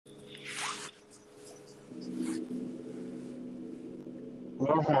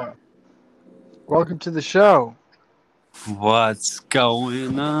Aloha. Welcome to the show. What's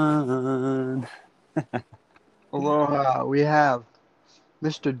going on? Aloha. We have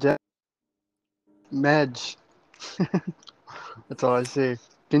Mr. Medj. That's all I see.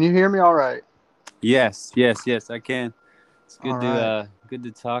 Can you hear me all right? Yes, I can. It's All right. good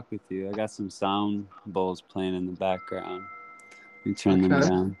to talk with you. I got some sound bowls playing in the background. Let me turn them Okay.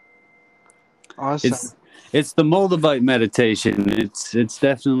 down. Awesome. It's the Moldavite meditation. It's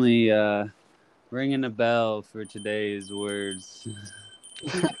definitely ringing a bell for today's words.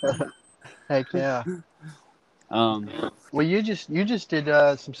 Heck yeah. Um, Well, you just did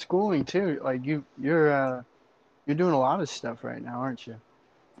some schooling too. Like you're doing a lot of stuff right now, aren't you?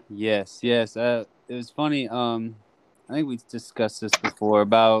 yes. It was funny. I think we discussed this before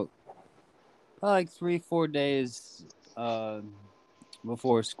about like 3 4 days. Uh,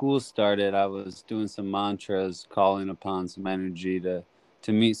 Before school started, I was doing some mantras, calling upon some energy to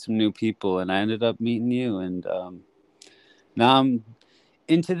meet some new people, and I ended up meeting you. And now I'm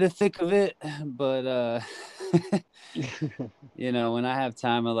into the thick of it. But when I have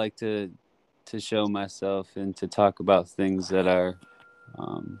time, I like to show myself and to talk about things that are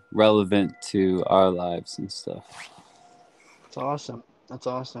relevant to our lives and stuff. That's awesome. That's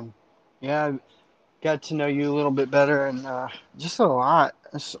awesome. Yeah, I got to know you a little bit better, and just a lot.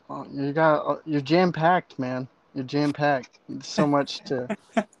 You're jam packed, man. You're jam packed. So much to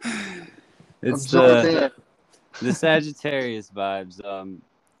It's absorb in. the Sagittarius vibes.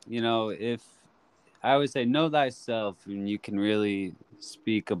 If I would say know thyself, and you can really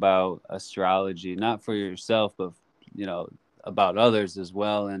speak about astrology, not for yourself, but you know about others as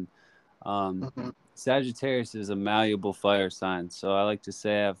well. And um, Mhm. Sagittarius is a malleable fire sign, so I like to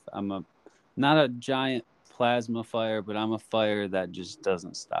say I'm a not a giant plasma fire, but I'm a fire that just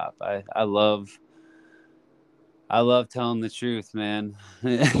doesn't stop. I love telling the truth, man.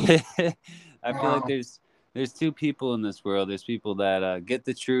 I feel like Wow. there's two people in this world. There's people that get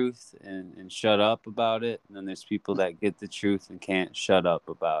the truth and shut up about it, and then there's people that get the truth and can't shut up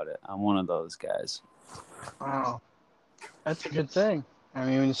about it. I'm one of those guys. Wow. That's a good thing. I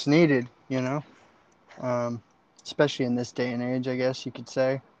mean, it's needed, um, especially in this day and age, I guess you could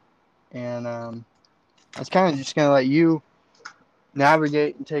say. And I was kind of just going to let you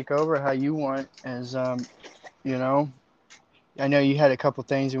navigate and take over how you want, as, you know, I know you had a couple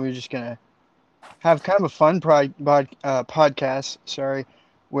things, and we were just going to have kind of a fun podcast, sorry,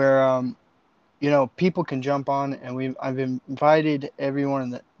 where, people can jump on, and I've invited everyone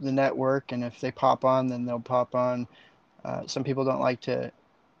in the network, and if they pop on, then they'll pop on. Some people don't like to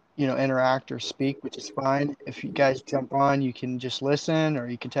interact or speak, which is fine. If you guys jump on, you can just listen or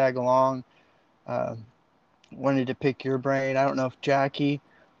you can tag along. Uh, Wanted to pick your brain. I don't know if Jackie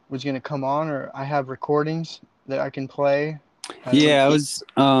was going to come on, or I have recordings that I can play. Yeah,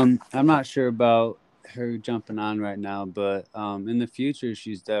 I'm not sure about her jumping on right now, but in the future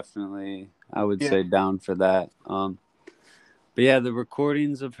she's definitely, I would Yeah. say, down for that. But yeah, the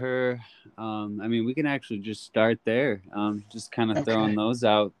recordings of her, I mean, we can actually just start there. Just kind of Okay. throwing those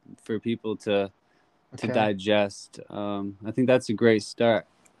out for people to Okay. digest. I think that's a great start.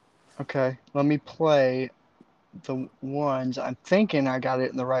 Okay. Let me play the ones. I'm thinking I got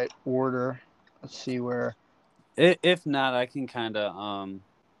it in the right order. Let's see where. If not, I can kind of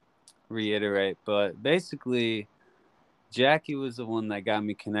reiterate. But basically, Jackie was the one that got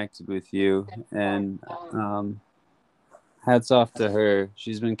me connected with you, and hats off to her.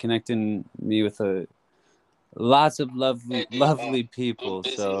 She's been connecting me with lots of lovely people.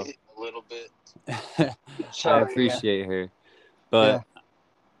 So I Sorry. Yeah. appreciate her. Yeah. But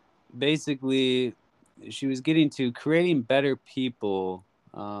basically, she was getting to creating better people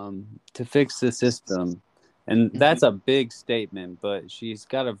to fix the system. And Hmm. that's a big statement, but she's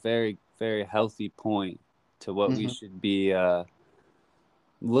got a very, very healthy point to what we Hmm. should be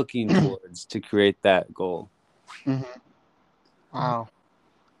looking towards to create that goal. Hmm. Wow.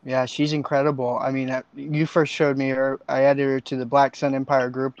 Yeah, she's incredible. I mean, you first showed me her. I added her to the Black Sun Empire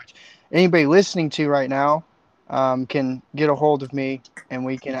group, which anybody listening to right now can get a hold of me, and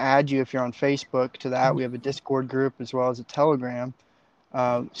we can add you if you're on Facebook to that. We have a Discord group as well as a Telegram.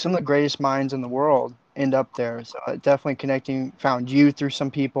 Some of the greatest minds in the world end up there. So definitely connecting. Found you through some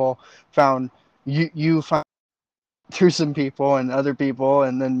people. Found you found through some people and other people,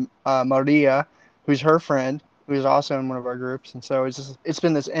 and then Maria, who's her friend, who's also in one of our groups. And so it's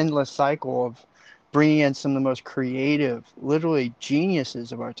been this endless cycle of bringing in some of the most creative, literally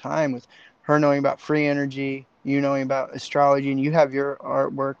geniuses of our time, with her knowing about free energy, you knowing about astrology, and you have your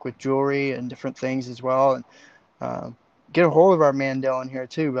artwork with jewelry and different things as well. And um, get a hold of our man Dylan here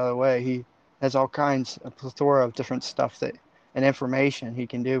too. By the way, he has all kinds, a plethora of different stuff that and information he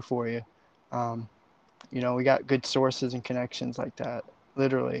can do for you. Um, we got good sources and connections like that,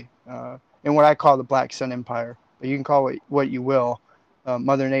 literally. In what I call the Black Sun Empire, but you can call it what you will.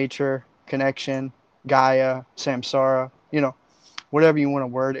 Mother Nature, connection, Gaia, Samsara, whatever you want to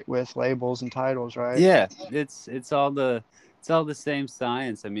word it with, labels and titles, right? Yeah, it's all the same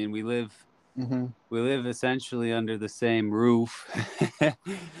science. I mean, Mm-hmm. we live essentially under the same roof.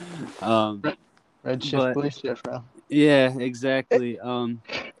 um, Red shift, but blue shift, bro. yeah, exactly.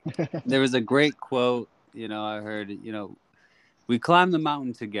 There was a great quote, I heard, we climb the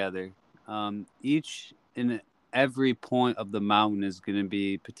mountain together. Each and every point of the mountain is going to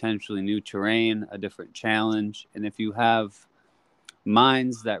be potentially new terrain, a different challenge. And if you have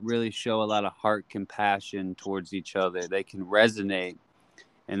minds that really show a lot of heart compassion towards each other, they can resonate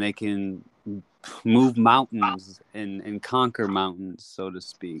and they can move mountains and conquer mountains, so to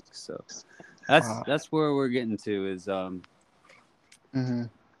speak. So Wow. that's where we're getting to is Mm-hmm.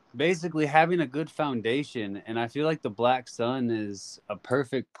 basically having a good foundation. And I feel like the Black Sun is a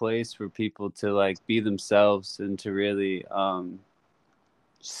perfect place for people to like be themselves and to really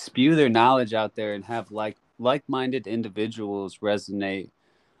spew their knowledge out there and have like-minded individuals resonate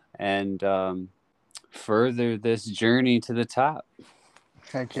and further this journey to the top.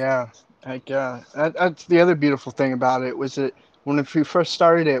 Heck yeah. Heck yeah. That's the other beautiful thing about it was that when we first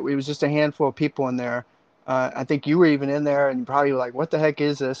started it, we was just a handful of people in there. I think you were even in there and probably like, what the heck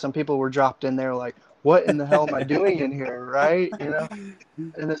is this? Some people were dropped in there like, what in the hell am I doing in here? Right?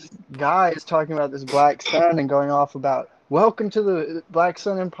 And this guy is talking about this black sun and going off about welcome to the Black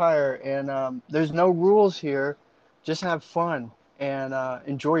Sun Empire and there's no rules here, just have fun and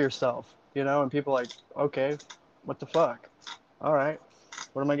enjoy yourself, and people are like, okay, what the fuck, all right,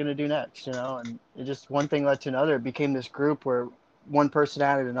 what am I going to do next, and it just one thing led to another. It became this group where one person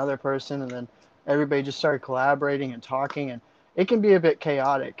added another person and then everybody just started collaborating and talking, and it can be a bit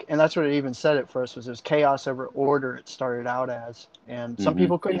chaotic, and that's what it even said at first was this chaos over order. It started out as, and some Hmm.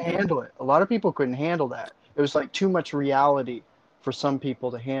 people couldn't handle it. A lot of people couldn't handle that. It was like too much reality for some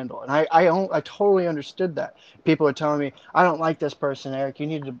people to handle, and I totally understood that. People are telling me, I don't like this person, Eric, you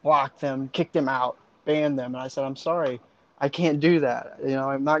need to block them, kick them out, ban them, and I said, I'm sorry, I can't do that.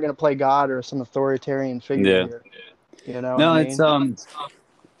 I'm not going to play God or some authoritarian figure Yeah. here. You know what I No, mean?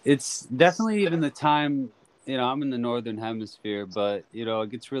 it's definitely even the time, I'm in the northern hemisphere, but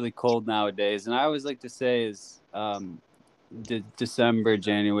it gets really cold nowadays. And I always like to say is December,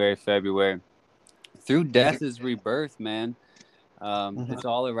 January, February. Through death is rebirth, man. It's Mm-hmm.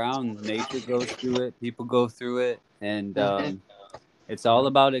 all around. Nature goes through it, people go through it, and Mm-hmm. it's all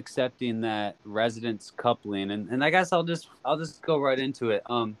about accepting that resonance coupling. And I guess I'll just go right into it.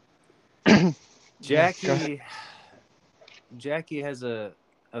 Yeah, go ahead. Jackie Jackie has a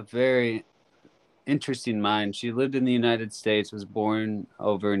very interesting mind. She lived in the United States, was born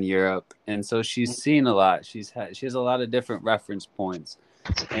over in Europe, and so she's seen a lot. She has a lot of different reference points,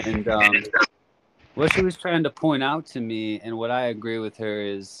 and what she was trying to point out to me, and what I agree with her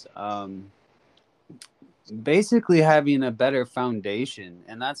is basically having a better foundation,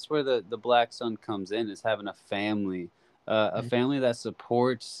 and that's where the Black Sun comes in, is having a family that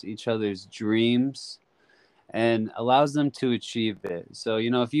supports each other's dreams and allows them to achieve it. So,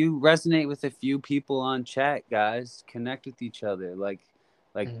 if you resonate with a few people on chat, guys, connect with each other. Like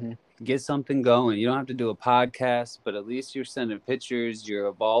Mm-hmm. get something going. You don't have to do a podcast, but at least you're sending pictures, you're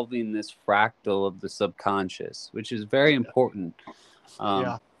evolving this fractal of the subconscious, which is very important. Um,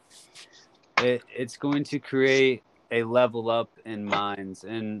 Yeah. it's going to create a level up in minds.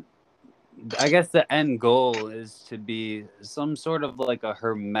 And I guess the end goal is to be some sort of like a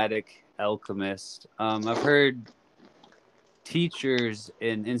hermetic alchemist. I've heard teachers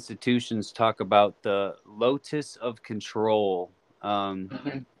in institutions talk about the lotus of control. Um,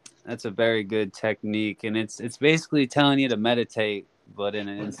 Mm-hmm. that's a very good technique, and it's basically telling you to meditate, but in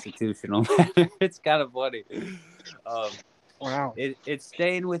an institutional manner. It's kind of funny. Um, Wow. it's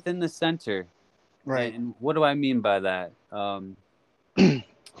staying within the center, Right. and what do I mean by that?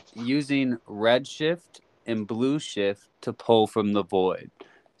 Using red shift and blue shift to pull from the void.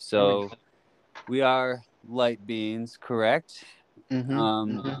 Mm. So we are light beings, correct? Mm-hmm.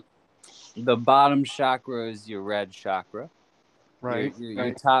 Um, Mm-hmm. the bottom chakra is your red chakra. Your Right. your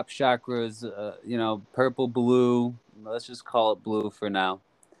your Right. top chakra is purple, blue. Let's just call it blue for now.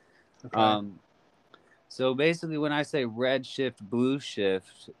 Okay. Um, so basically, when I say red shift, blue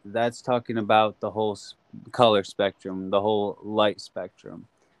shift, that's talking about the whole color spectrum, the whole light spectrum.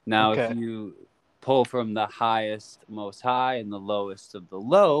 Now, if Okay. you pull from the highest, most high, and the lowest of the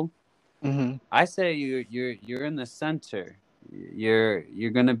low, Mm-hmm. I say you're in the center.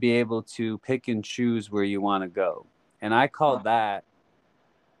 You're gonna be able to pick and choose where you want to go, And I call that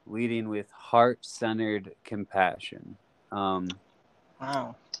leading with heart-centered compassion. Wow.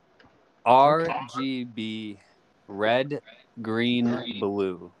 Okay. RGB, red, green,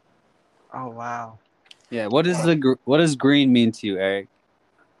 blue. Oh wow. Yeah, what does green mean to you, Eric?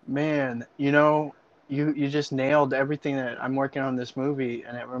 Man, you just nailed everything that I'm working on this movie,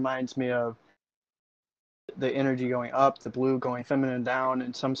 and it reminds me of the energy going up, the blue going feminine down,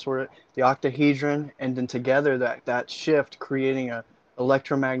 and some sort of the octahedron, and then together that shift creating a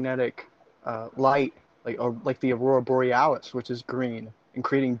electromagnetic light, like the aurora borealis, which is green, and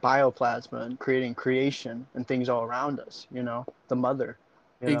creating bioplasma and creating creation and things all around us. The mother.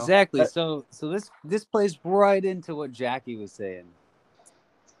 Exactly. That. So this plays right into what Jackie was saying.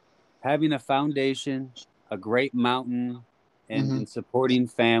 Having a foundation, a great mountain, Mhm. and supporting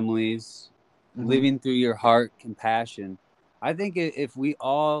families, Mhm. living through your heart, compassion. I think if we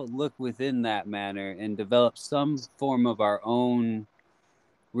all look within that manner and develop some form of our own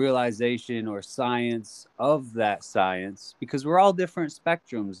realization or science of that science, because we're all different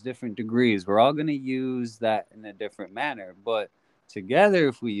spectrums, different degrees, we're all going to use that in a different manner. But together,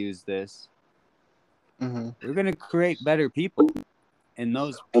 if we use this, Mhm. we're going to create better people. And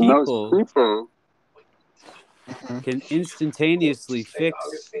those And those people people. Mhm. can instantaneously fix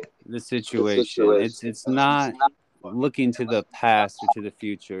the The situation. situation. It's not looking to the past or to the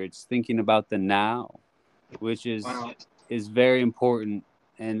future. It's thinking about the now, which Wow. is very important,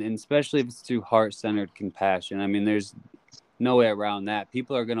 and especially if it's through heart-centered compassion. I mean, there's no way around that.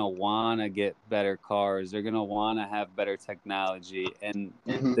 People are going to want to get better cars. They're going to want to have better technology, and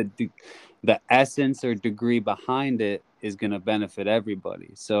Mhm. the essence or degree behind it is going to benefit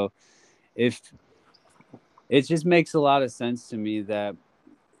everybody. So if it just makes a lot of sense to me that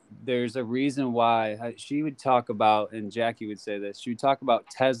there's a reason why she would talk about, and Jackie would say this, she would talk about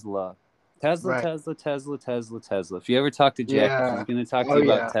Tesla. Tesla, Right. Tesla, Tesla, Tesla, Tesla. If you ever talk to Jackie, she's Yeah. going to talk to Oh you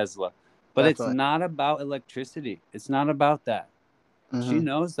about yeah. Tesla. But it's Definitely. not about electricity. It's not about that. She Mhm.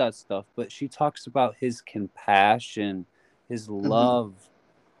 knows that stuff, but she talks about his compassion, his Mhm. love,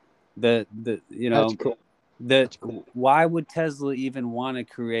 the That's cool. that That's cool. why would Tesla even want to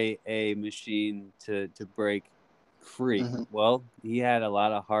create a machine to break free? Mhm. Well, he had a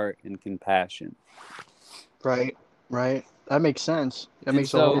lot of heart and compassion. Right. Right. That makes sense. That And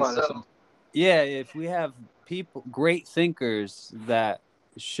makes a whole so, lot of sense. yeah, if we have people, great thinkers that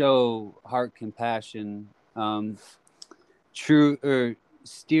show heart compassion, true or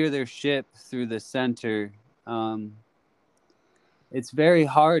steer their ship through the center, um, it's very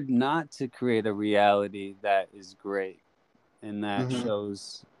hard not to create a reality that is great and that Mhm.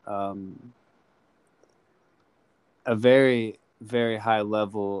 shows a very, very high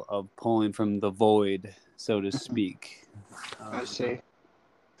level of pulling from the void, so to Mhm. speak. I Um, see.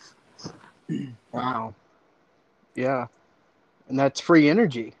 Wow. Yeah. And that's free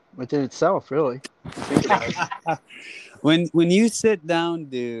energy within itself, really. If you think about when you sit down,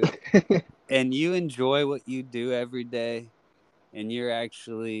 dude, it. and you enjoy what you do every day, and you're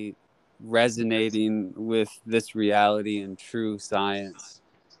actually resonating with this reality and true science,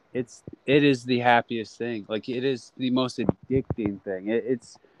 it is the happiest thing. Like, it is the most addicting thing.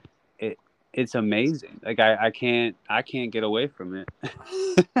 It it's amazing. Like, I can't get away from it.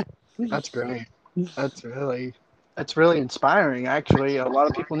 That's great. That's really inspiring. Actually, a lot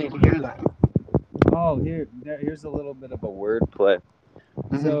of people need to hear that. Oh, here's a little bit of a wordplay.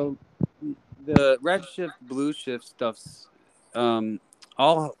 Mhm. So the red shift, blue shift stuffs, um,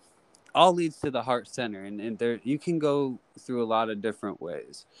 all all leads to the heart center, and there you can go through a lot of different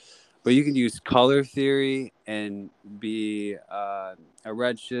ways. But you can use color theory and be a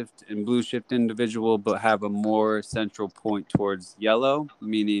red shift and blue shift individual, but have a more central point towards yellow,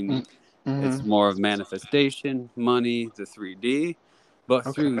 meaning it's Mhm. more of manifestation, money, the 3D.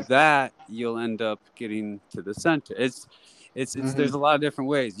 But through Okay. that, you'll end up getting to the center. It's Mhm. there's a lot of different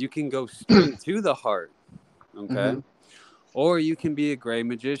ways. You can go straight to the heart, okay? Mhm. Or you can be a gray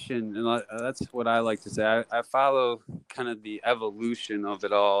magician, and that's what I like to say. I follow kind of the evolution of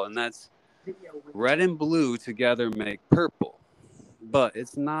it all, and that's red and blue together make purple, but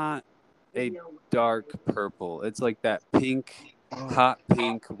it's not a dark purple. It's like that pink, Oh. hot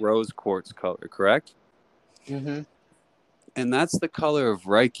pink rose quartz color, correct? Mhm. And that's the color of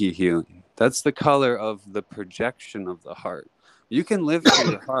Reiki healing. That's the color of the projection of the heart. You can live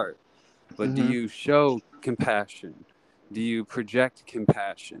through your heart, but do Mhm. you show compassion? Do you project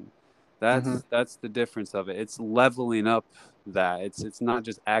compassion? Mhm. That's the difference of it. It's leveling up that. It's not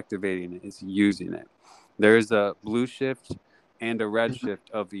just activating it, it's using it. There's a blue shift and a red Mhm. shift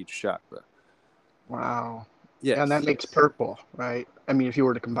of each chakra. Wow. Yeah, and that Yes. makes purple, right? I mean, if you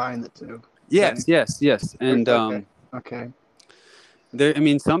were to combine the two, that Yes, makes yes, yes. And okay. Okay. I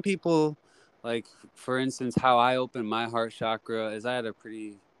mean, some people, like, for instance, how I opened my heart chakra is I had a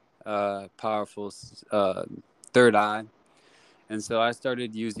pretty powerful third eye. And so I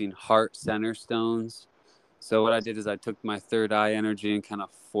started using heart center stones. So what I did is I took my third eye energy and kind of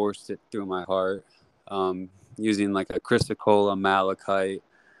forced it through my heart, using like a chrysocolla, malachite.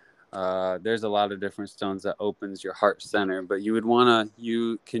 There's a lot of different stones that opens your heart center, but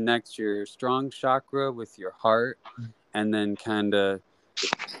you connect your strong chakra with your heart, and then kind of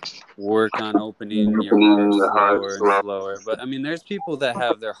work on opening your heart slower and slower. But I mean, there's people that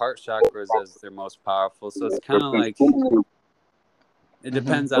have their heart chakras as their most powerful, so it's kind of like it Mm-hmm.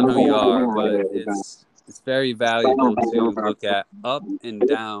 depends on who you are, but it's very valuable to look at up and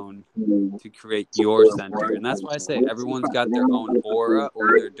down to create your center. And that's why I say everyone's got their own aura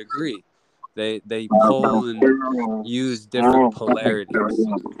or their degree. They pull and use different polarities.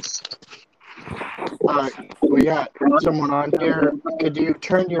 All right. We got someone on here. Could you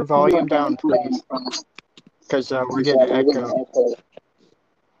turn your volume down, please? Because we're getting an echo.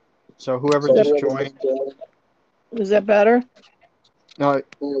 So whoever just joined. Is that better? No.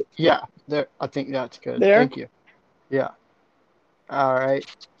 Yeah. There. I think that's good. There? Thank you. Yeah. All right.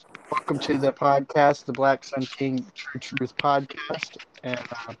 Welcome to the podcast, the Black Sun King True Truth podcast. And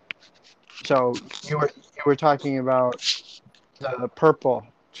so you were talking about the purple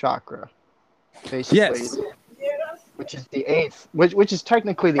chakra, basically, Yes. which is the eighth, which is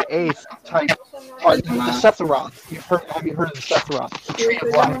technically the eighth type, the Sephiroth. Have you heard of the Sephiroth, the tree of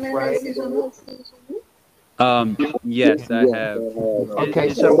life, right? Yes, I have.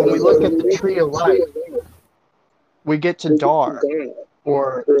 Okay, so when we look at the tree of life, we get to Dar,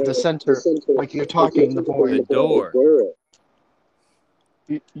 or the center, like you're talking, the The void. door.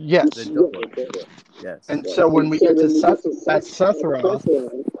 The Yes. door. Yes. And so when we get to at Sephiroth,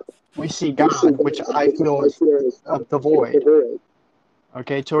 we see God, which I feel is the void.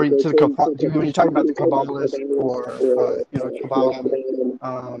 Okay, so when you talk about the Kabbalist or Kabbalah,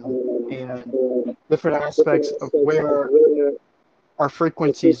 and different aspects of where our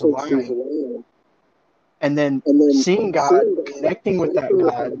frequencies align, and then seeing God, connecting with that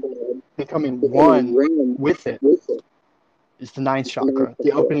God, becoming one with it, is the ninth chakra.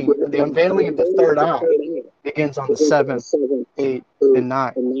 The unveiling of the third eye begins on the seventh, eighth, and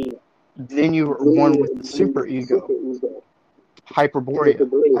ninth. Then you are one with the super ego, Hyperborea,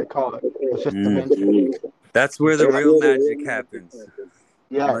 I call it, the fifth dimension. That's where the real magic happens.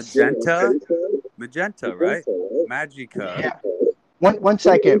 Yes. Magenta, right? Magica. Yeah. One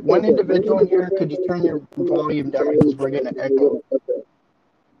second. One individual in here, could you turn your volume down because we're getting an echo?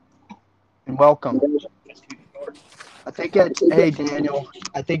 And welcome. I think that's, hey Daniel,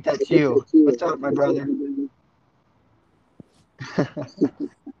 I think that's you. What's up, my brother?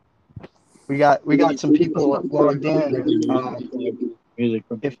 we got some people logged in.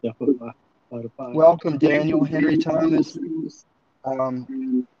 Welcome Daniel, Henry Thomas.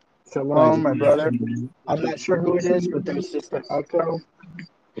 Shalom, my brother. I'm not sure who it is, but there's just an echo.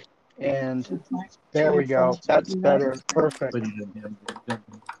 And there we go. That's better. Perfect.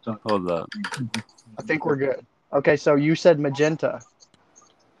 Hold up. I think we're good. Okay, so you said magenta.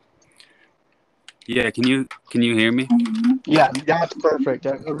 Yeah, can you hear me? Yeah, that's perfect.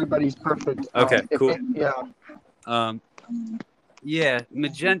 Everybody's perfect. Okay, cool. Yeah. Yeah,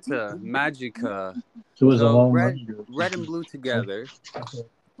 magenta, magica. So red and blue together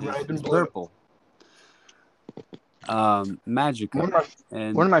is purple.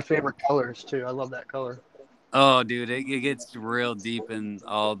 Magica. One of my favorite colors too. I love that color. Oh, dude, it gets real deep in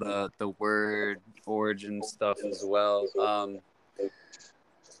all the word origin stuff as well.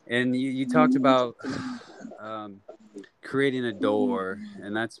 And you talked about creating a door,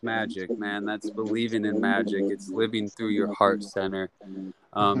 and that's magic, man. That's believing in magic. It's living through your heart center.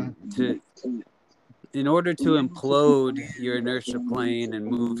 In order to implode your inertia plane and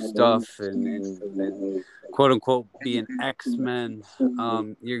move stuff and quote unquote be an X-Men,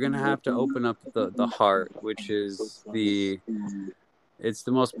 you're gonna have to open up the heart, which is it's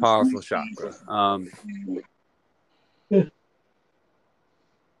the most powerful chakra.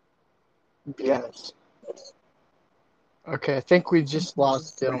 Yes. Okay, I think we just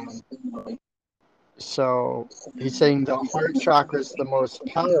lost Dylan. So he's saying the heart chakra is the most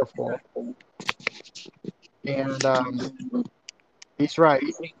powerful, and he's right.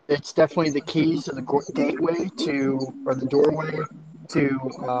 It's definitely the keys to the gateway or the doorway to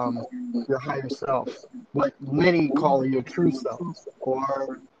your higher self, what many call your true self,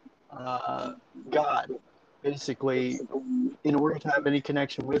 or God. Basically, in order to have any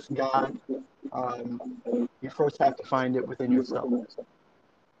connection with God, you first have to find it within yourself.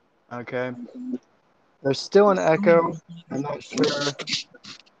 Okay? There's still an echo. I'm not sure.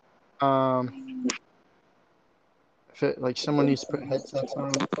 If it, like someone needs to put headsets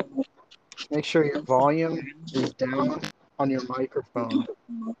on. Make sure your volume is down on your microphone.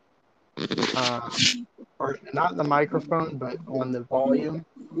 Or not the microphone, but on the volume,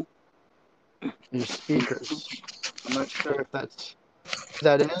 your speakers. I'm not sure if that's who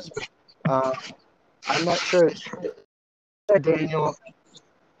that is, but I'm not sure. Daniel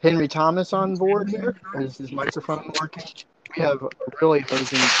Henry Thomas on board here. Is his microphone working? We have a really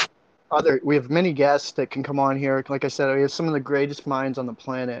amazing we have many guests that can come on here. Like I said, we have some of the greatest minds on the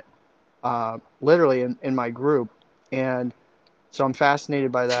planet, literally in my group, and so I'm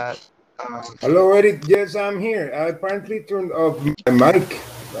fascinated by that. Hello, Eric. Yes, I'm here. I apparently turned off my mic.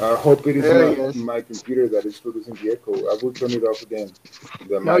 I hope it is There he not is. my computer that is producing the echo. I will turn it off again.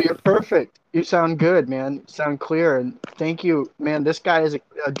 No, you're perfect. You sound good, man. You sound clear, and thank you, man. This guy is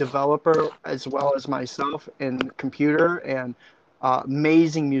a developer as well as myself in computer and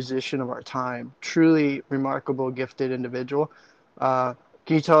amazing musician of our time. Truly remarkable, gifted individual. Can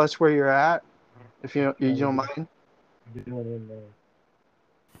you tell us where you're at, if you don't mind?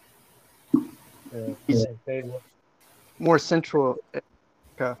 He's more central,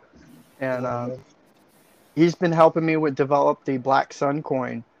 and he's been helping me with develop the Black Sun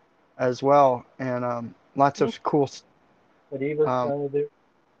coin as well, and lots of cool.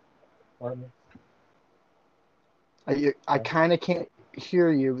 I kind of can't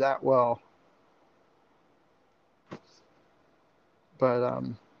hear you that well, but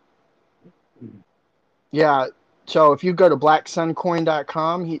yeah. So if you go to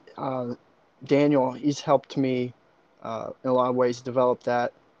blacksuncoin.com, Daniel, he's helped me in a lot of ways develop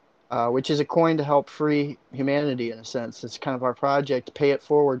that, which is a coin to help free humanity in a sense. It's kind of our project, pay it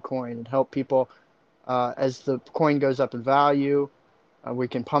forward coin, and help people as the coin goes up in value. We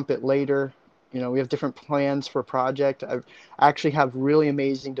can pump it later. We have different plans for project. I actually have really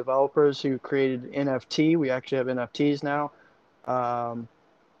amazing developers who created NFT. We actually have NFTs now.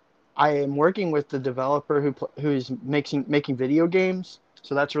 I am working with the developer who's making video games,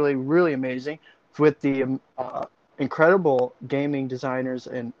 so that's really really amazing. With the incredible gaming designers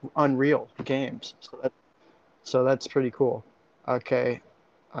and Unreal games, so that's pretty cool. Okay,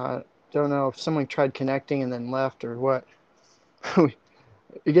 don't know if someone tried connecting and then left or what.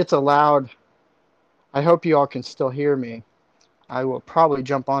 It gets a loud. I hope you all can still hear me. I will probably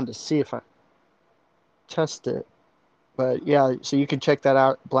jump on to see if I test it. But yeah, so you can check that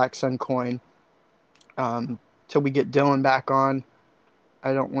out, Black Sun Coin. Till we get Dylan back on.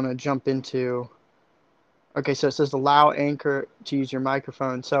 I don't want to jump into. Okay, so it says allow Anchor to use your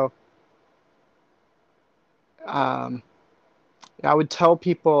microphone. So I would tell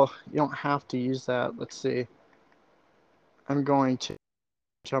people you don't have to use that. Let's see. I'm going to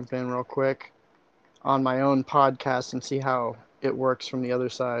jump in real quick on my own podcast and see how it works from the other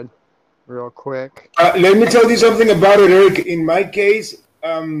side real quick. Let me tell you something about it, Eric. In my case,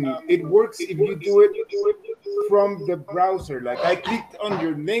 it works if you do it from the browser. Like I clicked on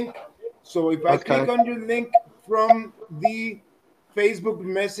your link. So if I click on your link from the Facebook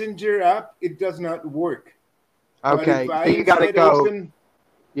Messenger app, it does not work. Okay, but if I so you got to go. Open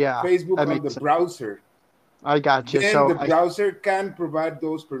Facebook on the browser, I got you. Then so the browser can provide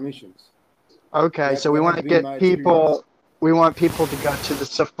those permissions. Okay, so we want to get people. We want people to go to the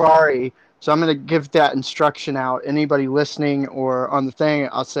Safari. So I'm going to give that instruction out. Anybody listening or on the thing,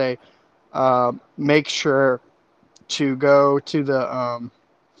 I'll say, make sure to go to the.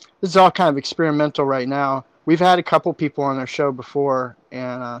 This is all kind of experimental right now. We've had a couple people on our show before,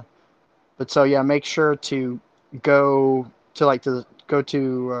 and but so yeah, make sure to go to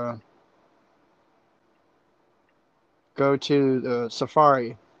the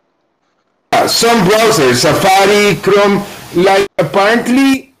Safari. Some browsers, Safari, Chrome, like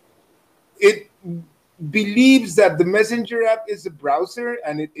apparently it believes that the Messenger app is a browser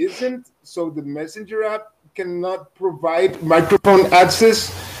and it isn't. So the Messenger app cannot provide microphone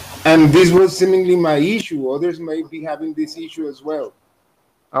access. And this was seemingly my issue. Others may be having this issue as well.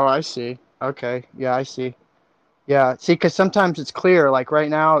 Oh, I see. Okay. Yeah, I see. Yeah. See, because sometimes it's clear. Like right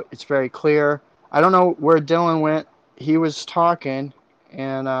now, it's very clear. I don't know where Dylan went. He was talking,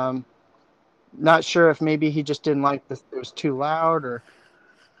 and not sure if maybe he just didn't like this. It was too loud, or.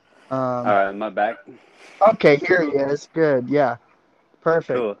 All right, am I back? Okay, here he is. Good. Yeah.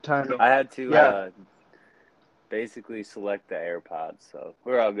 Perfect. Cool. Time. I had to basically select the AirPods, so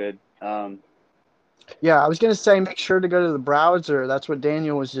we're all good. Yeah, I was going to say make sure to go to the browser. That's what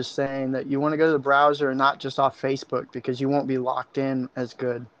Daniel was just saying, that you want to go to the browser and not just off Facebook because you won't be locked in as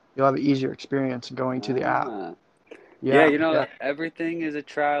good. You'll have an easier experience going to the app. Yeah, Yeah. everything is a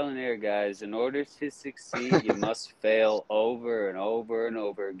trial and error, guys. In order to succeed, you must fail over and over and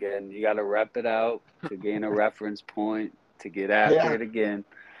over again. You got to rep it out to gain a reference point to get after Yeah. it again.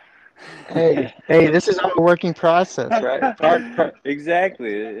 Hey, this is all a working process, right?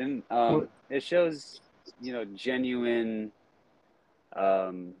 Exactly. And Well, it shows, genuine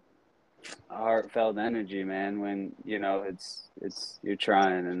um heartfelt energy, man, when, it's you're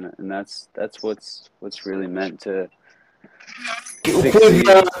trying, and that's what's really meant to With succeed.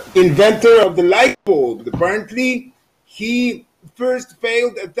 the inventor of the light bulb, apparently he first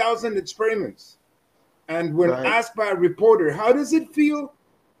failed 1,000 experiments. And when right. asked by a reporter, how does it feel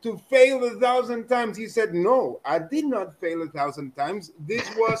to fail 1,000 times? He said, no, I did not fail 1,000 times. This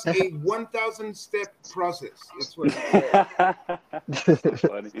was a 1,000 step process. It's what he said. That's so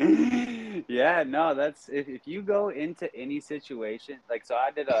funny. Yeah, no, that's if you go into any situation, like, so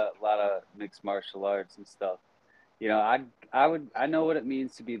I did a lot of mixed martial arts and stuff. I know what it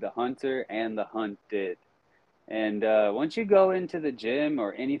means to be the hunter and the hunted. And once you go into the gym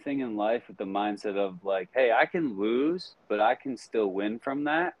or anything in life with the mindset of like, hey, I can lose, but I can still win from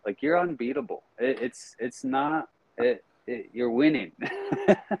that, like, you're unbeatable. It's not you're winning.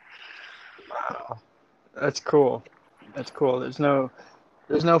 Wow. That's cool. That's cool. There's no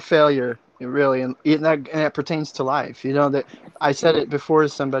failure really, and that pertains to life. That I said it before to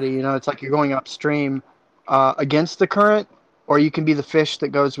somebody. It's like you're going upstream against the current, or you can be the fish that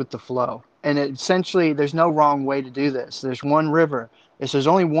goes with the flow. And essentially, there's no wrong way to do this. There's one river. There's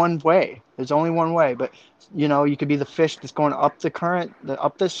only one way. There's only one way. But you could be the fish that's going up the current,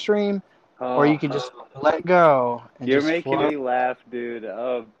 up the stream, or you Oh, could just let go and you're just making flow. me laugh, dude.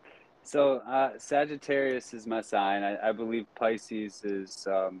 So Sagittarius is my sign. I believe Pisces is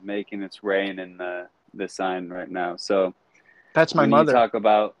making its reign in the sign right now. So That's my when you mother. talk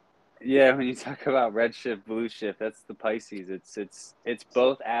about, yeah, when you talk about red shift, blue shift, that's the Pisces. It's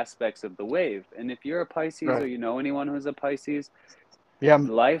both aspects of the wave. And if you're a Pisces, or Right. you know anyone who's a Pisces, Yeah.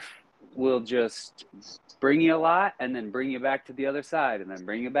 life will just bring you a lot and then bring you back to the other side and then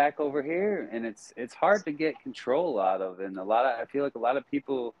bring you back over here, and it's hard to get control out of. And I feel like a lot of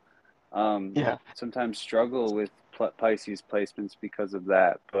people Yeah. sometimes struggle with Pisces placements because of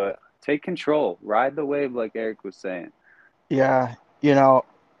that. But take control, ride the wave, like Eric was saying. Yeah,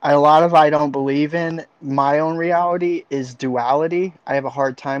 a lot of I don't believe in my own reality is duality. I have a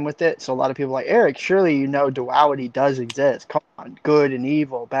hard time with it. So a lot of people are like, Eric, surely duality does exist. Come on, good and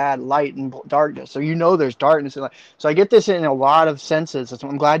evil, bad, light and darkness. So there's darkness and light. So I get this in a lot of senses. So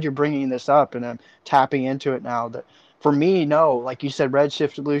I'm glad you're bringing this up, and I'm tapping into it now. That for me, no, like you said, red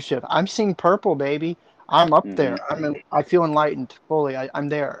shift, blue shift. I'm seeing purple, baby. I'm up Mm-hmm. there. I feel enlightened fully. I'm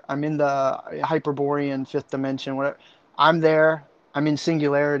there. I'm in the Hyperborean fifth dimension. Whatever. I'm there. I'm in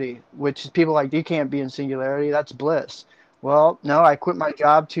singularity, which is people like, you can't be in singularity. That's bliss. Well, no, I quit my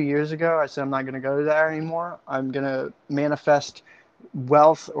job 2 years ago. I said, I'm not going to go to that anymore. I'm going to manifest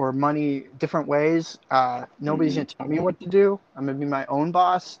wealth or money different ways. Nobody's Mm-hmm. going to tell me what to do. I'm going to be my own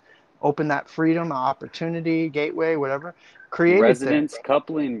boss, open that freedom, opportunity, gateway, whatever. Create it there. Resonance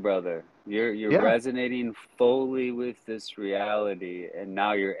coupling, brother. You're Yeah. resonating fully with this reality, and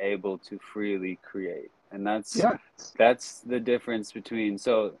now you're able to freely create. And Yeah. that's the difference between.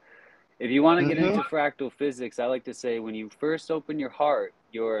 So if you want to get Mm-hmm. into fractal physics, I like to say, when you first open your heart,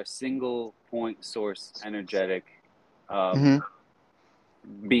 you're a single point source energetic um,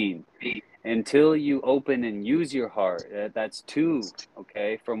 Mm-hmm. being. Until you open and use your heart, that's two.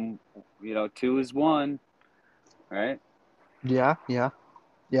 Okay, from two is one, right? Yeah. Yeah.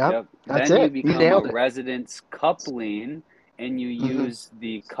 Yeah. Yep. That's Then you it. You become a nailed it. resonance coupling, and you Mm-hmm. use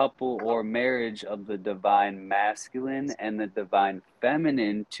the couple or marriage of the divine masculine and the divine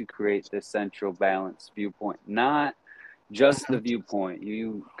feminine to create the central balance viewpoint, not just the viewpoint.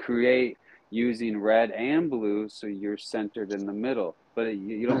 You create using red and blue, so you're centered in the middle, but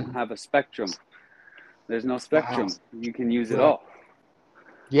you don't Mm-hmm. have a spectrum. There's no Wow. spectrum. You can use it Right. all.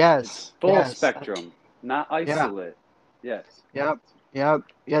 It's Yes. full Yes. spectrum, not Yeah. isolate. Yes. Yep. Yep.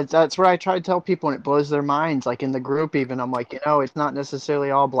 Yeah, that's what I try to tell people, and it blows their minds. Like in the group, even I'm like, it's not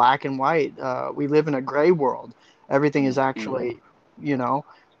necessarily all black and white. We live in a gray world. Everything is Mm-hmm. actually, you know,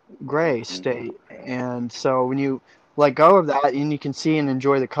 gray Mm-hmm. state. And so when you let go of that, and you can see and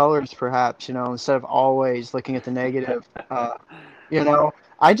enjoy the colors, perhaps, instead of always looking at the negative. You know,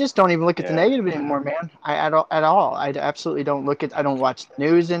 I just don't even look at the Yeah. negative anymore, man. At all. I absolutely don't look at. I don't watch the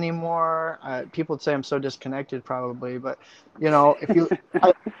news anymore. People would say I'm so disconnected, probably, but if you, I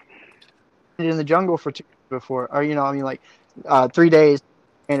lived in the jungle for 2 years before, or like 3 days,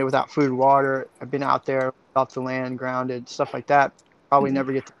 and without food, water. I've been out there off the land, grounded, stuff like that. Probably Mm-hmm.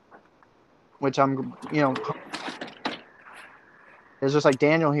 never get to, which I'm, It's just like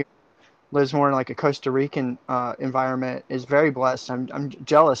Daniel here lives more in like a Costa Rican environment, is very blessed. I'm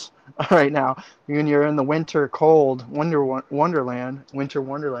jealous right now. When you're in the winter cold winter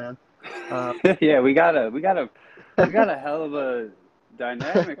wonderland. Uh, Yeah, we got a hell of a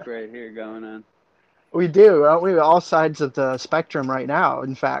dynamic right here going on. we do, aren't we? All sides of the spectrum right now.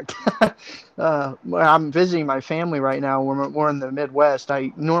 In fact, I'm visiting my family right now. We're in the Midwest.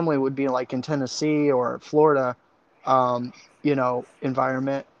 I normally would be like in Tennessee or Florida, um,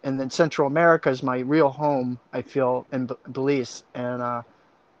 environment, and then Central America is my real home. I feel in Belize, and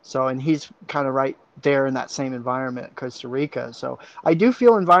and he's kind of right there in that same environment, Costa Rica. So I do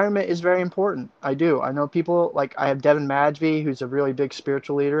feel environment is very important. I do. I know people like I have Devin Magsby, who's a really big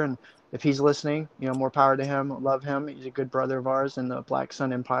spiritual leader, and if he's listening, more power to him. Love him. He's a good brother of ours in the Black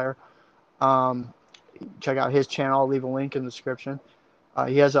Sun Empire. Um, Check out his channel. I'll leave a link in the description.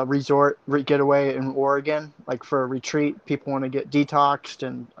 He has a resort getaway in Oregon, like for a retreat. People want to get detoxed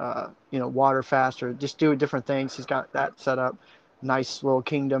and water fast or just do different things. He's got that set up. Nice little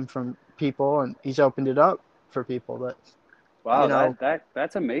kingdom from people, and he's opened it up for people. But Wow,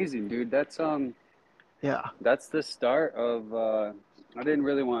 that's amazing, dude. Yeah, That's the start of I didn't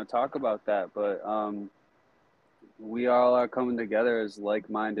really want to talk about that, but we all are coming together as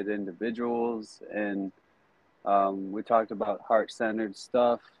like-minded individuals, and we talked about heart-centered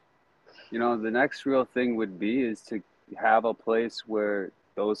stuff. The next real thing would be is to have a place where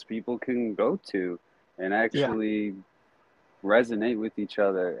those people can go to and yeah, actually resonate with each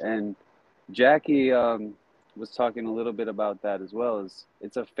other. And Jackie was talking a little bit about that as well. As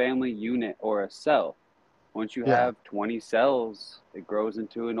it's a family unit or a cell. Once you yeah. have 20 cells, it grows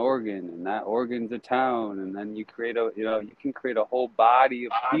into an organ, and that organ's a town, and then you can create a whole body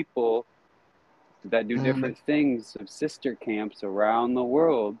of people that do Mm, different things of sister camps around the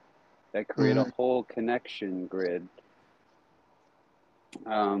world that create a mm, whole connection grid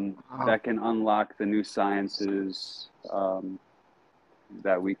wow. that can unlock the new sciences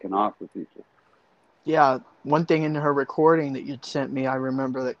that we can offer people. Yeah, one thing in her recording that you'd sent me, I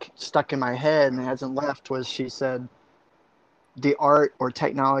remember that stuck in my head and hasn't left was she said the art or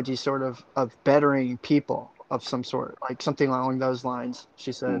technology sort of bettering people of some sort, like something along those lines.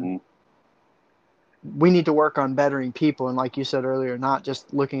 She said Mm-hmm. we need to work on bettering people, and like you said earlier, not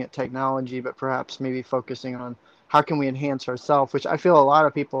just looking at technology, but perhaps maybe focusing on how can we enhance ourselves, which I feel a lot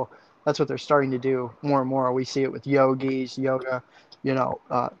of people, that's what they're starting to do more and more. We see it with yogis, yoga, you know,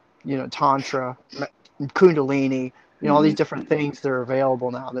 uh, tantra, kundalini, all these Mm-hmm. different things that are available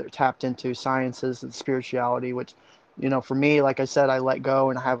now that are tapped into sciences and spirituality, which, for me, like I said, I let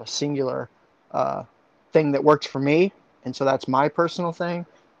go and I have a singular uh, thing that works for me. And so that's my personal thing.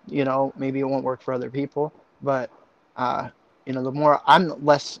 Maybe it won't work for other people, but, uh, the more I'm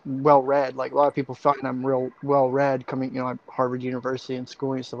less well read, like a lot of people find I'm real well read coming, at Harvard University and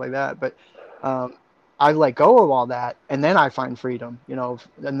schooling and stuff like that. But um, I let go of all that, and then I find freedom,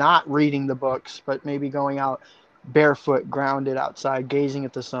 not reading the books, but maybe going out barefoot, grounded outside, gazing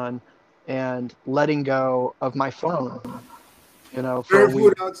at the sun, and letting go of my phone, for a Barefoot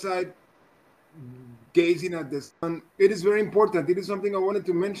week. outside, gazing at the sun. It is very important. It is something I wanted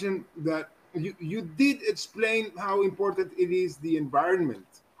to mention that you did explain how important it is the environment.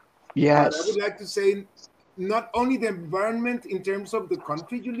 But I would Yes. like to say not only the environment in terms of the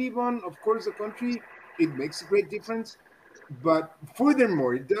country you live on, of course, the country, it makes a great difference. But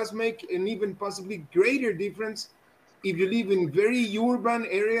furthermore, it does make an even possibly greater difference if you live in very urban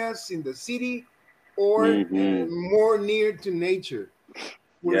areas in the city or Mm-hmm. more near to nature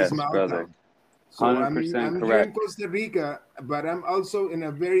for a Yes, small brother. town. So I'm 100% I'm here in correct. Costa Rica, but I'm also in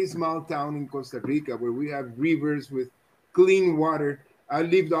a very small town in Costa Rica where we have rivers with clean water. I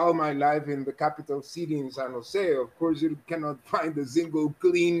lived all my life in the capital city in San Jose. Of course, you cannot find a single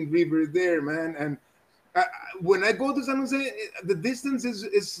clean river there, man. And when I go to San Jose, the distance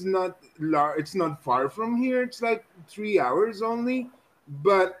is not large. It's not far from here. It's like 3 hours only,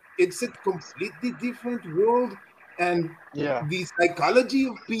 but it's a completely different world, and Yeah. the psychology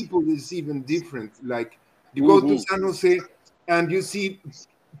of people is even different. Like you go to Mm-hmm. San Jose and you see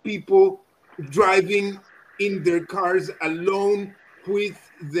people driving in their cars alone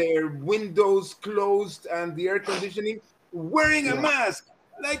with their windows closed and the air conditioning, wearing a Yeah. mask.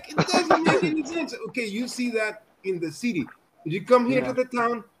 Like it doesn't make any sense. Okay, you see that in the city. If you come here to Yeah. the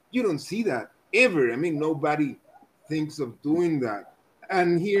town, you don't see that ever. I mean, nobody thinks of doing that.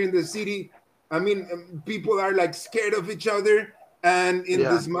 And here in the city, I mean, people are like scared of each other. And in the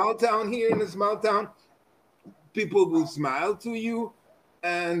Yeah. small town here, in the small town, people will smile to you,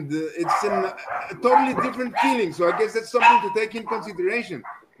 and it's a totally different feeling. So I guess that's something to take in consideration.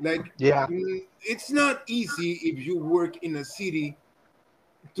 Like, Yeah. it's not easy if you work in a city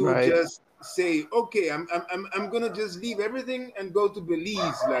to Right. just say, okay, I'm gonna just leave everything and go to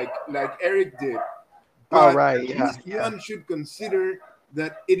Belize like Eric did. Oh, But right. at Yeah. least Yeah. one should consider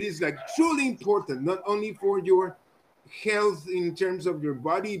that it is like truly important, not only for your health in terms of your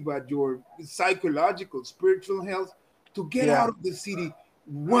body, but your psychological, spiritual health, to get Yeah. out of the city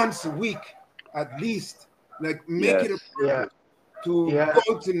once a week at least. Like make it a Yes. Yeah. purpose to Yeah.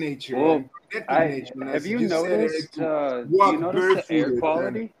 go to nature Well, and connect with I nature. And have as you you said, Eric, noticed? to Do you walk notice the air barefooted and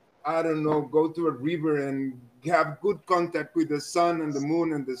quality? I don't know, go to a river and have good contact with the sun and the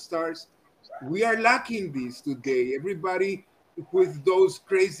moon and the stars. We are lacking these today. Everybody with those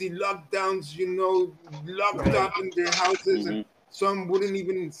crazy lockdowns, locked Right. up in their houses, and Hmm. some wouldn't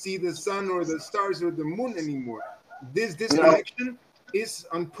even see the sun or the stars or the moon anymore. This You know, disconnection is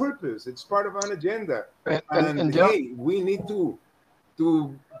on purpose. It's part of an agenda. And and hey, we need to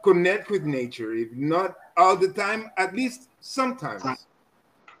connect with nature, if not all the time, at least sometimes.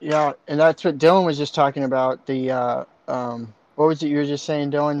 yeah, and that's what Dylan was just talking about. What was it you were just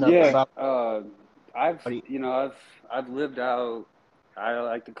saying, Dylan? Yeah. About I've I've lived out. I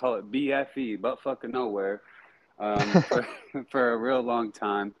like to call it BFE, but fucking nowhere. For for a real long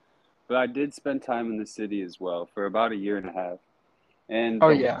time. But I did spend time in the city as well for about a year and a half. And oh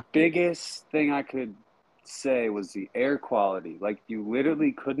the yeah. biggest thing I could say was the air quality. Like you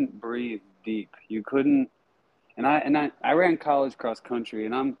literally couldn't breathe deep. You couldn't. And I ran college cross country,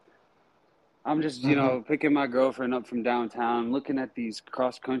 and I'm just Hmm. picking my girlfriend up from downtown, looking at these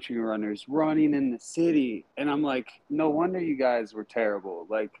cross country runners running in the city, and I'm like, no wonder you guys were terrible.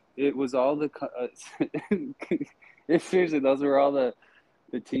 Like it was all the. Seriously, those were all the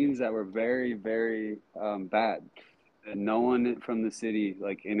teams that were very, very bad. And no one from the city,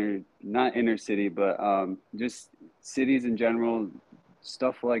 like not inner city, but just cities in general,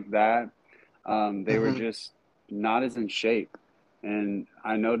 stuff like that. They were Hmm. just not as in shape. And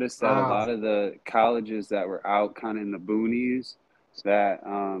I noticed that a Wow. lot of the colleges that were out kind of in the boonies, that,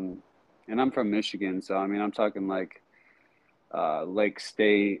 and I'm from Michigan, so I mean, I'm talking like Lake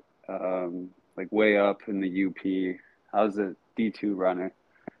State, like way up in the UP. I was a D2 runner.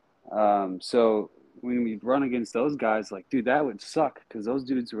 So when we run against those guys, like, dude, that would suck because those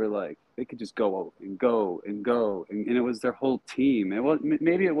dudes were like, they could just go and go and go, and it was their whole team. It was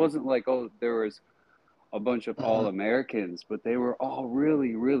maybe it wasn't like, oh, there was a bunch of all Hmm. Americans, but they were all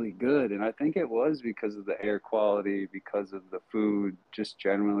really, really good. And I think it was because of the air quality, because of the food, just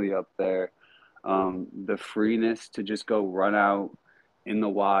generally up there, the freeness to just go run out in the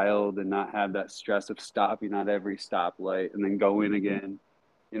wild and not have that stress of stopping at every stoplight and then go in again.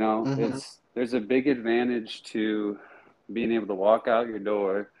 Hmm. There's a big advantage to being able to walk out your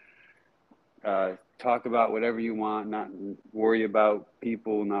door, talk about whatever you want, not worry about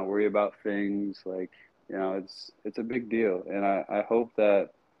people, not worry about things. Like, it's a big deal. And I hope that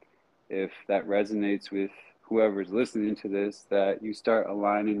if that resonates with whoever's listening to this, that you start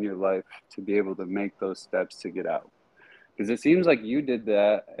aligning your life to be able to make those steps to get out. Because it seems like you did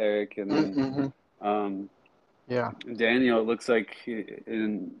that, Eric, and then Hmm. um, Yeah. Daniel, it looks like,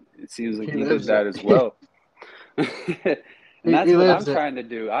 and it seems like He he did lives it. that as well. And He that's what I'm lives it. trying to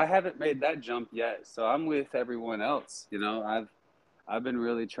do. I haven't made that jump yet, so I'm with everyone else. I've been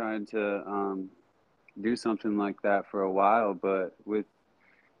really trying to do something like that for a while, but with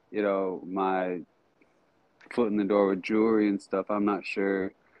my foot in the door with jewelry and stuff, I'm not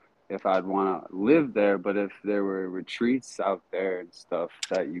sure if I'd want to live there. But if there were retreats out there and stuff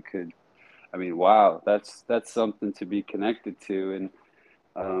that you could, I mean, wow, that's something to be connected to,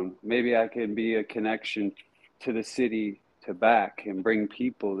 and maybe I can be a connection to the city to back and bring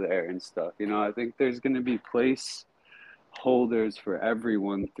people there and stuff. I think there's going to be place holders for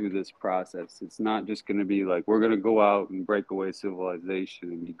everyone through this process. It's not just going to be like we're going to go out and break away civilization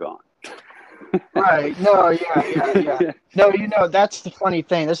and be gone. Right. No, yeah, yeah, yeah. No, that's the funny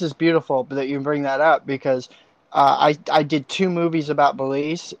thing. This is beautiful that you bring that up because I did two movies about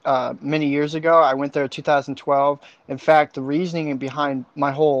Belize many years ago. I went there in 2012. In fact, the reasoning behind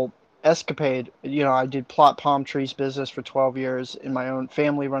my whole escapade, I did plot palm trees business for 12 years in my own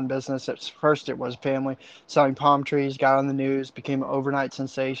family-run business. At first, it was family selling palm trees, got on the news, became an overnight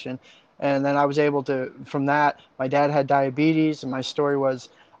sensation. And then I was able to, from that, my dad had diabetes, and my story was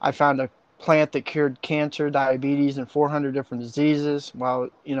I found a plant that cured cancer, diabetes, and 400 different diseases. While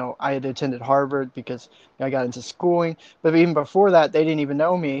I had attended Harvard because I got into schooling, but even before that, they didn't even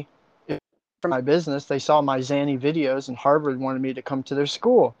know me for my business. They saw my Zanny videos, and Harvard wanted me to come to their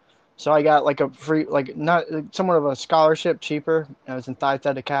school. So I got like a free, like not somewhat of a scholarship, cheaper. I was in Phi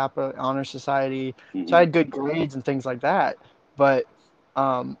Theta Kappa Honor Society, so I Hmm. had good grades and things like that. But,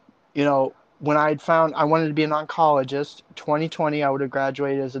 um, you know, when I had found I wanted to be an oncologist, 2020 I would have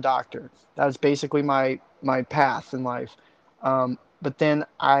graduated as a doctor. That was basically my path in life. But then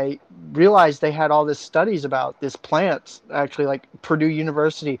I realized they had all these studies about this plants, actually, like Purdue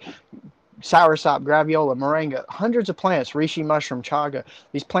University, soursop, graviola, moringa, hundreds of plants, reishi mushroom, chaga.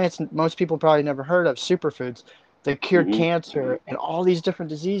 These plants most people probably never heard of, superfoods that cured Mm-hmm. cancer and all these different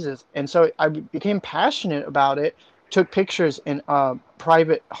diseases. And so I became passionate about it. Took pictures in a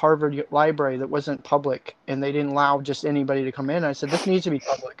private Harvard library that wasn't public, and they didn't allow just anybody to come in. I said, this needs to be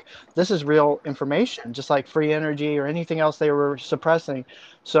public. This is real information, just like free energy or anything else they were suppressing.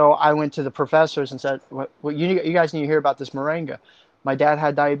 So I went to the professors and said, what you guys need to hear about this moringa. My dad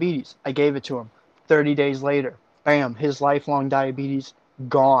had diabetes. I gave it to him. 30 days later, bam, his lifelong diabetes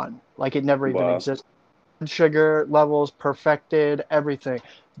gone. Like it never even Wow. existed. Sugar levels perfected, everything.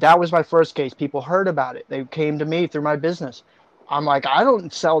 That was my first case. People heard about it. They came to me through my business. I'm like, I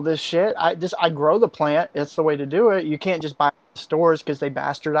don't sell this shit. I grow the plant. It's the way to do it. You can't just buy it in stores because they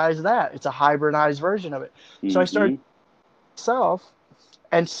bastardize that. It's a hybridized version of it. So I started Mm-hmm. myself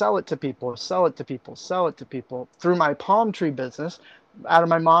and sell it to people, sell it to people, sell it to people through my palm tree business out of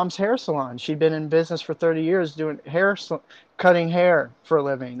my mom's hair salon. She'd been in business for 30 years doing cutting hair for a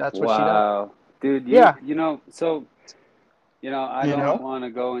living. That's what she does. Wow, dude, Yeah, you know, so I you don't know? want to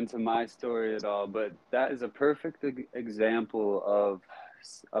go into my story at all, but that is a perfect example of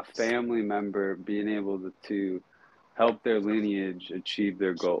a family member being able to help their lineage achieve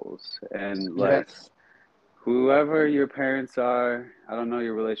their goals. And like Yes. whoever your parents are, I don't know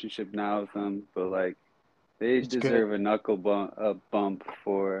your relationship now with them, but like they It's good. deserve a bump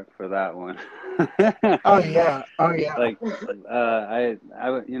for that one. Oh yeah. Oh yeah. Like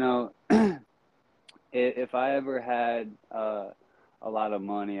if I ever had a lot of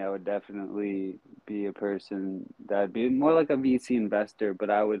money, I would definitely be a person that'd be more like a VC investor, but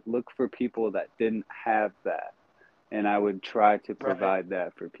I would look for people that didn't have that, and I would try to Right. provide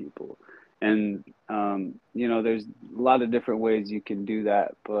that for people. And there's a lot of different ways you can do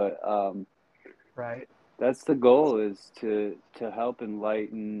that, but Right. that's the goal is to help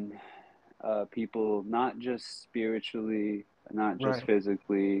enlighten people, not just spiritually, not just Right.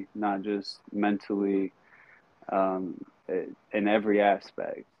 physically, not just mentally, um, in every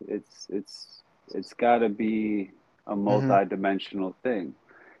aspect. It's got to be a Mhm. multi-dimensional thing,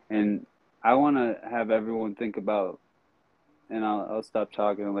 and I want to have everyone think about. And I'll stop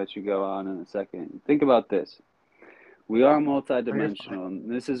talking and let you go on in a second. Think about this. We are Oh, you're fine. multi-dimensional, and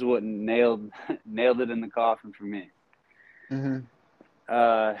this is what nailed it in the coffin for me. Mhm.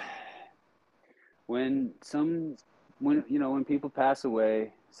 Uh, when some when people pass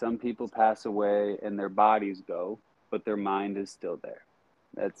away, some people pass away and their bodies go, but their mind is still there.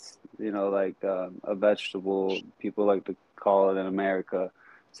 That's like a vegetable, people like to call it in America,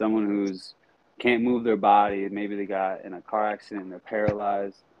 someone who's can't move their body, maybe they got in a car accident and they're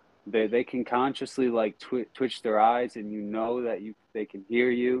paralyzed. They can consciously like twitch their eyes, and that they can hear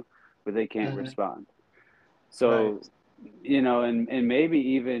you, but they can't Mhm. respond. Right. So, and maybe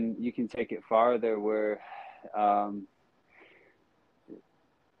even you can take it farther where um,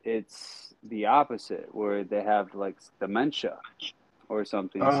 it's the opposite, where they have like dementia or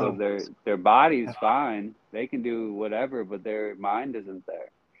something. So Oh. their body's fine, they can do whatever, but their mind isn't there.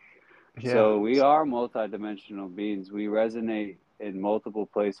 Yeah. So we are multidimensional beings. We resonate in multiple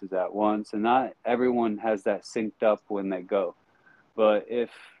places at once, and not everyone has that synced up when they go. But if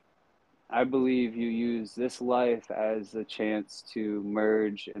I believe you use this life as a chance to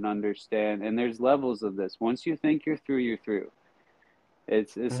merge and understand. And there's levels of this. Once you think you're through, you're through.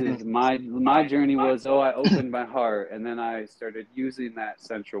 This Mhm. is my journey was, I opened my heart, and then I started using that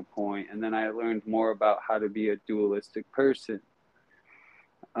central point, and then I learned more about how to be a dualistic person.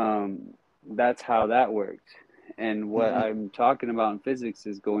 That's how that worked. And what Mhm. I'm talking about in physics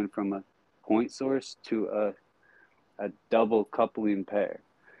is going from a point source to a double coupling pair.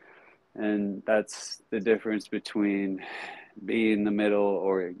 And that's the difference between being the middle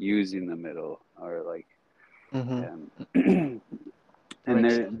or using the middle, or like, Mhm. and That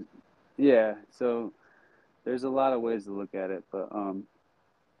makes there, sense. yeah. So there's a lot of ways to look at it, but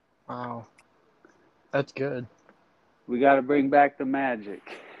Wow. That's good. we got to bring back the magic,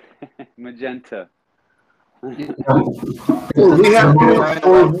 magenta. Yeah. Or we have to,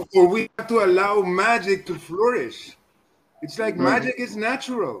 9/11. or we have to allow magic to flourish. It's like Mm-hmm. Mhm. magic is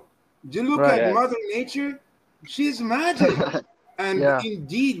natural. You look Right. at Mother Yes. Nature, she's magic. And Yeah.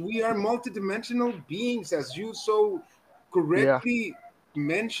 indeed, we are multidimensional beings, as you so Yeah. correctly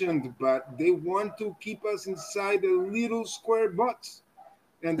mentioned, but they want to keep us inside a little square box.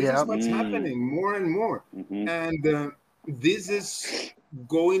 And this is Yeah. what's Mm. happening more and more. Mm-hmm. And this is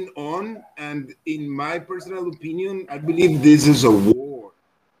going on, and in my personal opinion, I believe this is a war.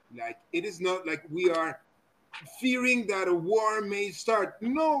 Like, it is not like we are fearing that a war may start.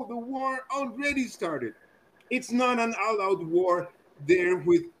 No, the war already started. It's not an all-out war there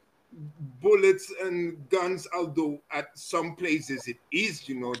with bullets and guns, although at some places it is.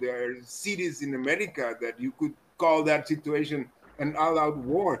 There are cities in America that you could call that situation an all-out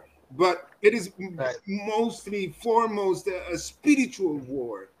war, but it is Right. mostly foremost a spiritual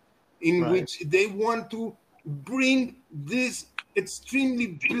war in Right. which they want to bring this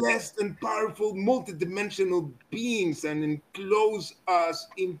extremely blessed and powerful multidimensional beings and enclose us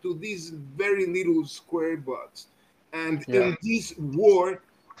into these very little square box. And Yeah. in this war,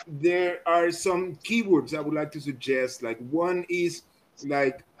 there are some keywords I would like to suggest. Like, one is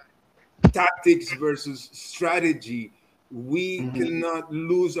like tactics versus strategy. We Hmm. cannot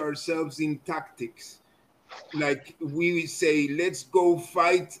lose ourselves in tactics. Like, we say, let's go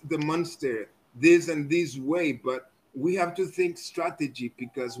fight the monster this and this way, but we have to think strategy,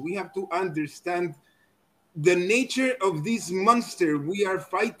 because we have to understand the nature of this monster we are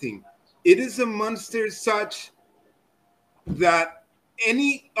fighting. It is a monster such that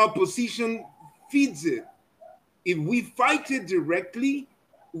any opposition feeds it. If we fight it directly,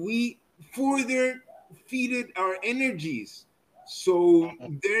 we further feed it our energies. So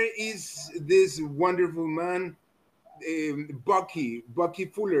there is this wonderful man, Bucky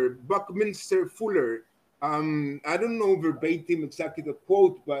Fuller, Buckminster Fuller. I don't know verbatim exactly the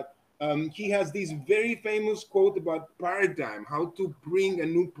quote, but he has this very famous quote about paradigm, how to bring a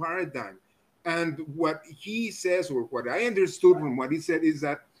new paradigm. And what he says, or what I understood from what he said, is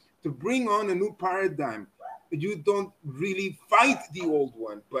that to bring on a new paradigm, you don't really fight the old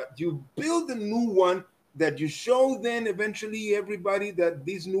one, but you build a new one that you show then eventually everybody that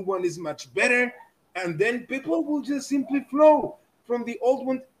this new one is much better, and then people will just simply flow from the old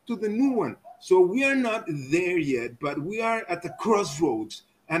one to the new one. So we are not there yet, but we are at the crossroads.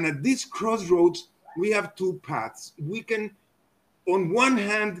 And at this crossroads, we have two paths. We can, on one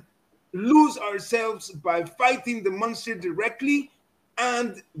hand, lose ourselves by fighting the monster directly,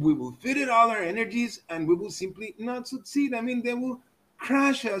 and we will feed it all our energies, and we will simply not succeed. I mean, they will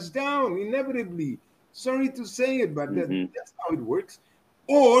crash us down inevitably. Sorry to say it, but Hmm. that's how it works.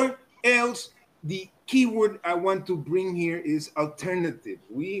 Or else, the keyword I want to bring here is alternatives.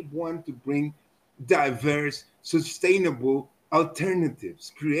 We want to bring diverse, sustainable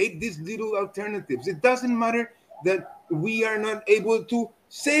alternatives. Create these little alternatives. It doesn't matter that we are not able to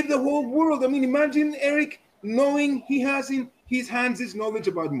save the whole world. I mean, imagine Eric knowing he has in his hands this knowledge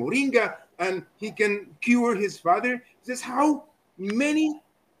about moringa and he can cure his father. Just how many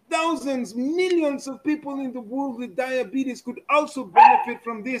thousands, millions of people in the world with diabetes could also benefit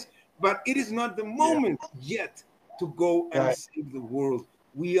from this, but it is not the Yeah. moment yet to go and Right. save the world.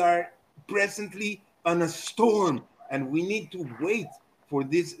 We are presently on a storm, and we need to wait for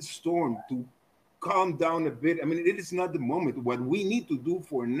this storm to calm down a bit. I mean, it is not the moment. What we need to do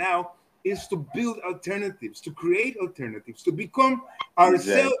for now is to build alternatives, to create alternatives, to become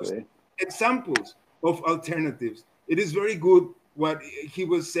ourselves Exactly. examples of alternatives. It is very good what he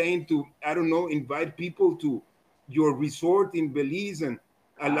was saying to, I don't know, invite people to your resort in Belize and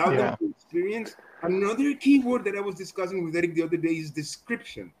allow them Yeah. to experience. Another keyword that I was discussing with Eric the other day is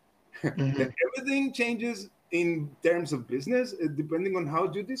description. Hmm. That everything changes in terms of business depending on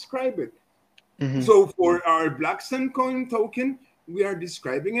how you describe it. Hmm. So for our Black Sun coin token, we are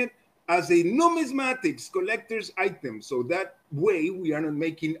describing it as a numismatics collector's item. So that way we are not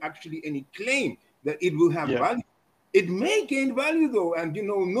making actually any claim that it will have Yeah. value. It may gain value though, and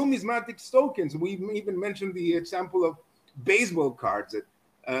numismatics tokens. We even mentioned the example of baseball cards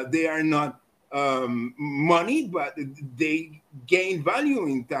that they are not money, but they gain value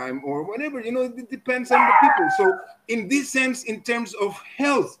in time or whatever. It depends on the people. So in this sense, in terms of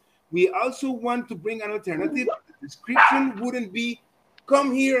health, we also want to bring an alternative. The description wouldn't be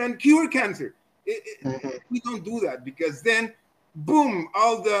come here and cure cancer. Hmm. We don't do that, because then, boom,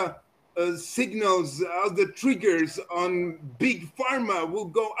 all the signals, all the triggers on big pharma will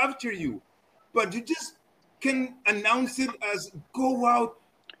go after you. But you just can announce it as go out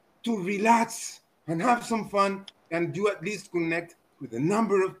to relax and have some fun, and you at least connect with a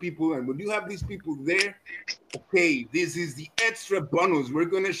number of people. And when you have these people there, okay, this is the extra bonus. We're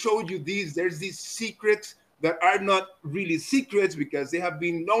going to show you these. There's these secrets that are not really secrets because they have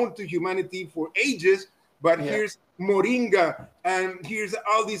been known to humanity for ages. But Yeah. here's moringa, and here's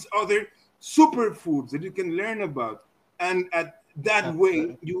all these other superfoods that you can learn about. And at that way,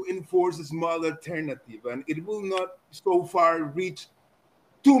 Absolutely. you enforce a small alternative, and it will not so far reach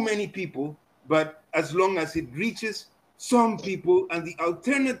too many people, but as long as it reaches some people, and the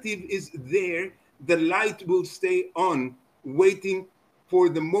alternative is there. The light will stay on, waiting for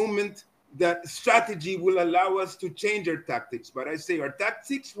the moment that strategy will allow us to change our tactics. But I say our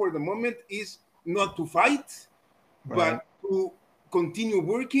tactics for the moment is not to fight, Right. but to continue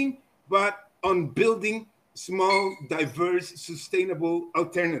working, but on building small, diverse, sustainable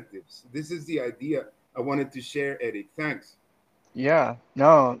alternatives. This is the idea I wanted to share, Eric. Thanks. Yeah,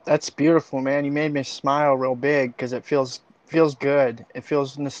 no, that's beautiful, man. You made me smile real big because it feels good. It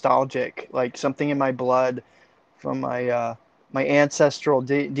feels nostalgic, like something in my blood from my ancestral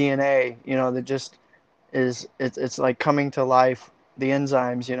DNA. You know, that just it's like coming to life. The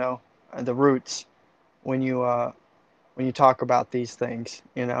enzymes, you know, the roots when you talk about these things.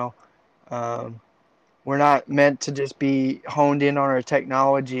 You know, um, we're not meant to just be honed in on our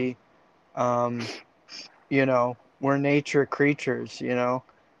technology. Um, you know, we're nature creatures. You know.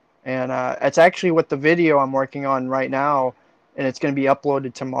 And it's actually what the video I'm working on right now, and it's going to be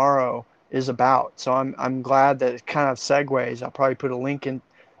uploaded tomorrow, is about. So I'm glad that it kind of segues. I'll probably put a link in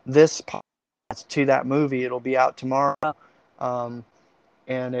this podcast to that movie. It'll be out tomorrow, um,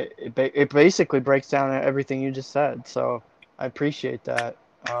 and it basically breaks down everything you just said. So I appreciate that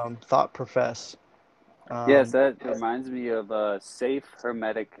thought profess. Yes, Um, that reminds me of safe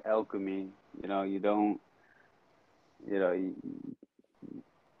hermetic alchemy. You know, you don't, you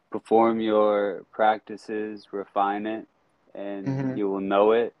perform your practices, refine it, and mhm. you will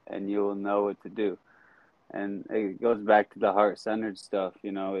know it, and you will know what to do. And it goes back to the heart-centered stuff.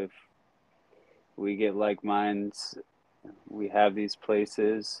 You know, if we get like minds, we have these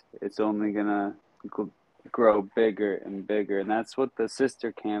places, it's only gonna grow bigger and bigger. And that's what the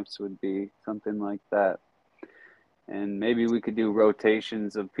sister camps would be, something like that. And maybe we could do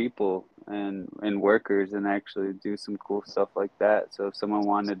rotations of people and workers and actually do some cool stuff like that. So if someone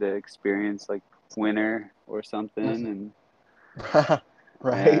wanted to experience like winter or something, and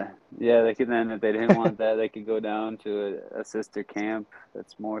Right. yeah, they could then, if they didn't want that, they could go down to a sister camp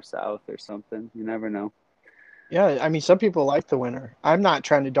that's more south or something. You never know. Yeah, I mean, some people like the winter. I'm not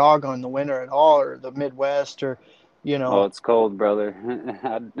trying to dog on the winter at all, or the Midwest, or, you Oh, know, it's cold, brother.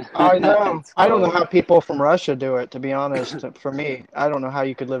 I know. It's I don't know cold. how people from Russia do it, to be honest. For me, I don't know how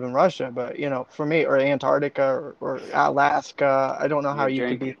you could live in Russia, but you know, for me, or Antarctica or Alaska, I don't know how You you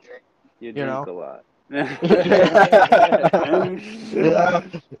could drink, be, you you drink know. a lot. Yeah,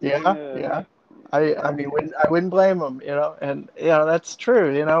 yeah, yeah. I mean, I wouldn't blame them, you know, and you know that's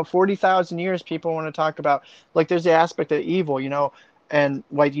true. You know, 40,000 years, people want to talk about like there's the aspect of evil, you know, and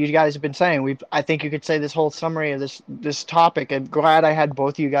what you guys have been saying. I think you could say this whole summary of this topic. I'm glad I had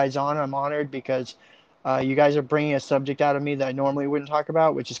both of you guys on. I'm honored because you guys are bringing a subject out of me that I normally wouldn't talk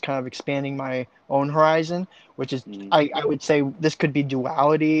about, which is kind of expanding my own horizon. Which is, Mm. I would say this could be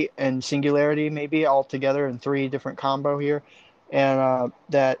duality and singularity maybe all together in three different combo here, and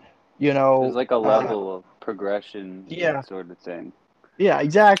that you There's know, like a level of progression yeah, sort of thing. yeah,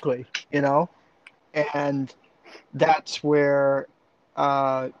 exactly, you know, and that's where,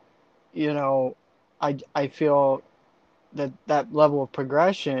 uh, you know, I feel that level of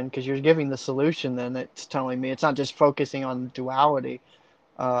progression because you're giving the solution. Then it's telling me it's not just focusing on duality.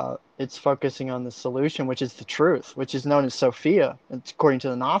 It's focusing on the solution, which is the truth, which is known as Sophia. It's according to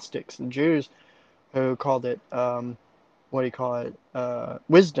the Gnostics, the Jews, who called it what do you call it?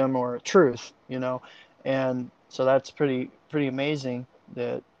 Wisdom or truth, you know. And so that's pretty amazing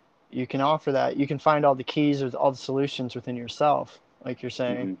that you can offer that. You can find all the keys or all the solutions within yourself, like you're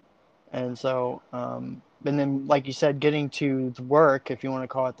saying. Hmm. And so, and then, like you said, getting to the work, if you want to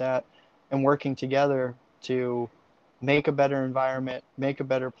call it that, and working together to make a better environment, make a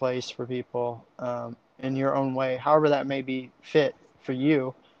better place for people in your own way, however that may be fit for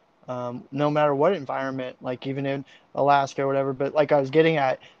you, no matter what environment, like even in Alaska or whatever. But like I was getting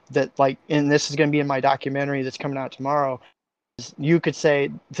at, that like, and this is going to be in my documentary that's coming out tomorrow, you could say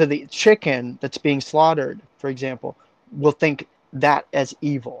to the chicken that's being slaughtered, for example, will think that as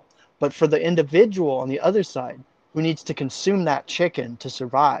evil. But for the individual on the other side who needs to consume that chicken to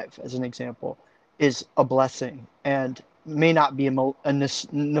survive, as an example, is a blessing and may not be a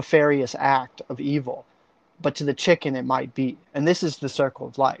nefarious act of evil, but to the chicken it might be. And this is the circle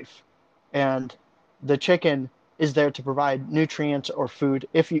of life. And the chicken is there to provide nutrients or food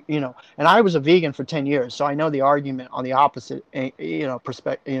if you know. And I was a vegan for 10 years, so I know the argument on the opposite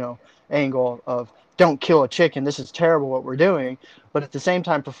perspective, angle of don't kill a chicken, this is terrible what we're doing. But at the same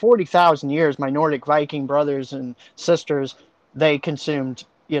time, for 40,000 years my Nordic Viking brothers and sisters, they consumed,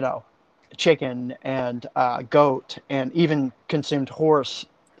 chicken and goat, and even consumed horse.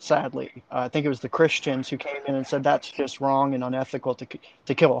 Sadly, I think it was the Christians who came in and said that's just wrong and unethical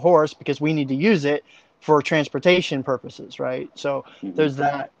to kill a horse because we need to use it for transportation purposes, right? So Mhm. there's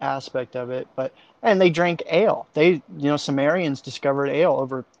that aspect of it. But and they drank ale. Sumerians discovered ale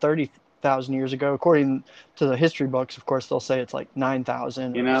over 30,000 years ago. According to the history books, of course, they'll say it's like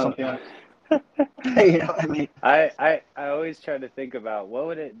 9,000 You or know, something like that. You know what I mean? I always try to think about what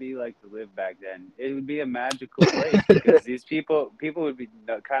would it be like to live back then. It would be a magical place because these people would be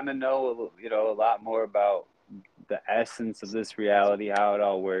kind of know, a lot more about the essence of this reality, how it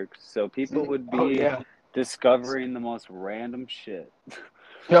all works. So people would Oh be yeah. discovering the most random shit.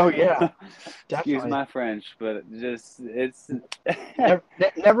 Oh yeah. Excuse Definitely. my French, but just it's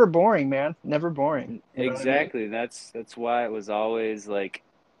Never boring, man. Never boring. You know what I mean? exactly. That's why it was always like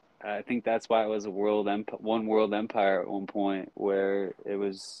I think that's why it was a one world empire at one point, where it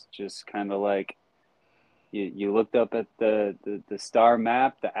was just kind of like you looked up at the star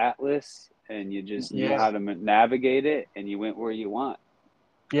map, the atlas, and you just knew Yeah. how to navigate it, and you went where you want.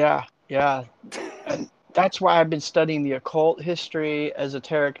 Yeah. Yeah. And that's why I've been studying the occult history,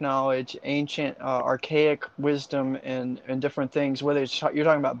 esoteric knowledge, ancient, archaic wisdom, and different things. Whether you're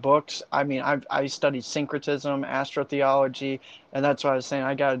talking about books, I mean, I studied syncretism, astrotheology, and that's why I was saying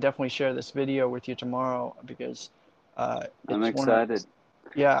I got to definitely share this video with you tomorrow because I'm it's one of, excited.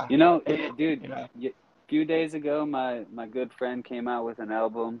 yeah, Dude, yeah, a few days ago, my good friend came out with an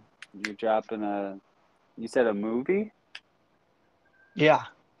album. You're dropping you said a movie? yeah.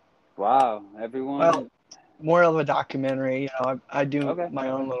 Wow, Well, everyone. more of a documentary. I do Okay. my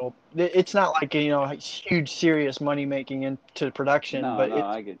own little. It's not like huge, serious money making into production, No, but no,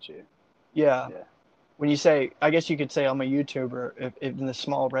 I get you. yeah. Yeah. When you say, I guess you could say I'm a YouTuber if in the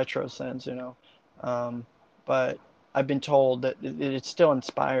small retro sense. Um, but I've been told that it still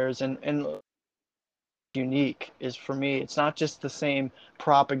inspires and unique is for me. It's not just the same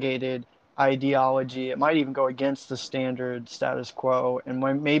propagated ideology. It might even go against the standard status quo. And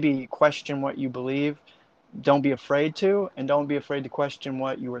when maybe you question what you believe, don't be afraid to, and don't be afraid to question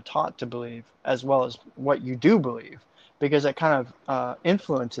what you were taught to believe, as well as what you do believe, because it kind of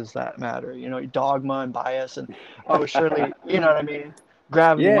influences that matter. Dogma and bias, and oh, surely, you know what I mean.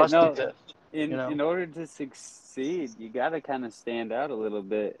 Gravity Yeah, must no, exist. You know. in order to succeed, you got to kind of stand out a little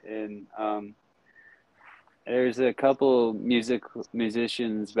bit. And there's a couple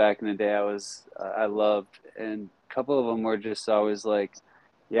musicians back in the day I loved, and a couple of them were just always like,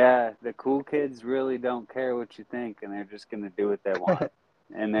 yeah, the cool kids really don't care what you think, and they're just gonna do what they want.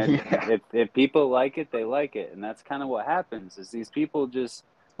 And they're Yeah. if people like it, they like it, and that's kind of what happens. Is these people just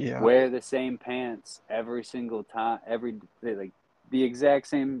Yeah. wear the same pants every single time, like the exact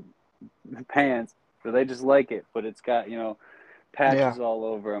same pants, but they just like it, but it's got Yeah. patches all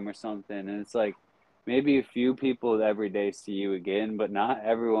over them or something, and it's like maybe a few people every day see you again, but not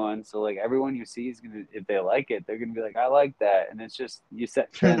everyone. So like everyone you see is gonna, if they like it, they're gonna be like, I like that, and it's just you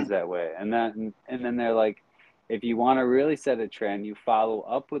set trends that way, and then they're like, if you want to really set a trend, you follow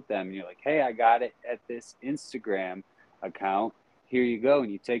up with them. And you're like, hey, I got it at this Instagram account. Here you go,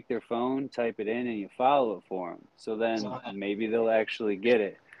 and you take their phone, type it in, and you follow it for them. So then maybe they'll actually get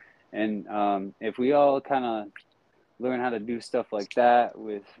it. And if we all kind of learn how to do stuff like that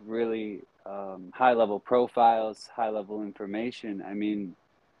with really high level profiles, high level information, I mean,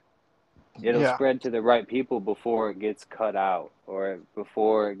 it'll Yeah. spread to the right people before it gets cut out or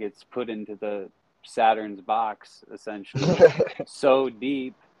before it gets put into the Saturn's box, essentially, so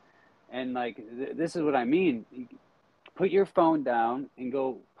deep. And like, this is what I mean. Put your phone down and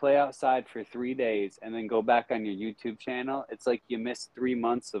go play outside for 3 days and then go back on your YouTube channel. It's like you missed 3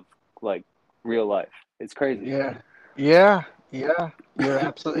 months of like real life. It's crazy. Yeah. Yeah. Yeah. You're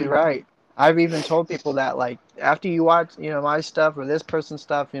absolutely right. I've even told people that, like, after you watch, my stuff or this person's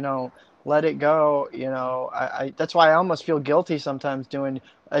stuff, let it go. That's why I almost feel guilty sometimes doing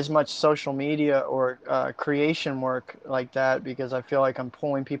as much social media or creation work like that, because I feel like I'm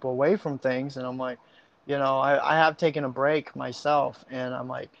pulling people away from things. And I'm like, I have taken a break myself, and I'm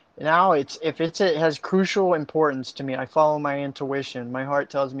like, now it has crucial importance to me. I follow my intuition. My heart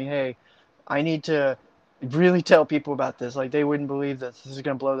tells me, hey, I need to really tell people about this. Like, they wouldn't believe this. This is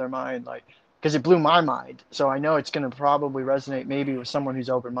going to blow their mind. Like, because it blew my mind. So I know it's going to probably resonate maybe with someone who's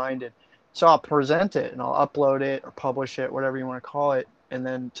open-minded. So I'll present it and I'll upload it or publish it, whatever you want to call it, and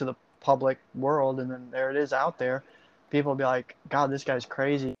then to the public world. And then there it is out there. People will be like, God, this guy's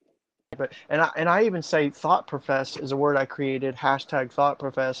crazy. But and I even say thought profess is a word I created, hashtag thought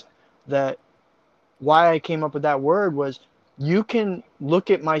profess, that why I came up with that word was you can look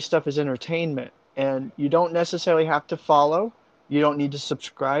at my stuff as entertainment, and you don't necessarily have to follow. You don't need to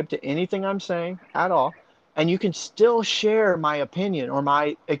subscribe to anything I'm saying at all. And you can still share my opinion or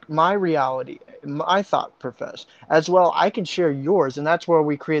my reality, my thought profess as well. I can share yours, and that's where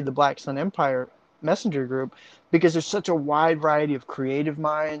we created the Black Sun Empire messenger group because there's such a wide variety of creative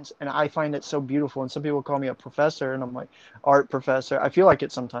minds, and I find it so beautiful. And some people call me a professor, and I'm like, art professor. I feel like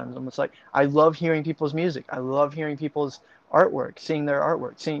it sometimes. I'm just like, I love hearing people's music. I love hearing people's artwork, seeing their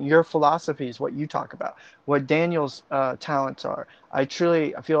artwork, seeing your philosophies, what you talk about, what Daniel's talents are. I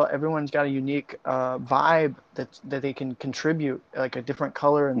feel everyone's got a unique vibe that they can contribute, like a different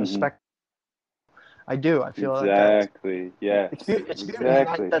color in the Hmm. spectrum. I do. I feel like that's Exactly. Yes. it's beautiful.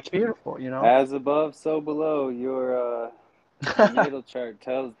 Exactly. That's beautiful. You know. As above, so below. Your natal chart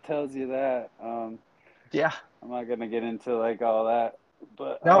tells you that. Yeah. I'm not gonna get into like all that,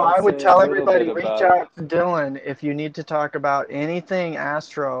 but No, I'll I would say a tell little bit everybody reach about it. out to Dylan if you need to talk about anything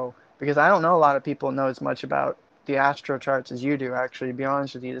astro, because I don't know a lot of people know as much about the astro charts as you do. Actually, to be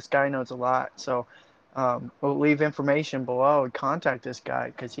honest with you, this guy knows a lot. So we'll leave information below. Contact this guy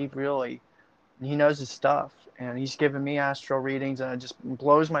because he knows his stuff, and he's given me astro readings, and it just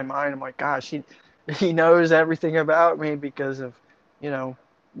blows my mind. I'm like, gosh, he knows everything about me because of, you know,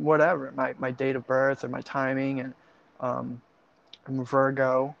 whatever my date of birth and my timing, and um, I'm a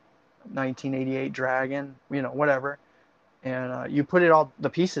Virgo, 1988 Dragon, you know, whatever, and you put it all the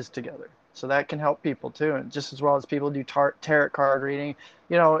pieces together. So that can help people too, and just as well as people do tarot card reading.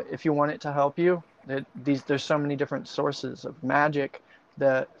 You know, if you want it to help you, there's so many different sources of magic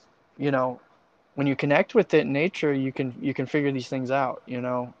that, you know, when you connect with it in nature, you can figure these things out. You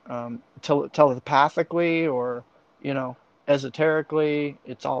know, telepathically or, you know, esoterically.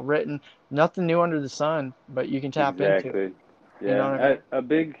 It's all written. Nothing new under the sun, but you can tap into it. Exactly. You know Yeah. what I mean? A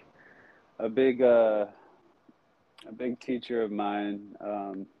big a big teacher of mine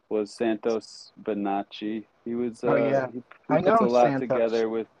was Santos Bonacci. Oh yeah, He I puts a know lot Santos. together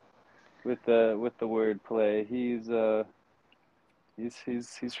with the word play. He's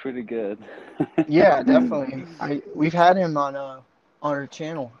pretty good. Yeah, definitely. We've had him on our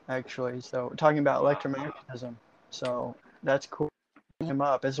channel actually. So we're talking about electromagnetism. So that's cool. Him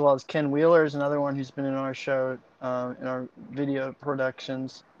up as well as Ken Wheeler is another one who's been in our show, in our video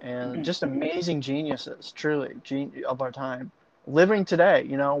productions, and just amazing geniuses, truly of our time, living today.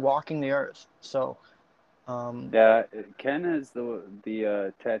 You know, walking the earth. So um, Yeah, Ken is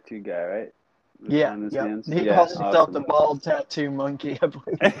the tattoo guy, right? yeah, On his yep. hands. He Yeah, calls himself the awesome. bald tattoo monkey, I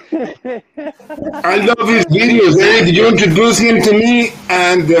believe. I love his videos. Eric, you introduce him to me,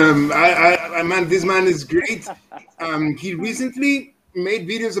 and man, this man is great. He recently made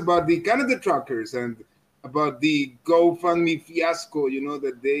videos about the Canada truckers and about the GoFundMe fiasco. You know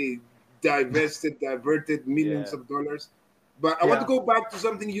that they diverted millions Yeah. of dollars. But I want to Yeah, go back to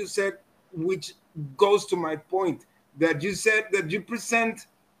something you said, which goes to my point that you said that you present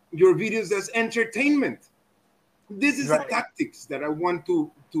your videos as entertainment. This is the right, tactics that I want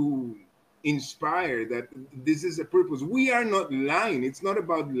to inspire, that this is a purpose. We are not lying. It's not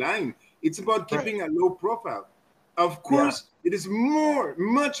about lying. It's about right. keeping a low profile. Of Yeah, course, it is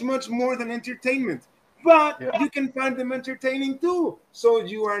much more than entertainment. But yeah, you can find them entertaining too. So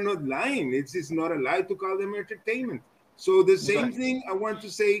you are not lying. It's not a lie to call them entertainment. So the same right. thing I want to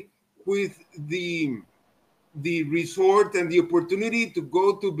say with the resort and the opportunity to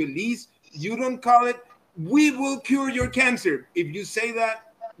go to Belize. You don't call it, we will cure your cancer. If you say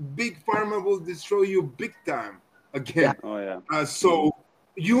that, Big Pharma will destroy you big time Yeah, again. Oh yeah. Hmm. So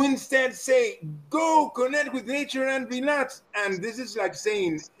you instead say, go connect with nature and relax. And this is like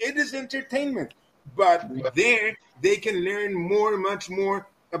saying it is entertainment. But yeah, there they can learn more, much more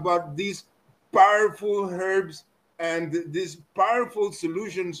about these powerful herbs and these powerful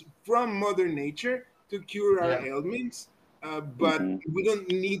solutions from Mother Nature to cure our yeah. ailments. But Hmm. we don't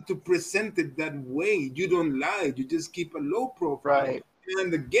need to present it that way. You don't lie, you just keep a low profile. Right.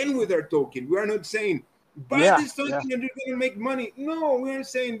 And again, with our token, we are not saying, buy Yeah, this token yeah, and you're going to make money. No, we are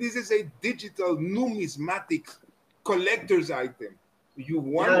saying this is a digital numismatic collector's item. You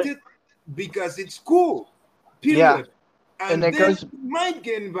yeah, want it because it's cool, yeah. period. And And it then goes. you might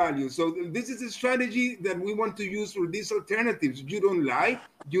gain value. So this is a strategy that we want to use for these alternatives. You don't lie.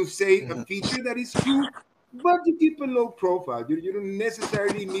 You say a Mhm. feature that is cool, but you keep a low profile. You don't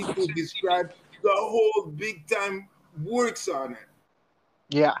necessarily need to describe the whole big time works on it.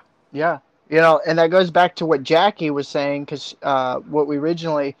 Yeah, yeah. You know, and that goes back to what Jackie was saying, because what we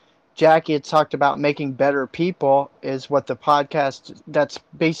originally, Jackie had talked about making better people is what the podcast, that's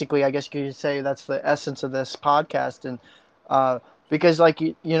basically, I guess you could say that's the essence of this podcast. And because, like,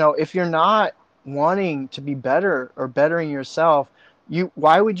 you know, if you're not wanting to be better or bettering yourself,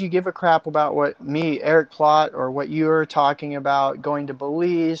 why would you give a crap about what me, Eric Plot, or what you're talking about going to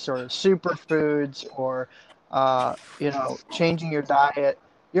Belize or superfoods or, you know, changing your diet?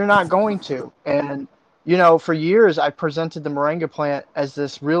 You're not going to. And you know, for years I presented the moringa plant as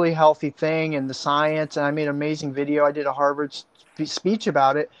this really healthy thing and the science, and I made an amazing video. I did a Harvard speech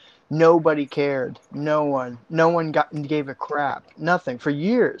about it. Nobody cared. No one gave a crap. Nothing for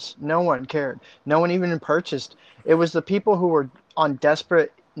years. No one cared. No one even purchased. It was the people who were on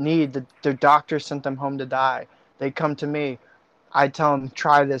desperate need. Their doctor sent them home to die. They come to me. I tell them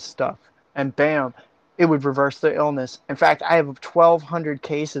try this stuff, and bam, it would reverse the illness. In fact, I have 1,200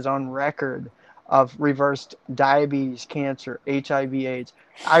 cases on record of reversed diabetes, cancer, HIV/AIDS.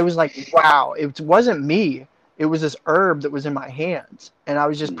 I was like, wow, it wasn't me. It was this herb that was in my hands, and I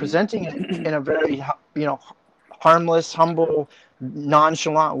was just presenting it in a very, you know, harmless, humble,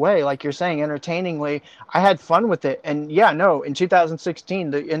 nonchalant way, like you're saying, entertainingly. I had fun with it, and yeah, no, in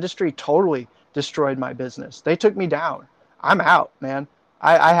 2016, the industry totally destroyed my business. They took me down. I'm out, man.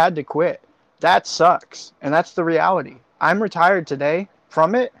 I had to quit. That sucks, and that's the reality. I'm retired today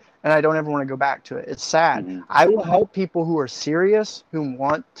from it, and I don't ever want to go back to it. It's sad. I will help people who are serious, who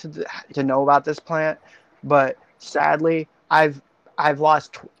want to know about this plant, but sadly, I've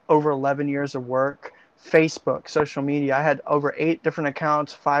lost over 11 years of work. Facebook, social media. I had over 8 different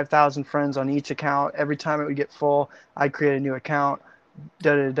accounts, 5,000 friends on each account. Every time it would get full, I'd create a new account.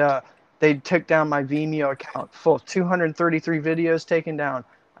 Da da da. They took down my Vimeo account, full 233 videos taken down.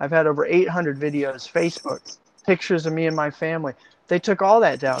 I've had over 800 videos, Facebook, pictures of me and my family. They took all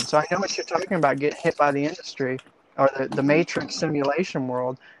that down. So I know what you're talking about, getting hit by the industry or the matrix simulation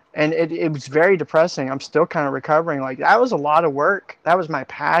world. And it was very depressing. I'm still kind of recovering. Like, that was a lot of work. That was my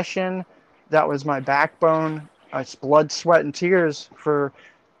passion. That was my backbone. It's blood, sweat, and tears for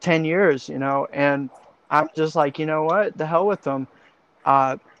 10 years, you know. And I'm just like, you know what? The hell with them.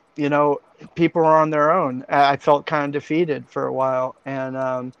 Uh, you know, people are on their own. I felt kind of defeated for a while,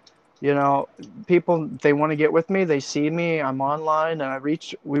 and you know, people, they want to get with me. They see me. I'm online, and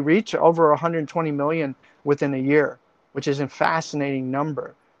we reach over 120 million within a year, which is a fascinating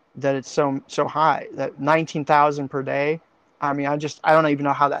number. That it's so high. That 19,000 per day. I mean, I don't even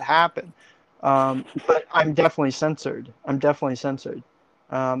know how that happened. But I'm definitely censored. I'm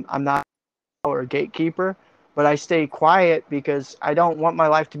not or a gatekeeper, but I stay quiet because I don't want my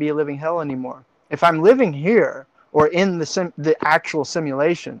life to be a living hell anymore. If I'm living here or in the actual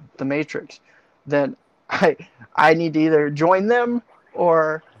simulation, the Matrix, then I I need to either join them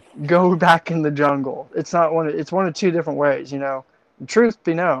or go back in the jungle. It's one of two different ways, you know. Truth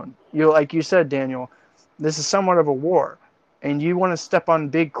be known, like you said, Daniel, this is somewhat of a war, and you want to step on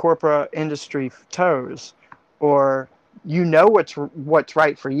big corporate industry toes, or you know what's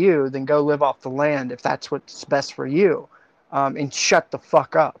right for you, then go live off the land if that's what's best for you, and shut the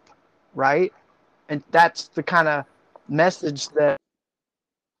fuck up, right? And that's the kind of message that,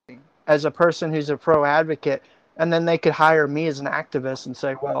 as a person who's a pro advocate, and then they could hire me as an activist and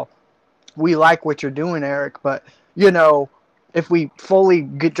say, well, we like what you're doing, Eric, but you know, if we fully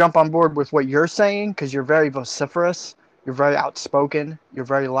jump on board with what you're saying, because you're very vociferous, you're very outspoken, you're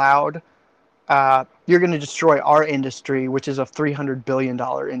very loud, you're going to destroy our industry, which is a $300 billion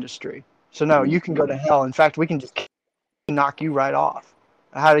industry. So no, you can go to hell. In fact, we can just knock you right off.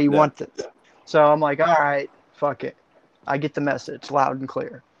 How do you want this? So I'm like, all right, fuck it. I get the message loud and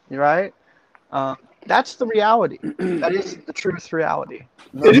clear. You right? That's the reality. That is the truth reality.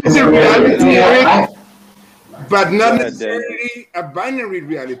 It is a reality, Eric, but not ahead, Dan. necessarily a binary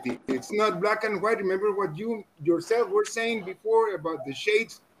reality. It's not black and white. Remember what you yourself were saying before about the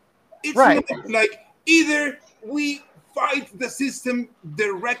shades? It's Right. not like either we fight the system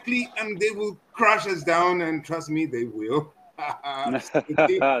directly and they will crush us down, and trust me, they will.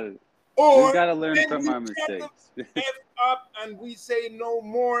 Or We've got to learn then from we our shut mistakes. the F up and we say no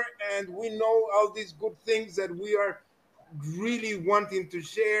more, and we know all these good things that we are really wanting to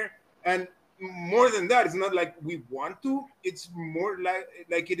share. And more than that, it's not like we want to, it's more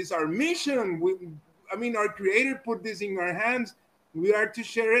like it is our mission. I mean, our creator put this in our hands. We are to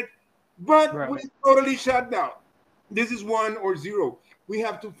share it, but Right. we totally shut down. This is 1 or 0. We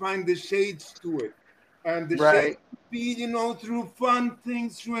have to find the shades to it, and the shades Right. be, you know, through fun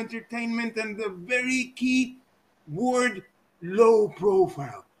things, through entertainment, and the very key word, low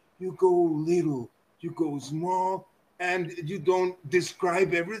profile. You go little, you go small, and you don't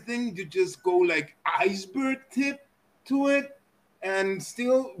describe everything. You just go like iceberg tip to it, and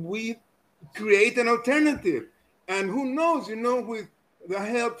still we create an alternative. And who knows, you know, with the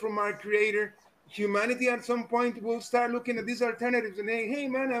help from our creator, humanity at some point will start looking at these alternatives and saying, hey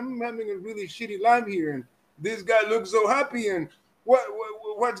man, I'm having a really shitty life here, and this guy looks so happy, and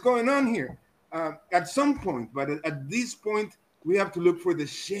what's going on here? At some point, but at this point, we have to look for the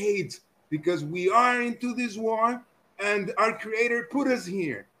shades, because we are into this war, and our creator put us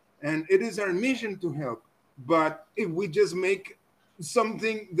here. and it is our mission to help. But if we just make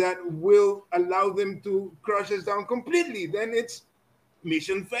something that will allow them to crush us down completely, then it's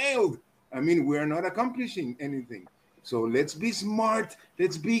mission failed. I mean, we're not accomplishing anything. So let's be smart.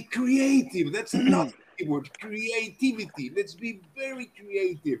 Let's be creative. That's another word, creativity. Let's be very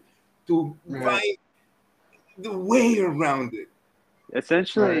creative to Right. find the way around it.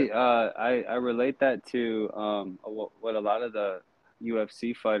 Essentially, I relate that to what a lot of the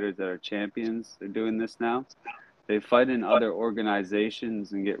UFC fighters that are champions, they're doing this now. They fight in other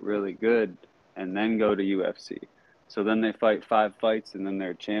organizations and get really good and then go to UFC. So then they fight 5 fights and then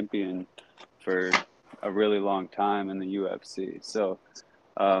they're champion for a really long time in the UFC. So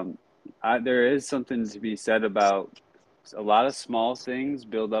there is something to be said about a lot of small things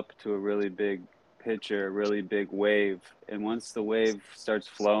build up to a really big picture, a really big wave. And once the wave starts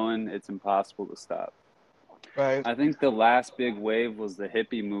flowing, it's impossible to stop. Right. I think the last big wave was the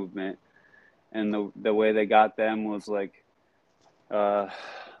hippie movement. And the way they got them was like the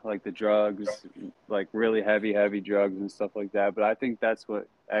drugs, like really heavy drugs and stuff like that. But I think that's what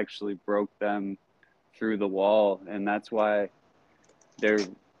actually broke them through the wall, and that's why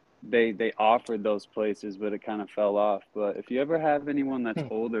they offered those places, but it kind of fell off. But if you ever have anyone that's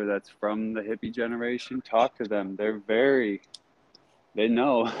older, that's from the hippie generation, talk to them. They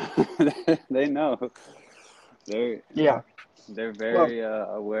know, they know, they're Yeah. they're Well, very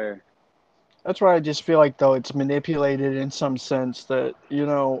aware. that's why I just feel like though it's manipulated in some sense that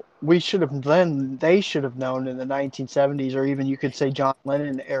we should have they should have known in the 1970s, or even you could say John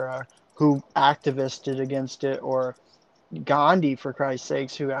Lennon era, who activisted against it, or Gandhi, for Christ's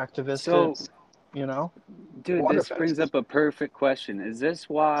sakes, who activisted. So, You know, dude, water this brings fences. up a perfect question. Is this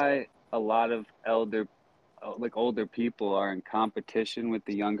why a lot of older people are in competition with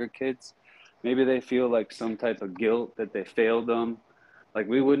the younger kids? Maybe they feel like some type of guilt that they failed them. Like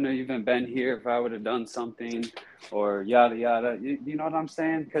we wouldn't have even been here if I would have done something, or yada yada. You know what I'm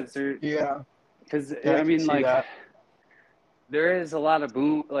saying? Yeah, Because yeah, I I can mean, see like that. there is a lot of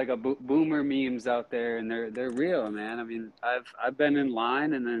boomer memes out there, and they're real, man. I mean, I've been in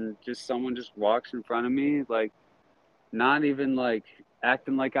line, and then just someone just walks in front of me, like not even like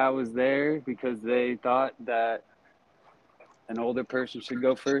acting like I was there because they thought that an older person should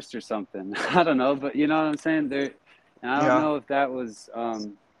go first or something. I don't know, but you know what I'm saying? And I don't Yeah, know if that was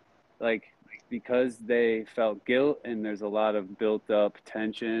like because they felt guilt and there's a lot of built up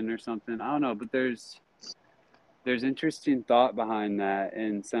tension or something. I don't know, but there's interesting thought behind that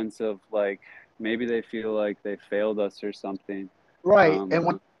in sense of like maybe they feel like they failed us or something. right. Um,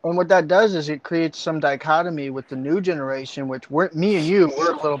 And what that does is it creates some dichotomy with the new generation, which me and you,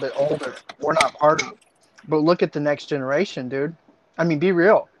 we're a little bit older. We're not part of it. But look at the next generation, dude. I mean, be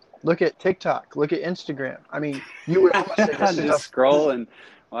real. Look at TikTok. Look at Instagram. I mean, you would almost say just scroll and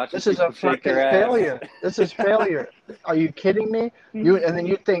watching this is a people shake fucking their ass. failure. This is failure. Are you kidding me? And then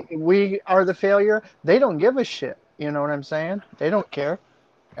you think we are the failure. They don't give a shit. You know what I'm saying? They don't care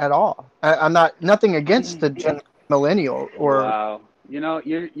at all. I'm not nothing against the millennial or Wow. You know,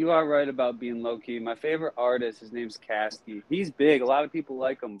 you are right about being low key. My favorite artist, his name's Caskey. He's big. A lot of people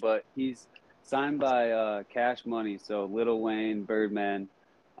like him, but he's signed by Cash Money, so Lil Wayne, Birdman.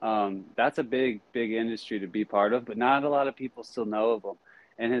 That's a big industry to be part of, but not a lot of people still know of him.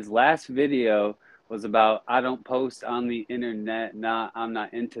 And his last video was about I don't post on the internet, I'm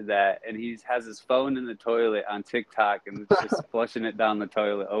not into that. And he has his phone in the toilet on TikTok and it's just flushing it down the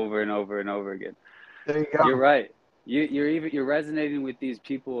toilet over and over and over again. there you You're go. right. You're resonating with these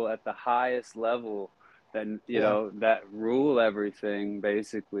people at the highest level that Yeah. that rule everything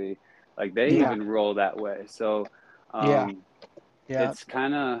basically. Like they Yeah. even roll that way. So Yeah. Yeah.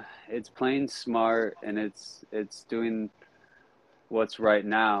 it's playing smart and it's doing what's right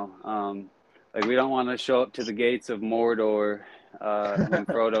now. Like we don't want to show up to the gates of Mordor when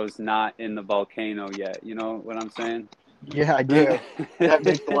Frodo's not in the volcano yet. You know what I'm saying? Yeah, I do. That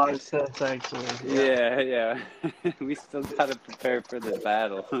makes a lot of sense actually. Yeah. Yeah. We still got to prepare for the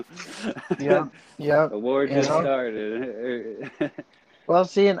battle. Yeah. Yeah. The war You just know. started. Well,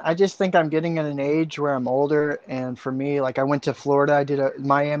 see, and I just think I'm getting at an age where I'm older, and for me, like I went to Florida, I did a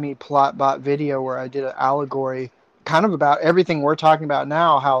Miami plot bot video where I did an allegory, kind of about everything we're talking about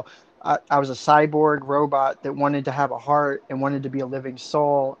now. How I was a cyborg robot that wanted to have a heart and wanted to be a living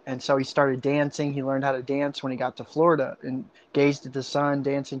soul, and so he started dancing. He learned how to dance when he got to Florida and gazed at the sun,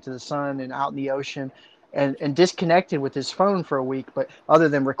 dancing to the sun, and out in the ocean, and disconnected with his phone for a week. But other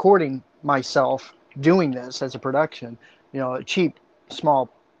than recording myself doing this as a production, a cheap small,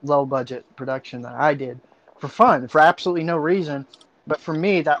 low budget production that I did for fun, for absolutely no reason. But for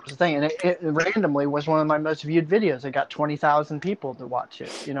me, that was the thing, and it randomly was one of my most viewed videos. It got 20,000 people to watch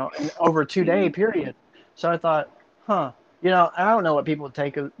it, you know, in over a 2 day period. So I thought, huh, you know, I don't know what people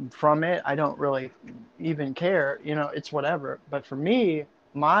take from it. I don't really even care, you know, it's whatever. But for me,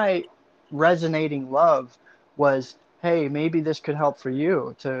 my resonating love was, hey, maybe this could help for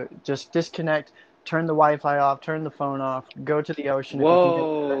you to just disconnect, turn the Wi-Fi off, turn the phone off, go to the ocean if you can get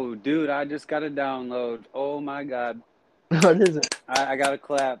there. Whoa, dude, I just got a download. Oh my God. What is it? I gotta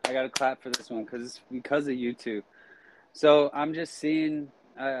clap. I gotta clap for this one because of you two. So I'm just seeing.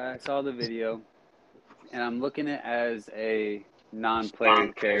 I saw the video, and I'm looking at it as a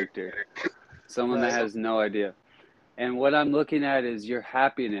non-player character, someone that Right. has no idea. And what I'm looking at is your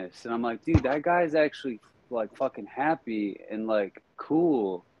happiness, and I'm like, dude, that guy's actually like fucking happy and like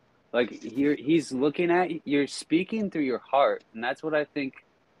cool. Like he's looking at you. You're speaking through your heart, and that's what I think.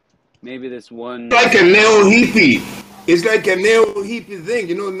 Maybe this one. Like a neo hippie. It's like a neo hippie thing.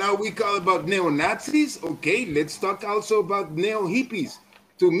 You know, now we call about neo Nazis. Okay, let's talk also about neo hippies.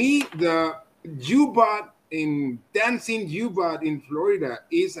 To me, the U-Bot in dancing U-Bot in Florida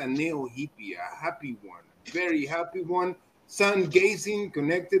is a neo hippie, a happy one, very happy one, sun gazing,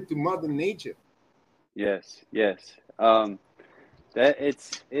 connected to Mother Nature. Yes, yes. That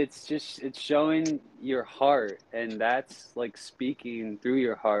it's showing your heart, and that's like speaking through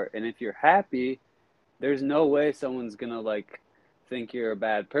your heart. And if you're happy, there's no way someone's gonna like think you're a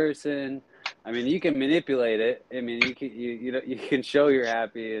bad person. I mean, you can manipulate it. I mean, you know you can show you're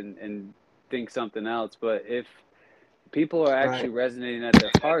happy and think something else. But if people are actually Right. resonating at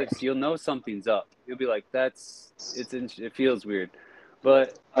their hearts, you'll know something's up. You'll be like, it feels weird.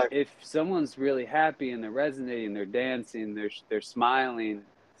 But if someone's really happy and they're resonating, they're dancing, they're smiling,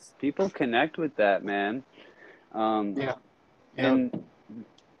 people connect with that, man. Um, Yeah. Yep. and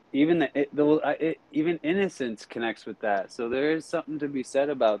even even innocence connects with that. So there is something to be said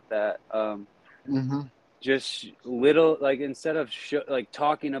about that. Mm-hmm. Just little like instead of like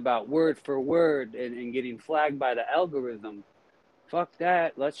talking about word for word and getting flagged by the algorithm, fuck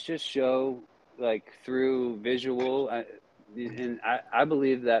that. Let's just show like through visual. And I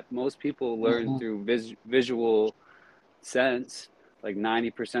believe that most people learn Mm-hmm. through visual sense, like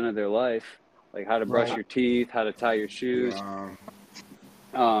 90% of their life, like how to brush Right. your teeth, how to tie your shoes. Yeah.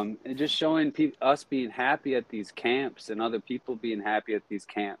 And just showing us being happy at these camps and other people being happy at these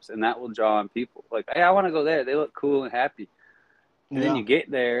camps, and that will draw on people. Like, hey, I want to go there. They look cool and happy. And then Yeah. you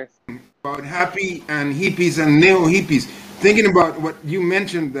get there. About happy and hippies and neo hippies. Thinking about what you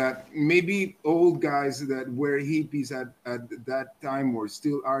mentioned, that maybe old guys that were hippies at that time or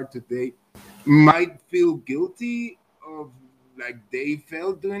still are today might feel guilty of like they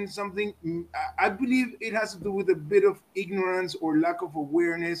failed doing something. I believe it has to do with a bit of ignorance or lack of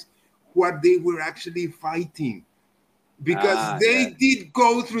awareness what they were actually fighting, because Ah, they yes. did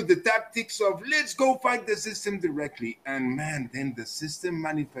go through the tactics of let's go fight the system directly, and man, then the system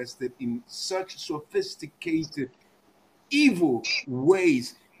manifested in such sophisticated evil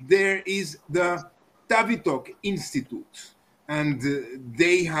ways. There is the Tavistock Institute, and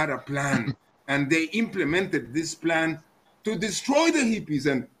they had a plan, and they implemented this plan to destroy the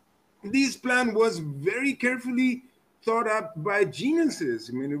hippies. And this plan was very carefully thought up by geniuses.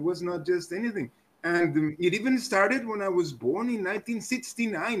 I mean, it was not just anything. And it even started when I was born in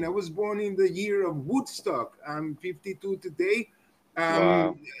 1969. I was born in the year of Woodstock. I'm 52 today.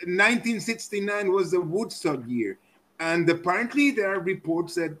 Wow. 1969 was the Woodstock year. And apparently, there are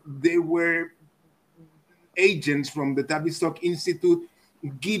reports that there were agents from the Tavistock Institute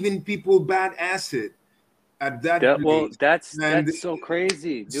giving people bad acid at that Well, place. And that's so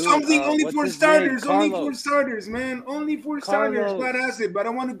crazy, dude. something What's his name? only for starters, man, only for starters, bad Carlos. acid. But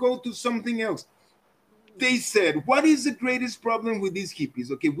I want to go to something else. They said, what is the greatest problem with these hippies?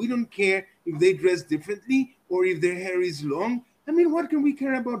 Okay, we don't care if they dress differently or if their hair is long. I mean, what can we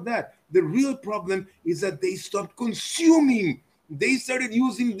care about that? The real problem is that they stopped consuming. They started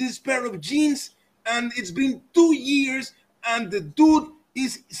using this pair of jeans, and it's been 2 years, and the dude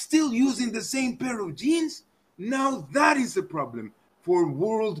is still using the same pair of jeans. Now that is a problem for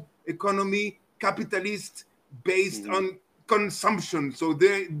world economy, capitalist based Hmm. on consumption. So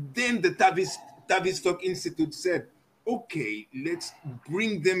then the Tavistock Institute said, okay, let's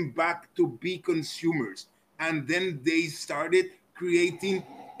bring them back to be consumers. And then they started creating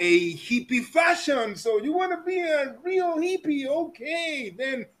a hippie fashion. So you want to be a real hippie? Okay,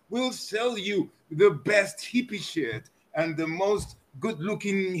 then we'll sell you the best hippie shit and the most good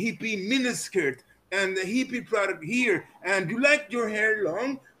looking hippie miniskirt and the hippie product here. And you like your hair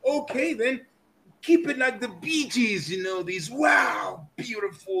long? Okay, then keep it like the Bee Gees, these wow,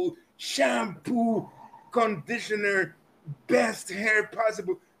 beautiful shampoo, conditioner, best hair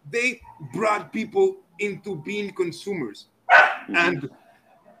possible. They brought people into being consumers. And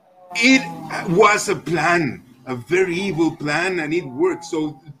it was a plan, a very evil plan, and it worked.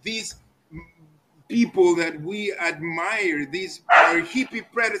 So these people that we admire, these our hippie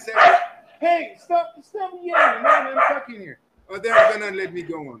predecessors. Hey, stop yelling, man! I'm talking here. Oh, they're gonna let me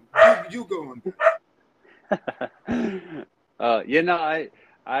go on. You go on. You know,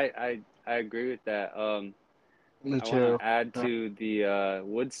 I agree with that. Me I want too. to add to the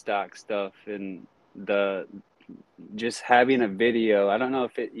Woodstock stuff and the just having a video. I don't know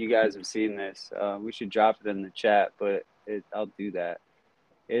if you guys have seen this. We should drop it in the chat, but I'll do that.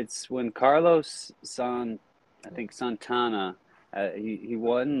 It's when I think Santana, he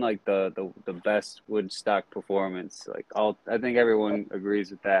won like the best Woodstock performance. Like I think everyone agrees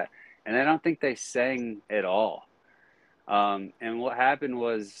with that, and I don't think they sang at all. And what happened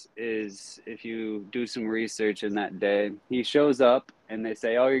is if you do some research in that day, he shows up and they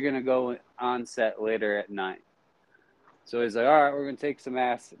say, "Oh, you're gonna go on set later at night." So he's like, "All right, we're gonna take some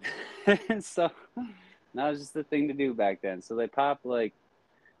acid." And so that was just the thing to do back then. So they pop like,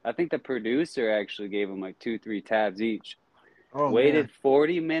 I think the producer actually gave him like 2-3 tabs each. Oh Waited man.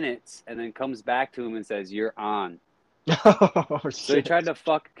 40 minutes and then comes back to him and says, "You're on." Oh So he shit. tried to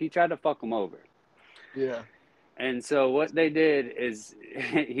fuck him over. Yeah. And so what they did is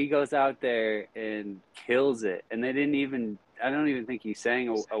he goes out there and kills it. And they didn't even, I don't even think he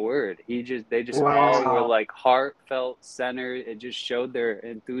sang a word. They just all were Wow. like heartfelt, centered. It just showed their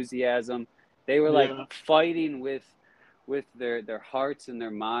enthusiasm. They were like Yeah. fighting with their hearts and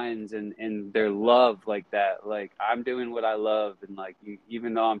their minds and their love like that. Like, I'm doing what I love. And like,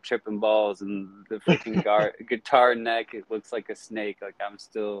 even though I'm tripping balls and the freaking guitar neck, it looks like a snake. Like I'm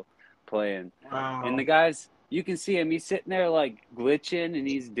still playing. And the Wow. guys, you can see him. He's sitting there like glitching, and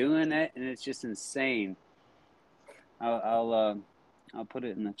he's doing it, and it's just insane. I'll put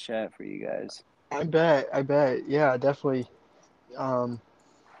it in the chat for you guys. I bet. I bet. Yeah, definitely. Um,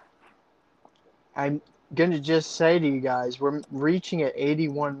 I'm gonna just say to you guys, we're reaching at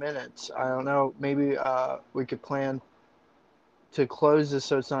 81 minutes. I don't know. Maybe we could plan to close this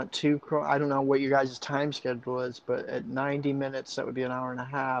so it's not too. I don't know what your guys' time schedule is, but at 90 minutes, that would be an hour and a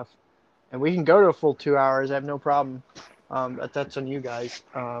half, and we can go to a full 2 hours. I have no problem. But that's on you guys.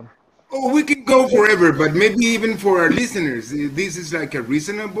 Oh, we can go forever, but maybe even for our listeners, this is like a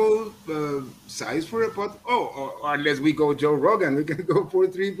reasonable size for a pod. Oh, or unless we go Joe Rogan, we can go for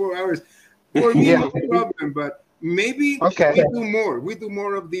 3-4 hours. For me, Yeah. no problem. But maybe Okay. we do more. We do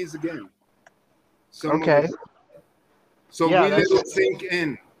more of these again. Some of Okay. it. So Yeah, we let that's it sink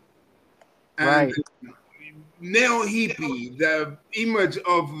in. And right. neo hippie, the image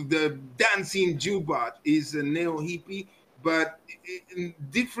of the dancing Jubot is a neo hippie, but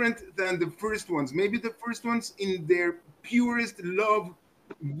different than the first ones. Maybe the first ones, in their purest love,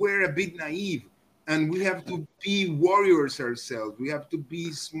 were a bit naive, and we have to be warriors ourselves. We have to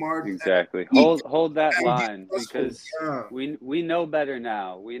be smart and Exactly. deep Hold that and line, resourceful. because Yeah. we know better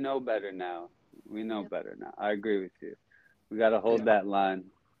now. We know better now. We know better now. I agree with you. We got to hold Yeah. that line.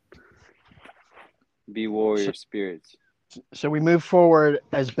 Be So, warrior spirits. so we move forward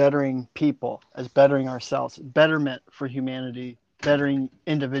as bettering people, as bettering ourselves, betterment for humanity, bettering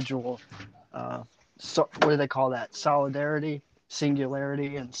individual. So what do they call that? Solidarity,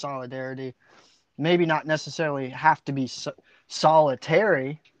 singularity, and solidarity. Maybe not necessarily have to be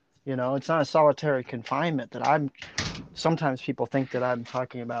solitary. You know, it's not a solitary confinement that I'm. Sometimes people think that I'm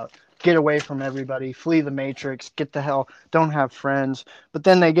talking about get away from everybody, flee the matrix, get the hell, don't have friends. But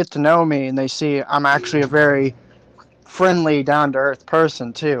then they get to know me and they see I'm actually a very friendly, down to earth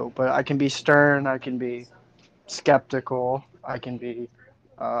person too. But I can be stern, I can be skeptical, I can be,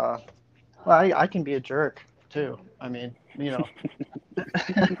 uh, well, I can be a jerk too. I mean, you know.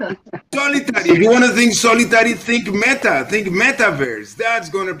 Solitary. If you want to think solitary, think meta. Think metaverse. That's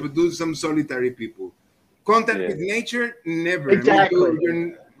going to produce some solitary people. Contact Yeah. with nature, never. I mean, Exactly.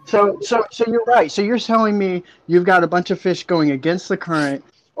 you're So you're right. So you're telling me you've got a bunch of fish going against the current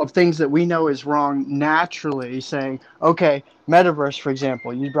of things that we know is wrong naturally, saying, okay, metaverse, for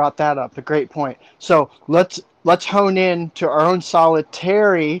example, you brought that up, a great point. So let's hone in to our own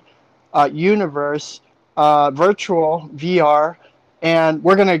solitary universe, virtual VR, and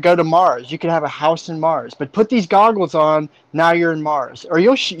we're gonna go to Mars. You can have a house in Mars, but put these goggles on. Now you're in Mars, or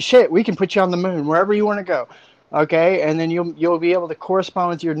you'll shit. We can put you on the moon, wherever you want to go. Okay, and then you'll be able to correspond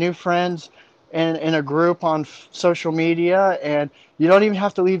with your new friends in a group on social media, and you don't even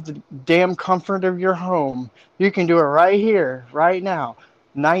have to leave the damn comfort of your home. You can do it right here, right now.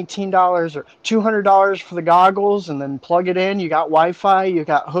 $19 or $200 for the goggles, and then plug it in. You got Wi-Fi.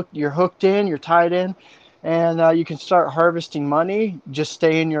 You're hooked in. You're tied in, and you can start harvesting money. Just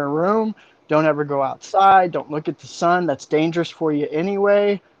stay in your room. Don't ever go outside. Don't look at the sun. That's dangerous for you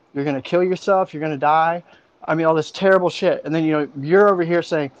anyway. You're gonna kill yourself. You're gonna die. I mean, all this terrible shit. And then you're over here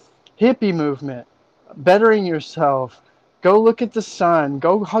saying, hippie movement, bettering yourself. Go look at the sun.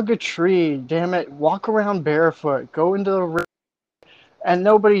 Go hug a tree. Damn it. Walk around barefoot. Go into the river. And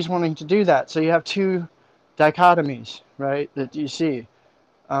nobody's wanting to do that. So you have two dichotomies, right? That you see.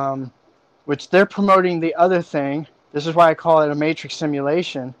 Um, which they're promoting the other thing. This is why I call it a matrix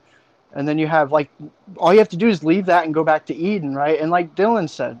simulation. And then you have like, all you have to do is leave that and go back to Eden, right? And like Dylan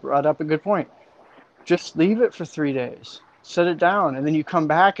said, brought up a good point. Just leave it for 3 days, set it down, and then you come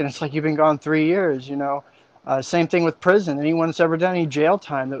back and it's like you've been gone 3 years. Same thing with prison. Anyone that's ever done any jail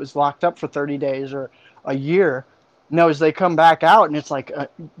time that was locked up for 30 days or a year knows they come back out and it's like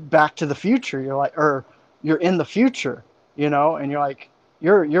back to the future. You're like, or you're in the future, and you're like,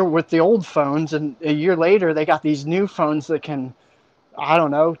 you're with the old phones, and a year later they got these new phones that can, I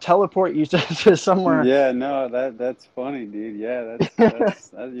don't know, teleport you to somewhere. Yeah, no, that's funny, dude. Yeah,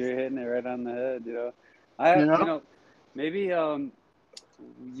 that's you're hitting it right on the head, you know maybe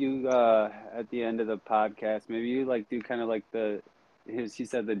you at the end of the podcast, maybe you like do kind of like he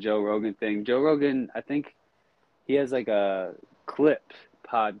said the Joe Rogan thing. Joe Rogan, I think he has like a clip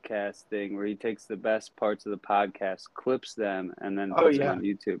podcast thing where he takes the best parts of the podcast, clips them, and then puts them on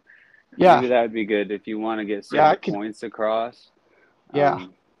YouTube. Yeah. Maybe that would be good if you want to get certain points across.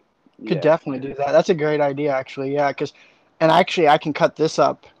 Could definitely do that. That's a great idea, actually. Yeah, and actually I can cut this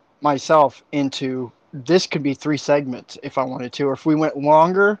up myself into, this could be 3 segments if I wanted to, or if we went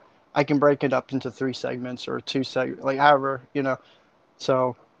longer, I can break it up into 3 segments or 2 segments, like however,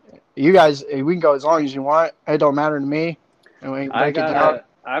 So you guys, we can go as long as you want. It don't matter to me. And we can break it down.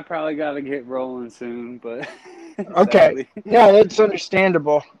 I probably gotta get rolling soon, but okay. Yeah, it's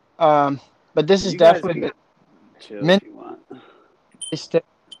understandable. But this is definitely chill if you want.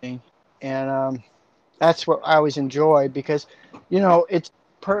 And that's what I always enjoy because, it's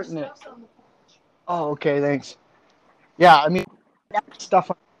pertinent. Oh, okay, thanks. Yeah, I mean,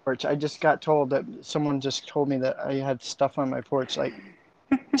 stuff on my porch. I just got told that someone just told me that I had stuff on my porch. Like,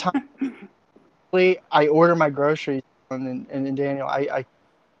 I order my groceries, and Daniel, I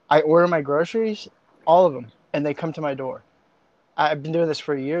order my groceries, all of them, and they come to my door. I've been doing this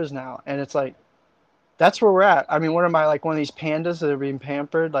for years now, and it's like, that's where we're at. I mean, what am I, like one of these pandas that are being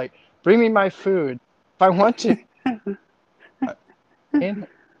pampered? Like, bring me my food. If I want to.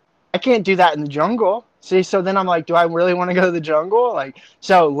 I can't do that in the jungle. See, so then I'm like, do I really want to go to the jungle? Like,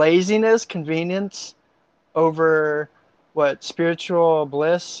 so laziness, convenience over what? Spiritual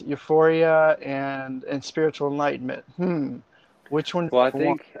bliss, euphoria, and spiritual enlightenment. Which one? Well, I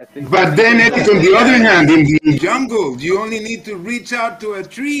think. But then, Eric, on the other hand, in the jungle, you only need to reach out to a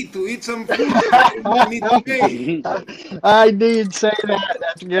tree to eat some food. You need to pay. I did say that.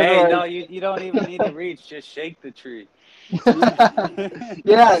 That's good. Hey, no, you don't even need to reach. Just shake the tree.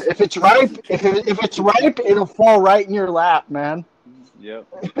 Yeah, if it's ripe, if it's ripe, it'll fall right in your lap, man. Yep.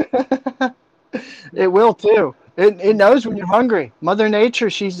 It will too. It knows when you're hungry. Mother Nature,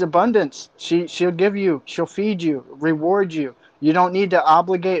 she's abundance. She'll give you, she'll feed you, reward you. You don't need to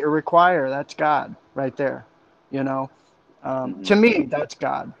obligate or require. That's God right there. To me, that's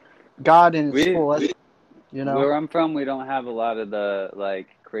God. God in its fullest. Where I'm from, we don't have a lot of the like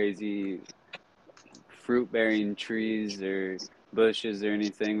crazy fruit-bearing trees or bushes or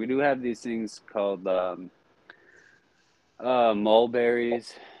anything. We do have these things called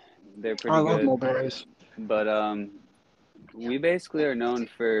mulberries. They're pretty good. I love mulberries. But we basically are known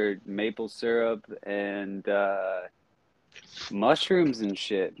for maple syrup and mushrooms and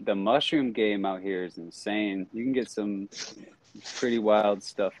shit. The mushroom game out here is insane. You can get some pretty wild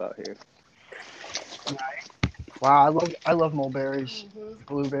stuff out here. Wow, I love mulberries,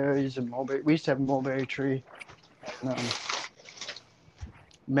 blueberries, and mulberry. We used to have a mulberry tree.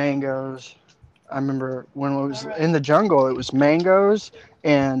 Mangoes. I remember when it was in the jungle, it was mangoes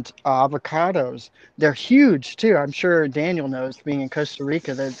and avocados. They're huge too. I'm sure Daniel knows, being in Costa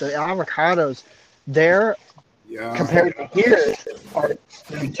Rica, that the avocados there compared to here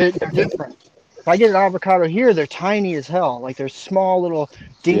they're different. If I get an avocado here, they're tiny as hell. Like they're small little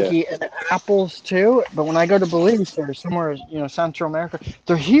dinky and apples too. But when I go to Belize or somewhere, Central America,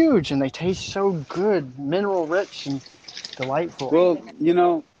 they're huge and they taste so good, mineral rich and delightful.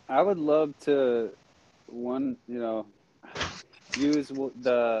 Well, I would love to use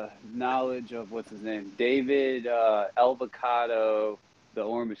the knowledge of what's his name, David Avocado, the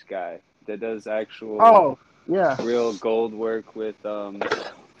Ormish guy that does actual real gold work with all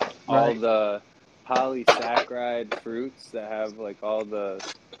the polysaccharide fruits that have like all the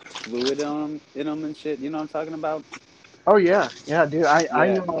fluid in them and shit. You know what I'm talking about? Oh yeah, yeah, dude.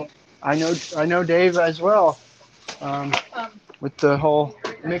 Yeah. I know Dave as well. Um, with the whole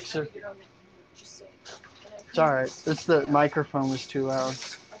mixer. It's all right. It's the microphone was too loud.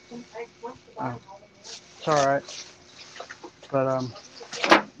 Oh, it's all right. But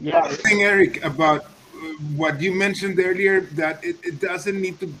yeah, Thing, Eric, about what you mentioned earlier, that it doesn't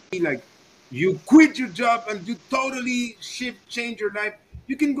need to be like you quit your job and you totally change your life.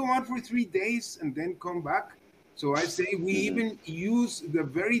 You can go out for 3 days and then come back. So I say we Hmm. even use the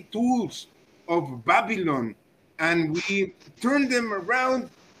very tools of Babylon and we turn them around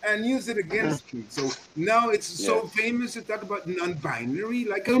and use it against me. So now it's Yeah. so famous to talk about non-binary,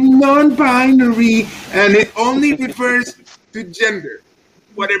 like a non-binary, and it only refers to gender,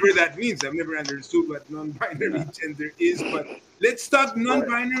 whatever that means. I've never understood what non-binary No. gender is, but let's talk right.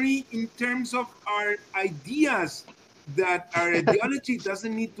 non-binary in terms of our ideas. That our ideology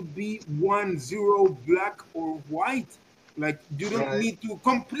doesn't need to be 1-0, black or white. Like you don't Right. need to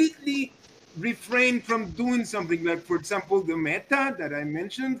completely refrain from doing something. Like for example, the meta that I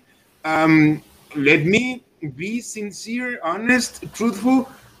mentioned. Um, Let me be sincere, honest, truthful.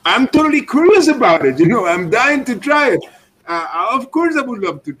 I'm totally curious about it. I'm dying to try it. Of course, I would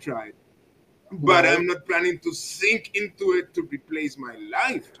love to try it, but Right. I'm not planning to sink into it to replace my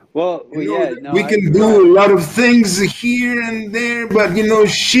life. Well, yeah. No, We I can agree. do a lot of things here and there, but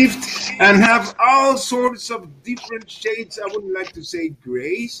shift and have all sorts of different shades. I wouldn't like to say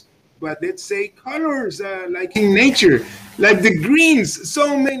grays, but let's say colors, like in nature, like the greens.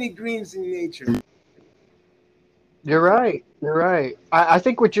 So many greens in nature. You're right. You're right. I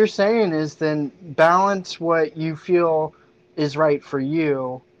think what you're saying is then balance what you feel is right for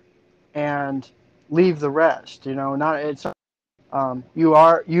you and leave the rest. Not it's you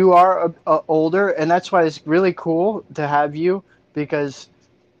are older, and that's why it's really cool to have you because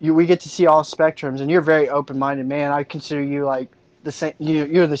we get to see all spectrums, and you're a very open minded man. I consider you like the same.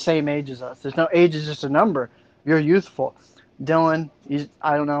 You're the same age as us. There's no age is just a number. You're youthful. Dylan,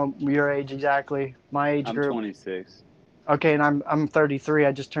 I don't know your age exactly. My age I'm group. 26. Okay, and I'm 33.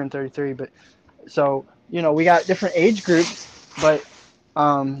 I just turned 33, but so we got different age groups, but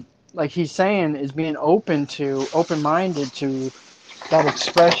um, like he's saying, is being open minded to that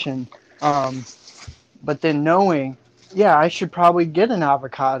expression. Um, but then knowing, yeah, I should probably get an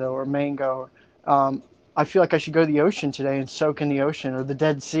avocado or mango. Um, I feel like I should go to the ocean today and soak in the ocean or the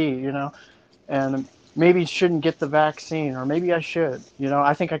Dead Sea, and maybe shouldn't get the vaccine, or maybe I should.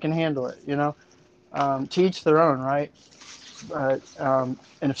 I think I can handle it. To each their own, right?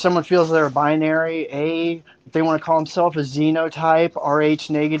 And if someone feels they're a binary, if they want to call themselves a xenotype, Rh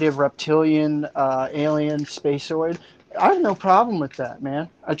negative, reptilian, alien, spaceoid, I have no problem with that, man.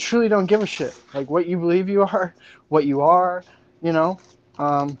 I truly don't give a shit. Like what you believe you are, what you are, you know,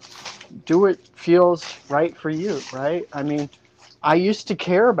 um, do what feels right for you, right? I mean, I used to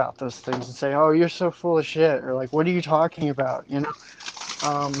care about those things and say, "Oh, you're so full of shit," or like, "What are you talking about?"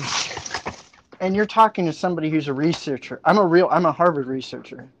 Um, and you're talking to somebody who's a researcher. I'm a Harvard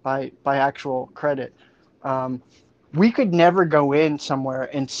researcher by actual credit. Um, we could never go in somewhere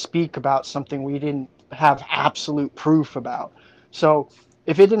and speak about something we didn't have absolute proof about. So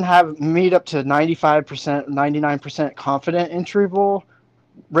if it didn't have meet up to 95%, 99% confident interval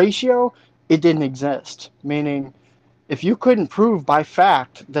ratio, it didn't exist. Meaning, if you couldn't prove by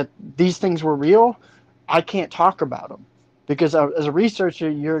fact that these things were real, I can't talk about them because as a researcher,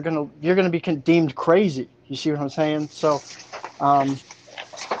 you're gonna be deemed crazy. You see what I'm saying? So um,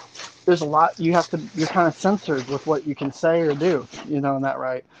 there's a lot you're kind of censored with what you can say or do. In that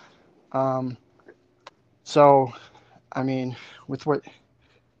right. Um, so I mean, with what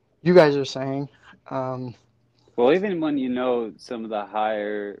you guys are saying, um, Well, even when you know some of the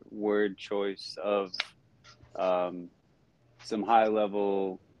higher word choice of um, some high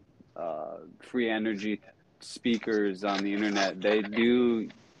level free energy speakers on the internet, they do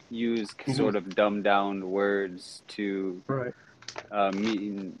use mhm. sort of dumbed down words to Right.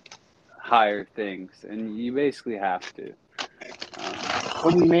 mean higher things, and you basically have to. Um,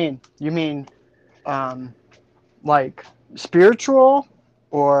 What do you mean? You mean um, like spiritual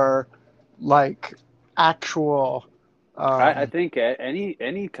or like actual? I Um, think at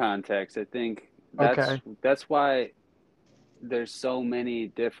any context, I think okay. that's why there's so many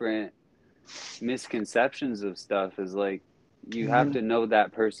different misconceptions of stuff. Is like you have Hmm. to know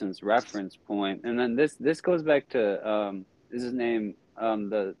that person's reference point, and then this goes back to is his name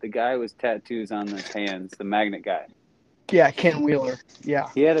the guy with tattoos on his hands, the magnet guy. Yeah, Ken Wheeler. Yeah.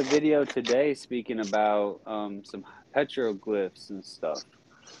 He had a video today speaking about some petroglyphs and stuff.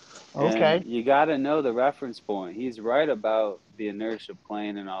 And Okay. you got to know the reference point. He's right about the inertia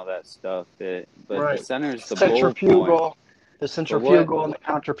plane and all that stuff. But the Right. center is the bowl point. Centrifugal, the But what centrifugal and the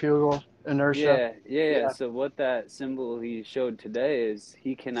counterfugal inertia. Yeah. Yeah. So what that symbol he showed today is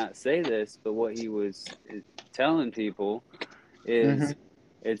he cannot say this, but what he was telling people Hmm. is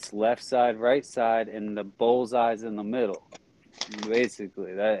it's left side, right side, and the bullseye's in the middle.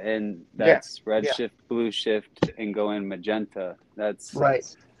 Basically, Yeah. that's red Yeah. shift, blue shift, and go in magenta. Right.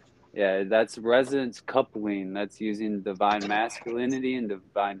 That's resonance coupling. That's using divine masculinity and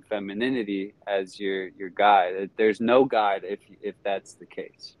divine femininity as your guide. There's no guide if that's the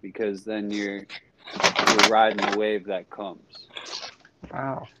case, because then you're riding the wave that comes.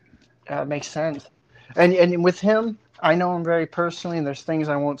 Wow. That makes sense. And with him, I know him very personally, and there's things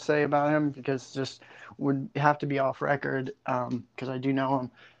I won't say about him because just would have to be off record because I do know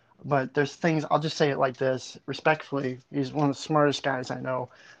him. But there's things I'll just say it like this, respectfully. He's one of the smartest guys I know.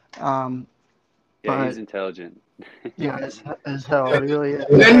 Um, Yeah, he's but intelligent. yeah, as hell, he really is.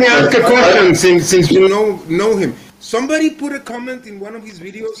 Let me But ask a question since you know him. Somebody put a comment in one of his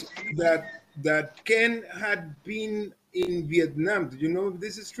videos that Ken had been in Vietnam. Do you know if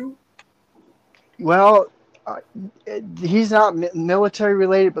this is true? well, uh, he's not military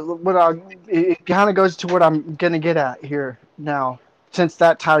related, but what it kind of goes to what I'm gonna get at here now, since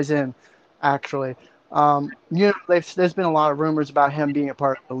that ties in, actually. There's been a lot of rumors about him being a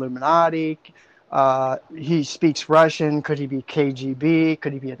part of the Illuminati. He speaks Russian. Could he be KGB?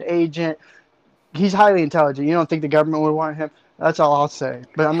 Could he be an agent? He's highly intelligent. You don't think the government would want him? That's all I'll say.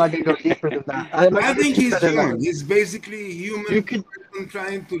 But I'm not gonna go deeper than that. I'm not I gonna go think deeper he's than that. human. He's basically a You human could. person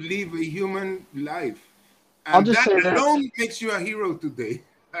trying to live a human life. I'll And just that say this. alone makes you a hero today.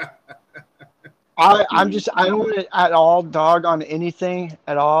 I don't want to at all dog on anything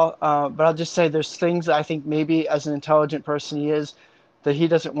at all, but I'll just say there's things that I think maybe as an intelligent person he is, that he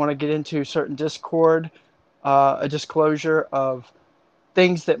doesn't want to get into certain discord, a disclosure of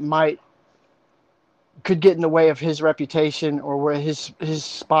things that might could get in the way of his reputation or where his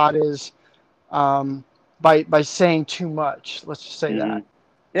spot is, by saying too much. Let's just say Hmm. that.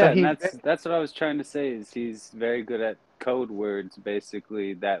 So Yeah, and he, that's what I was trying to say is he's very good at code words,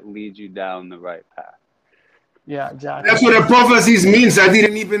 basically, that lead you down the right path. yeah, That's exactly. what a prophecies means. I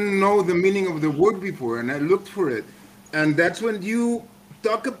didn't even know the meaning of the word before, and I looked for it. And that's when you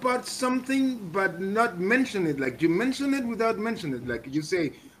talk about something but not mention it. Like you mention it without mentioning it. Like you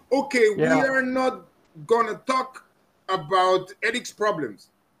say, okay, we Yeah, are not gonna talk about Eric's problems,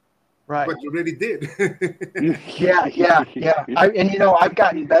 right. but you already did. Yeah. And I've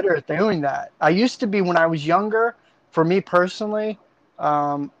gotten better at doing that. I used to be when I was younger. For me personally,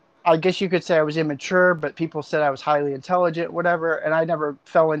 um, I guess you could say I was immature, but people said I was highly intelligent, whatever, and I never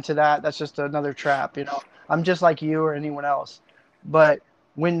fell into that. That's just another trap. I'm just like you or anyone else. But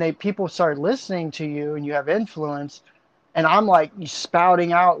when they people start listening to you and you have influence, and I'm like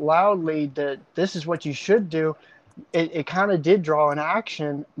spouting out loudly that this is what you should do, it kind of did draw an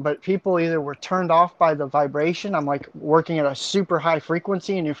action, but people either were turned off by the vibration. I'm like working at a super high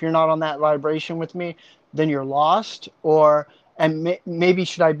frequency, and if you're not on that vibration with me, then you're lost. Maybe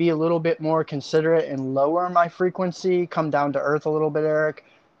should I be a little bit more considerate and lower my frequency, come down to earth a little bit, Eric,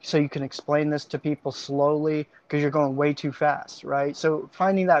 so you can explain this to people slowly because you're going way too fast, right? So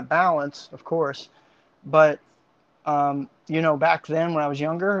finding that balance, of course, but back then when I was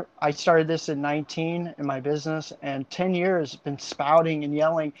younger, I started this at 19 in my business, and 10 years been spouting and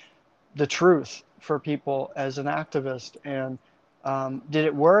yelling the truth for people as an activist. And did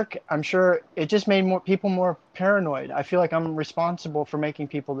it work? I'm sure it just made more people more paranoid. I feel like I'm responsible for making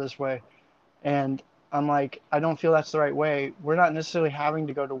people this way. And I'm like, I don't feel that's the right way. We're not necessarily having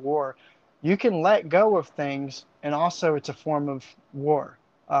to go to war. You can let go of things, and also it's a form of war.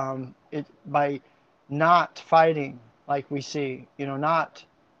 It by not fighting like we see, not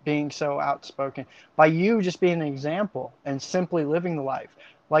being so outspoken. By you just being an example and simply living the life.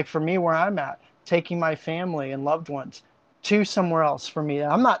 Like for me, where I'm at, taking my family and loved ones to somewhere else for me.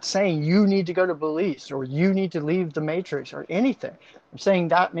 I'm not saying you need to go to Belize or you need to leave the Matrix or anything. I'm saying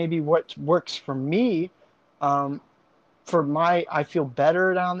that maybe what works for me, um, I feel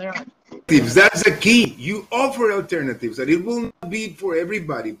better down there. That's the key. You offer alternatives, and it will not be for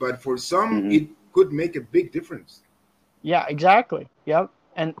everybody, but for some, Hmm. it could make a big difference. Yeah, exactly. Yep.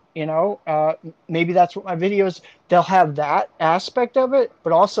 And maybe that's what my videos, they'll have that aspect of it,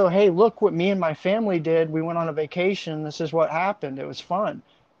 but also, hey, look what me and my family did. We went on a vacation. This is what happened. It was fun.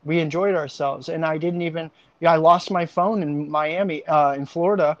 We enjoyed ourselves. And I didn't even, yeah, I lost my phone in Miami, in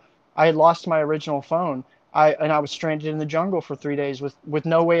Florida. I had lost my original phone. I was stranded in the jungle for 3 days with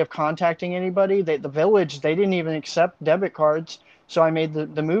no way of contacting anybody. The village, they didn't even accept debit cards. So I made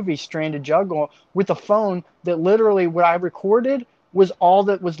the movie Stranded Juggle with a phone that literally what I recorded was all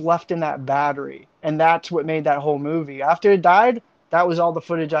that was left in that battery. And that's what made that whole movie. After it died, that was all the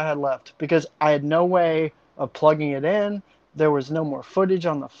footage I had left because I had no way of plugging it in. There was no more footage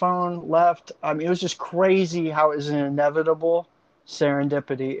on the phone left. I mean, it was just crazy how it was an inevitable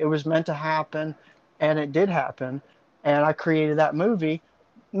serendipity. It was meant to happen, and it did happen. And I created that movie.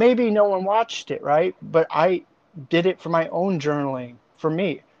 Maybe no one watched it, right? But I did it for my own journaling, for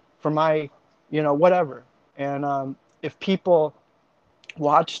me, for my, whatever. And if people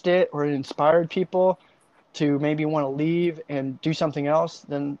watched it or it inspired people to maybe want to leave and do something else,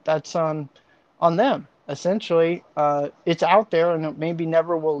 then that's on them. Essentially, it's out there and it maybe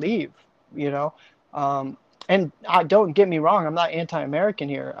never will leave. You know, um, and don't get me wrong, I'm not anti-American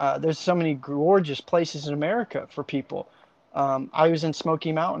here. There's so many gorgeous places in America for people. I was in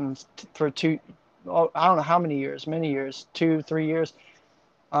Smoky Mountains for I don't know how many years, many years, 2, 3 years.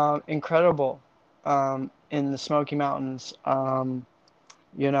 Incredible in the Smoky Mountains.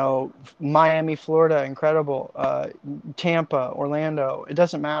 Miami, Florida, incredible. Tampa, Orlando, it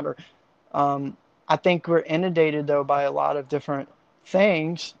doesn't matter. I think we're inundated though by a lot of different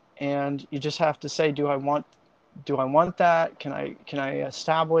things, and you just have to say, do I want that? Can I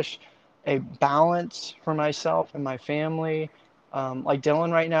establish a balance for myself and my family? Like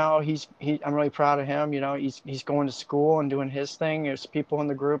Dylan right now, I'm really proud of him. He's going to school and doing his thing. There's people in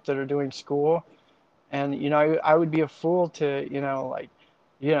the group that are doing school, and I would be a fool to you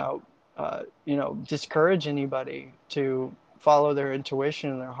know discourage anybody to follow their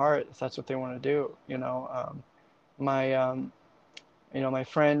intuition and their heart if that's what they want to do. My my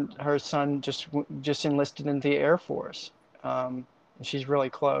friend, her son just enlisted in the Air Force. And she's really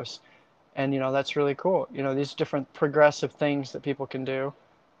close, and that's really cool. These different progressive things that people can do.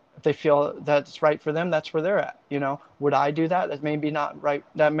 If they feel that's right for them, that's where they're at. Would I do that? That may be not right.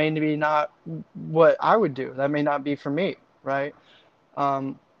 That may be not what I would do. That may not be for me, right?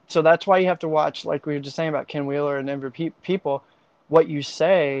 So that's why you have to watch, like we were just saying about Ken Wheeler and Denver people. What you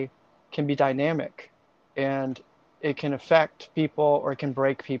say can be dynamic, and it can affect people or it can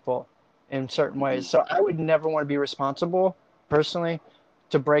break people in certain ways. So I would never want to be responsible, personally,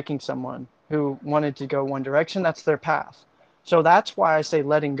 to breaking someone who wanted to go one direction. That's their path. So that's why I say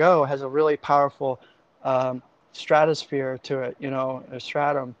letting go has a really powerful stratosphere to it, a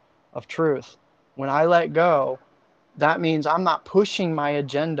stratum of truth. When I let go, that means I'm not pushing my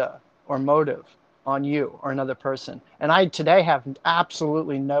agenda or motive on you or another person. And I today have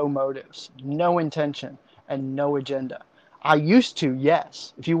absolutely no motives, no intention, and no agenda. I used to,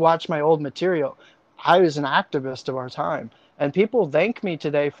 yes. If you watch my old material, I was an activist of our time. And people thank me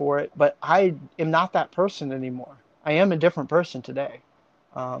today for it, but I am not that person anymore. I am a different person today.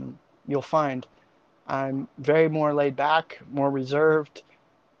 You'll find I'm very more laid back, more reserved.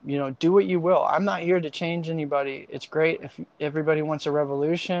 Do what you will. I'm not here to change anybody. It's great if everybody wants a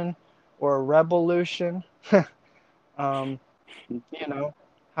revolution or a revolution. um,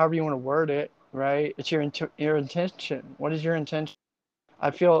 However you want to word it, right? It's your intention. What is your intention?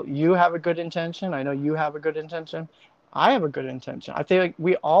 I feel you have a good intention. I know you have a good intention. I have a good intention. I feel like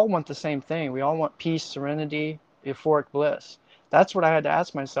we all want the same thing. We all want peace, serenity, euphoric bliss. That's what I had to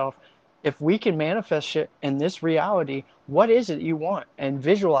ask myself. If we can manifest shit in this reality, what is it you want? And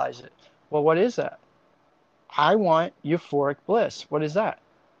visualize it. Well, what is that? I want euphoric bliss. What is that?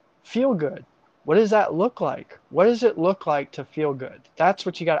 Feel good. What does that look like? What does it look like to feel good? That's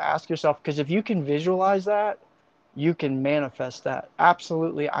what you got to ask yourself. Because if you can visualize that, you can manifest that.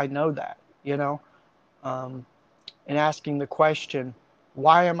 Absolutely, I know that. Um, and asking the question,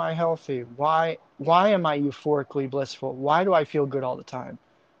 why am I healthy? Why am I euphorically blissful? Why do I feel good all the time?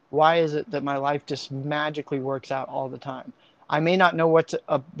 Why is it that my life just magically works out all the time? I may not know what's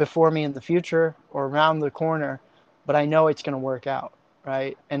before me in the future or around the corner, but I know it's going to work out,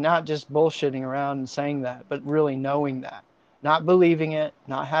 right? And not just bullshitting around and saying that, but really knowing that. Not believing it,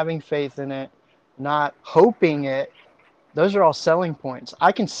 not having faith in it, not hoping it. Those are all selling points.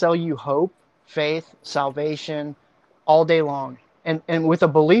 I can sell you hope, faith, salvation all day long. And with a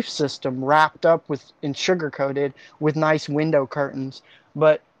belief system wrapped up with and sugar coated with nice window curtains.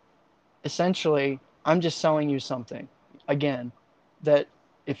 But essentially, I'm just selling you something, again, that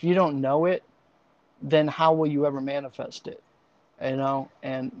if you don't know it, then how will you ever manifest it?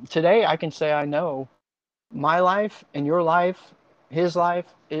 And today I can say I know my life and your life, his life,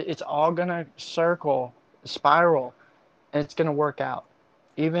 it's all going to circle, spiral, and it's going to work out.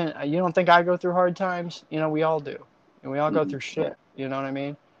 Even, you don't think I go through hard times? We all do. And we all go through shit. You know what I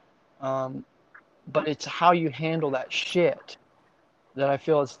mean? Um, but it's how you handle that shit that I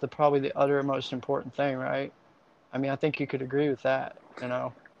feel is probably the other most important thing, right? I mean, I think you could agree with that, you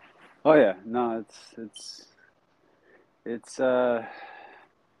know. Oh yeah, no, it's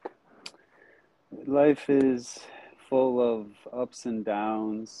life is full of ups and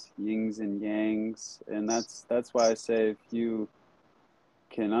downs, yings and yangs, and that's why I say if you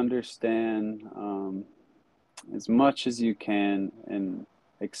can understand as much as you can and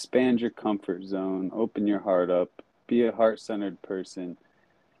expand your comfort zone, open your heart up, be a heart-centered person,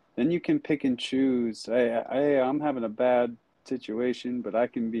 then you can pick and choose. I'm having a bad situation, but I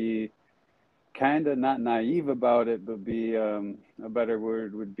can be kind of not naive about it, but be a better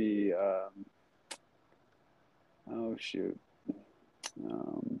word would be oh shoot,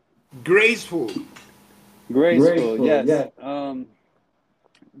 um, Graceful. graceful. Grateful, Yes. yeah.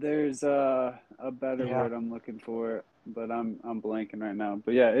 There's a better Yeah. word I'm looking for, but I'm blanking right now.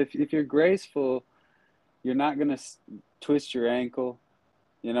 But yeah, if you're graceful, you're not gonna twist your ankle.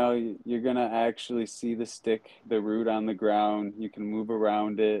 You know, you're gonna actually see the stick, the root on the ground. You can move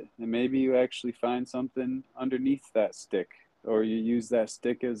around it, and maybe you actually find something underneath that stick, or you use that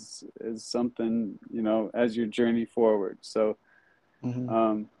stick as something, you know, as your journey forward. So Hmm.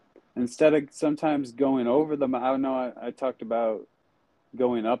 um, instead of sometimes going over the, I know I talked about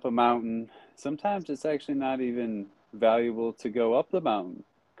going up a mountain. Sometimes it's actually not even valuable to go up the mountain.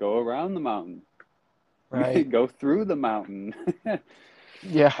 Go around the mountain. Right. Go through the mountain.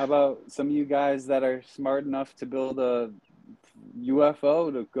 Yeah. How about some of you guys that are smart enough to build a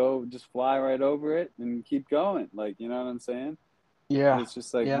UFO to go just fly right over it and keep going? Like, you know what I'm saying? Yeah. It's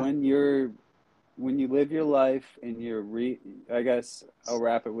just like Yeah. when you live your life and I guess I'll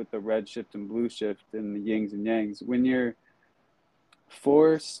wrap it with the red shift and blue shift and the yings and yangs. When you're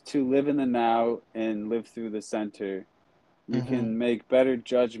forced to live in the now and live through the center, you Hmm. can make better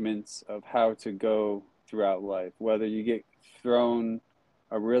judgments of how to go throughout life, whether you get thrown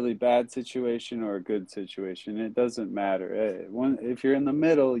a really bad situation or a good situation. It doesn't matter. If you're in the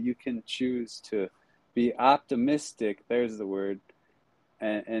middle, you can choose to be optimistic. There's the word,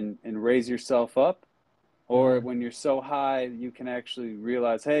 and raise yourself up. Or Hmm. when you're so high, you can actually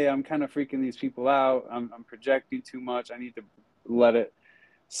realize, hey, I'm kind of freaking these people out. I'm projecting too much. I need to let it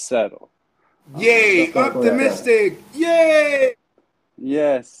settle. Yay, Stuff like that. optimistic. Yay.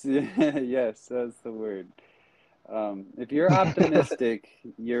 Yes, yes, that's the word. If you're optimistic,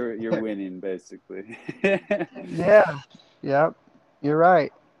 you're winning basically. Yeah. Yep. You're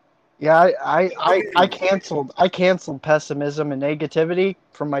right. Yeah, I canceled pessimism and negativity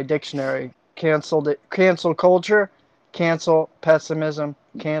from my dictionary. Canceled it. Cancel culture. Cancel pessimism.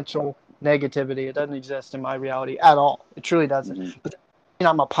 Cancel negativity. It doesn't exist in my reality at all. It truly doesn't. Mhm. But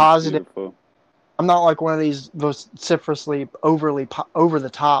I'm a That's positive. beautiful. I'm not like one of these vociferously over the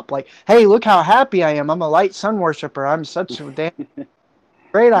top. Like, hey, look how happy I am. I'm a light sun worshiper. I'm such a damn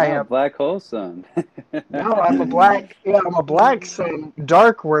great I No, am. black hole sun. No, I'm a black. Yeah, I'm a black sun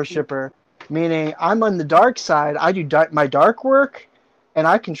dark worshiper, meaning I'm on the dark side. I do my dark work, and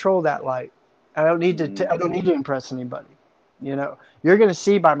I control that light. I don't need to. Mhm. I don't need to impress anybody. You know, you're gonna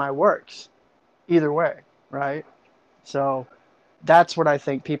see by my works, either way, right? So that's what I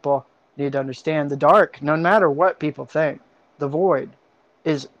think people need to understand. The dark, no matter what people think, the void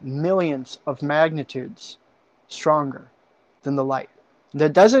is millions of magnitudes stronger than the light.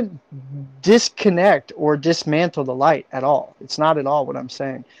 That doesn't disconnect or dismantle the light at all. It's not at all what I'm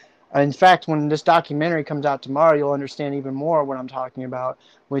saying. In fact, when this documentary comes out tomorrow, you'll understand even more what I'm talking about.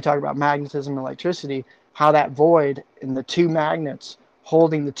 When we talk about magnetism and electricity, how that void and the two magnets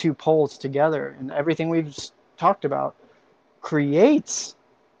holding the two poles together and everything we've talked about creates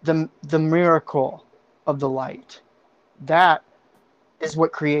the miracle of the light. That is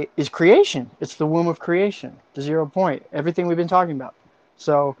what is creation. It's the womb of creation, the 0 point, everything we've been talking about.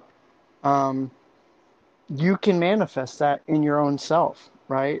 So um, you can manifest that in your own self,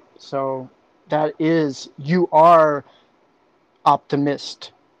 right? So that is, you are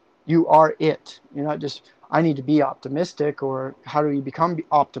optimist. You are it. You're not just, I need to be optimistic, or how do you become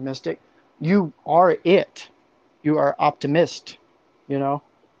optimistic? You are it. You are optimist, you know?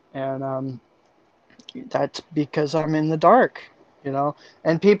 And that's because I'm in the dark, you know.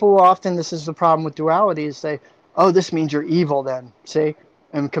 And people will often, this is the problem with duality, is say, "Oh, this means you're evil." Then see,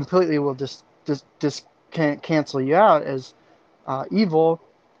 and completely will just can't cancel you out as evil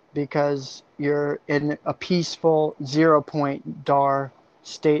because you're in a peaceful 0 point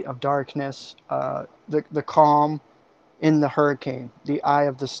state of darkness, the calm in the hurricane, the eye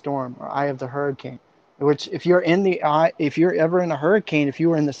of the storm or eye of the hurricane. Which, if you're in the eye, if you're ever in a hurricane, if you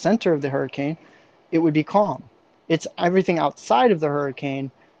were in the center of the hurricane, it would be calm. It's everything outside of the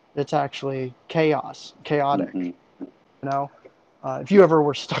hurricane that's actually chaotic, Mhm. you know? If you ever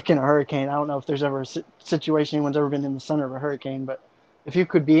were stuck in a hurricane, I don't know if there's ever a situation anyone's ever been in the center of a hurricane, but if you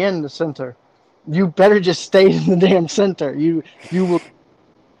could be in the center, you better just stay in the damn center. You will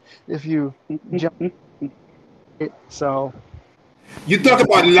if you jump it. So You yeah, talk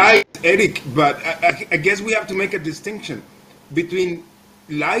about light, Eric, but I guess we have to make a distinction between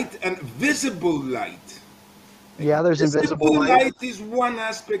light and visible light. Like yeah. There's invisible visible light. light is one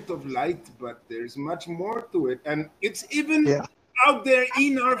aspect of light, but there's much more to it, and it's even Yeah, out there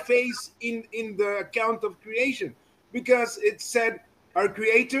in our face in the account of creation, because it said our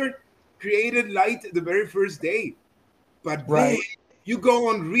Creator created light the very first day, but then right. you go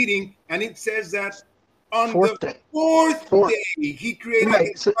on reading, and it says that on the Fourth day. fourth Fourth. day he created the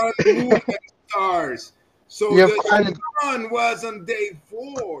Right. So sun, moon, and stars. So you the find sun was on day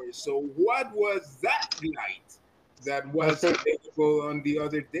 4. So what was that light that was it. available on the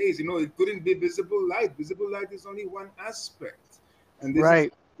other days? It couldn't be visible light. Visible light is only one aspect, and this is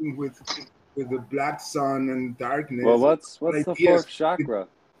Right. with the black sun and Well, darkness. what's the Ideas. fourth chakra?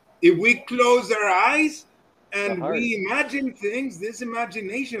 If we close our eyes The and heart. we imagine things, this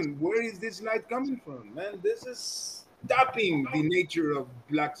imagination, where is this light coming from? Man, this is stopping the nature of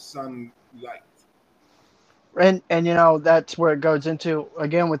black sunlight. And that's where it goes into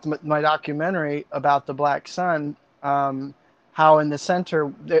again with my documentary about the black sun. How in the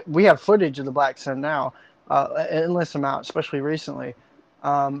center we have footage of the black sun now, endless amount, especially recently.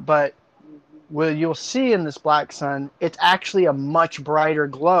 But what you'll see in this black sun, it's actually a much brighter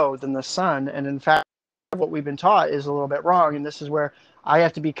glow than the sun. And in fact, what we've been taught is a little bit wrong. And this is where I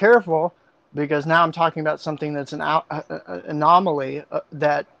have to be careful because now I'm talking about something that's an anomaly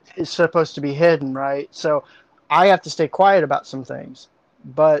that is supposed to be hidden, right? So I have to stay quiet about some things.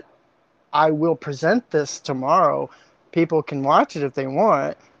 But I will present this tomorrow. People can watch it if they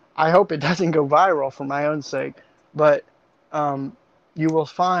want. I hope it doesn't go viral for my own sake. But um, you will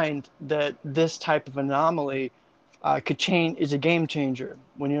find that this type of anomaly could change is a game changer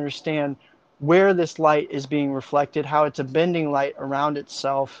when you understand where this light is being reflected, how it's a bending light around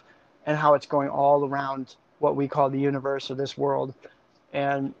itself, and how it's going all around what we call the universe or this world.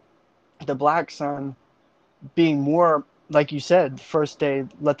 And the black sun being more like you said, first day,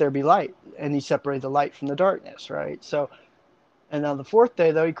 let there be light, and he separated the light from the darkness, right? So, and on the fourth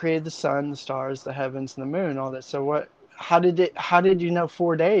day, though, he created the sun, the stars, the heavens, and the moon, all this. So, what? How did it? How did you know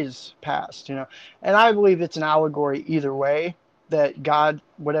 4 days passed? And I believe it's an allegory either way. That God,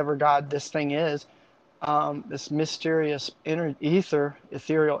 whatever God this thing is, this mysterious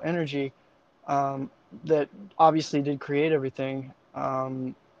ethereal energy, that obviously did create everything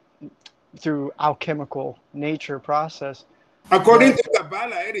through alchemical nature process. According But to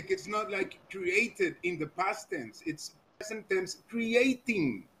Kabbalah, Eric, it's not like created in the past tense, it's present tense creating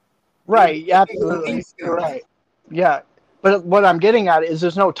in right, the absolutely, you're instant. right. Yeah, but what I'm getting at is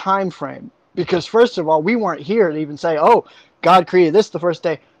there's no time frame because first of all, we weren't here to even say, "Oh, God created this the first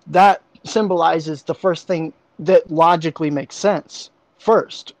day." That symbolizes the first thing that logically makes sense.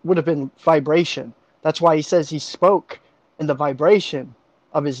 First would have been vibration. That's why he says he spoke in the vibration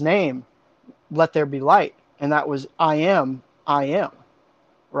of his name, "Let there be light," and that was I am,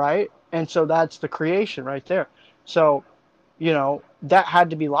 right? And so that's the creation right there. So that had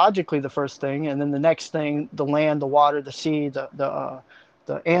to be logically the first thing, and then the next thing, the land, the water, the sea, the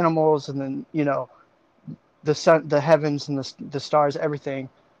animals, and then the sun, the heavens, and the stars, everything,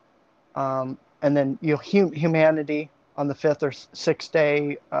 and then humanity on the fifth or sixth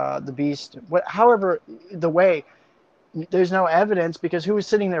day, the beast, however the way. There's no evidence because who was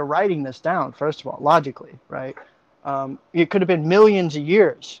sitting there writing this down? First of all, logically, right? It could have been millions of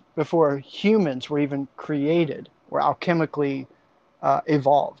years before humans were even created or alchemically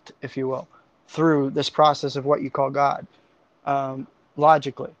evolved, if you will, through this process of what you call God,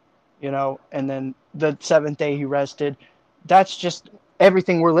 logically, and then the seventh day he rested. That's just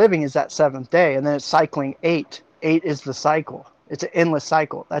everything we're living is that seventh day, and then it's cycling eight. Eight is the cycle. It's an endless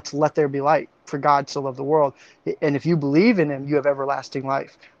cycle. That's let there be light. For God so loved the world, and if you believe in Him, you have everlasting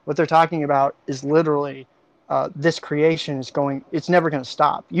life. What they're talking about is literally this creation is going. It's never going to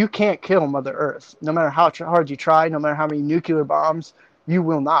stop. You can't kill Mother Earth, no matter how hard you try, no matter how many nuclear bombs. You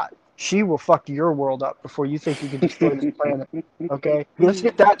will not. She will fuck your world up before you think you can destroy this planet. Okay, let's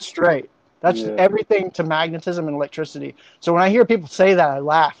get that straight. That's Yeah. everything to magnetism and electricity. So when I hear people say that, I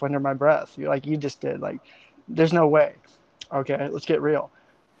laugh under my breath. You're like, you just did. Like, there's no way. Okay, let's get real.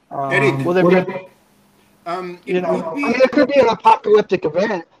 Eric, Will there be, it could I mean, be. there could be an apocalyptic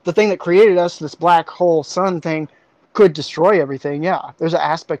event. The thing that created us, this black hole sun thing, could destroy everything. Yeah, there's an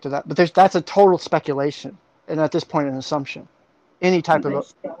aspect of that, but that's a total speculation, and at this point, an assumption. Any type of But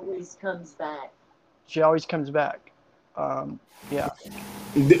she always comes back. she always comes back. Yeah.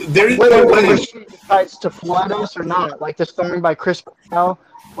 There is a Whether way. she decides to flood us or not, like the song by Chris Cornell,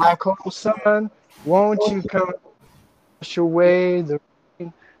 Black Hole Sun, won't you come wash away the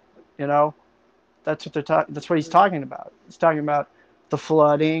rain? You know, that's what they're talking. That's what he's talking about. He's talking about the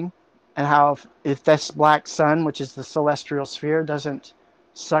flooding and how if this black sun, which is the celestial sphere, doesn't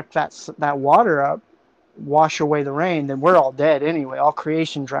suck that water up, wash away the rain, then we're all dead anyway. All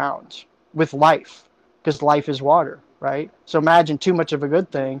creation drowns with life because life is water, right? So imagine too much of a good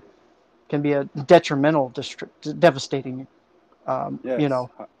thing can be a detrimental, devastating, Yes. Balance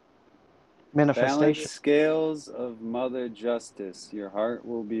manifestation. scales of Mother Justice. Your heart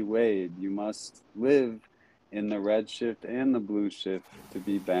will be weighed. You must live in the red shift and the blue shift to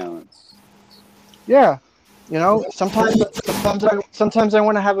be balanced. Yeah, sometimes I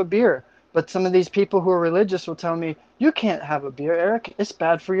want to have a beer, but some of these people who are religious will tell me you can't have a beer, Eric. It's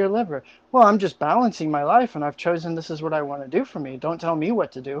bad for your liver. Well, I'm just balancing my life, and I've chosen this is what I want to do for me. Don't tell me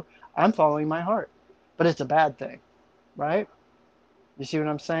what to do. I'm following my heart, but it's a bad thing, right? You see what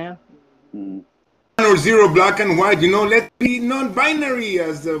I'm saying? Mm. Or zero, black and white. Let's be non-binary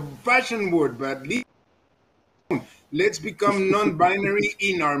as the fashion word, but let's become non-binary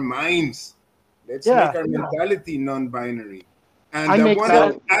in our minds. Let's make Yeah, our mentality non-binary. And I I make want to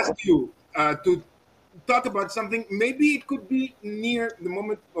that. So, ask you to talk about something. Maybe it could be near the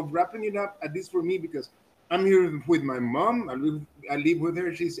moment of wrapping it up, at least for me, because I'm here with my mom. I live with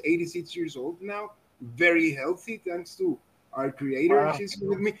her. She's 86 years old now, very healthy, thanks to our creator. Wow. She's here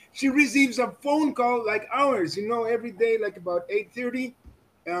with me. She receives a phone call like ours, every day, like about 8:30.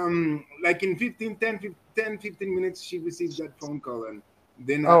 Like in 15 minutes, she receives that phone call, and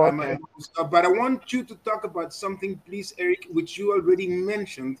then Oh, I'm okay. able to stop. But I want you to talk about something, please, Eric, which you already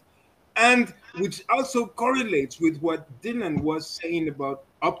mentioned, and which also correlates with what Dylan was saying about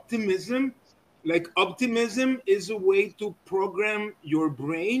optimism. Like, optimism is a way to program your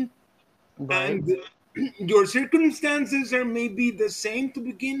brain, Right. and your circumstances are maybe the same to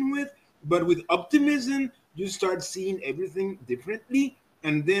begin with, but with optimism you start seeing everything differently,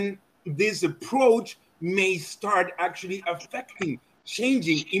 and then this approach may start actually affecting,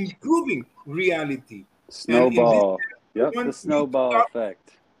 changing, improving reality. And in this, snowball. I Yep, the want you to snowball talk.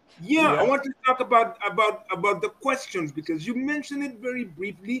 effect. Yeah, I Yeah. want to talk about the questions, because you mentioned it very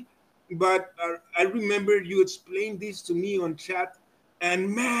briefly, but I remember you explained this to me on chat, and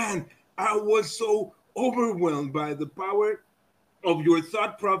man, I was so overwhelmed by the power of your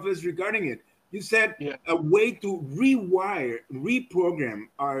thought process regarding it. You said Yeah. a way to rewire, reprogram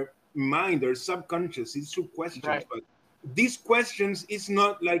our mind, our subconscious, is through questions. Right. But these questions is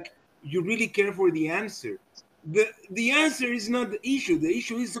not like you really care for the answer. The answer is not the issue. The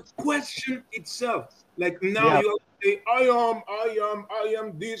issue is the question itself. Like now Yeah. you say, I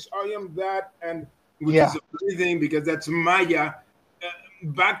am this, I am that, and which is Yeah. a funny thing because that's Maya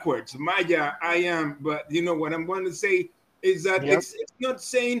backwards. Maya, I am. But what I'm going to say is that Yep. it's not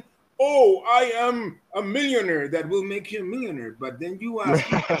saying, oh, I am a millionaire that will make you a millionaire. But then you ask,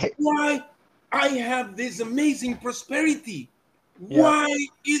 Right. why I have this amazing prosperity? Yep. Why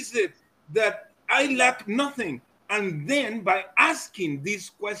is it that I lack nothing? And then by asking these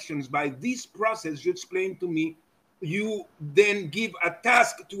questions, by this process you explained to me, you then give a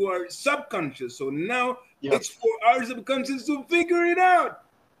task to our subconscious. So now Yep. it's for our subconscious to figure it out.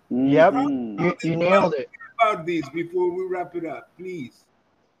 Yep. Mm-hmm. You Talk nailed it. about this before we wrap it up, please.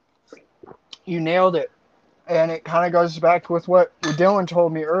 You nailed it. And it kind of goes back with what Dylan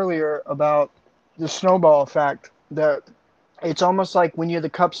told me earlier about the snowball effect. That it's almost like when the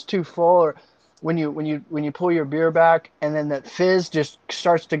cup's too full, or when you pull your beer back, and then that fizz just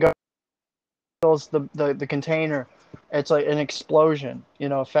starts to go, fills the container. It's like an explosion,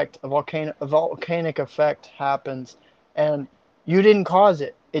 effect. A volcanic effect happens, and you didn't cause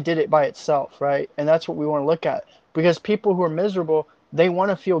it. It did it by itself, right? And that's what we want to look at, because people who are miserable, they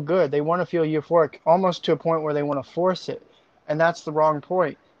want to feel good. They want to feel euphoric, almost to a point where they want to force it, and that's the wrong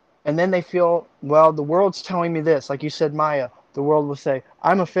point. And then they feel, well, the world's telling me this, like you said, Maya. The world will say,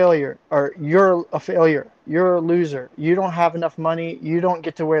 I'm a failure, or you're a failure, you're a loser, you don't have enough money, you don't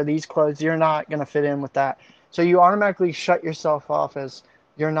get to wear these clothes, you're not going to fit in with that. So you automatically shut yourself off as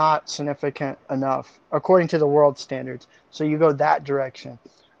you're not significant enough according to the world standards. So you go that direction.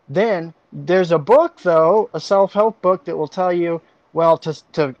 Then there's a book, though, a self-help book that will tell you, well,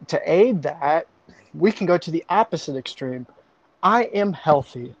 to aid that, we can go to the opposite extreme. I am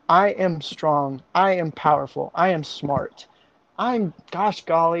healthy. I am strong. I am powerful. I am smart. Gosh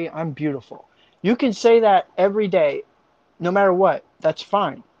golly, I'm beautiful. You can say that every day, no matter what. That's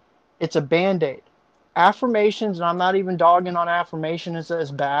fine. It's a band aid. Affirmations, and I'm not even dogging on affirmations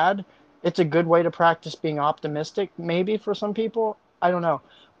as bad, It's a good way to practice being optimistic, maybe for some people. I don't know.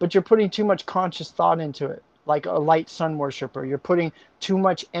 But you're putting too much conscious thought into it, like a light sun worshiper. You're putting too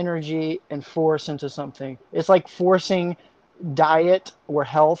much energy and force into something. It's like forcing diet or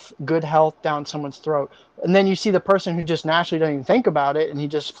health, good health, down someone's throat. And then you see the person who just naturally doesn't even think about it and he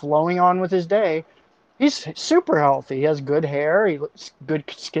just flowing on with his day. He's super healthy. He has good hair. He looks good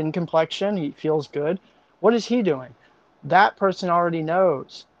skin complexion. He feels good. What is he doing? That person already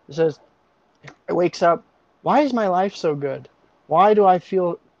knows. It says, it wakes up. Why is my life so good? Why do I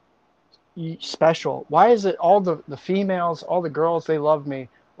feel special? Why is it all the females, all the girls, they love me,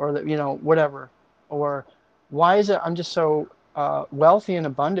 or the, whatever, or why is it I'm just so wealthy and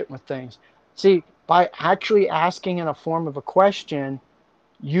abundant with things? See, by actually asking in a form of a question,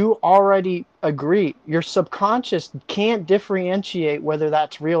 you already agree. Your subconscious can't differentiate whether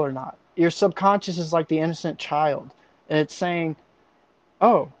that's real or not. Your subconscious is like the innocent child, and it's saying,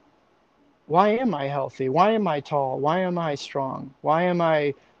 "Oh, why am I healthy? Why am I tall? Why am I strong? Why am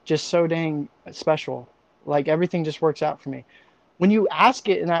I just so dang special? Like everything just works out for me." When you ask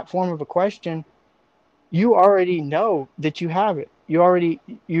it in that form of a question, you already know that you have it. You're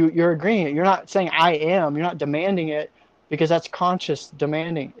agreeing it. You're not saying I am. You're not demanding it, because that's conscious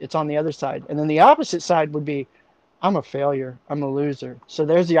demanding. It's on the other side. And then the opposite side would be, I'm a failure. I'm a loser. So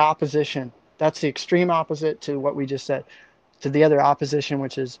there's the opposition. That's the extreme opposite to what we just said. To the other opposition,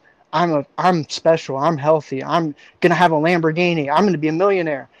 which is I'm special. I'm healthy. I'm gonna have a Lamborghini. I'm gonna be a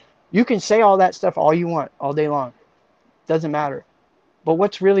millionaire. You can say all that stuff all you want all day long. Doesn't matter. But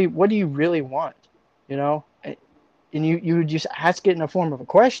what do you really want? You know? And you just ask it in the form of a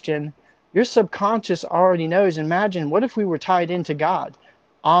question. Your subconscious already knows. Imagine, what if we were tied into God,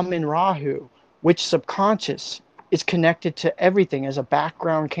 Amin Rahu, which subconscious is connected to everything as a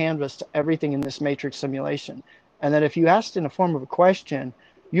background canvas to everything in this matrix simulation. And that if you asked in the form of a question,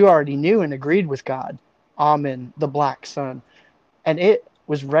 you already knew and agreed with God, Amin, the black sun, and it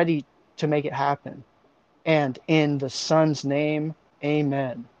was ready to make it happen. And in the sun's name,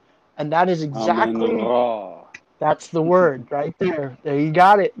 amen. And that is Amen exactly, Ra. that's the word right there. There, you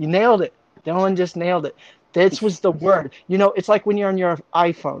got it. You nailed it. Dylan just nailed it. This was the word. It's like when you're on your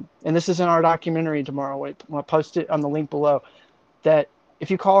iPhone, and this is in our documentary tomorrow. I'll post it on the link below. That if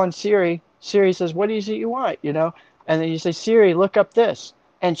you call on Siri, Siri says, "What is it you want?" And then you say, "Siri, look up this,"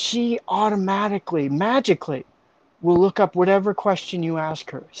 and she automatically, magically, will look up whatever question you ask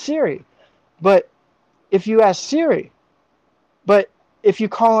her. Siri. But if you ask Siri, but if you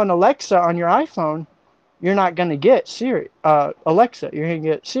call on Alexa on your iPhone, you're not going to get Siri, Alexa. You're going to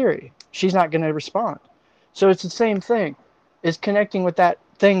get Siri. She's not going to respond. So it's the same thing. It's connecting with that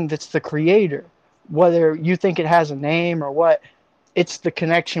thing that's the creator. Whether you think it has a name or what, it's the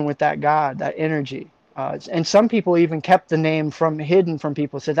connection with that God, that energy. And some people even kept the name hidden from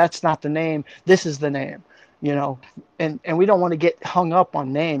people. Said that's not the name. This is the name. And we don't want to get hung up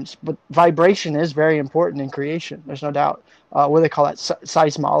on names, but vibration is very important in creation. There's no doubt. What do they call that?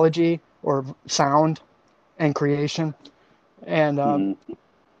 Seismology or sound and creation. And Mm-hmm.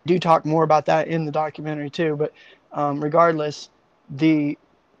 do talk more about that in the documentary too. But regardless, the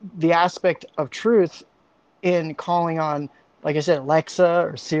aspect of truth in calling on, like I said, Alexa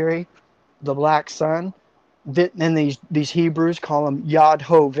or Siri, the black sun. Then these Hebrews call him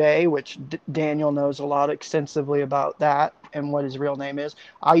Yod-Hoveh, which Daniel knows a lot extensively about that and what his real name is.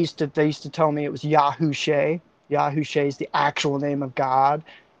 They used to tell me it was Yahushua. Yahushua is the actual name of God.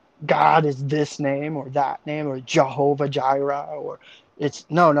 God is this name or that name, or Jehovah Jireh, or it's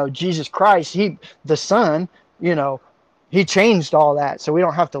no Jesus Christ. The Son, he changed all that, so we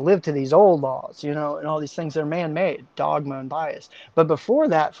don't have to live to these old laws, and all these things that are man-made, dogma and bias. But before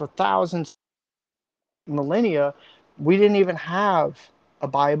that, for thousands, millennia, we didn't even have a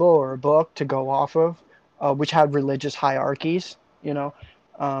Bible or a book to go off of, which had religious hierarchies,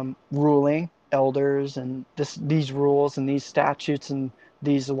 ruling elders and these rules and these statutes and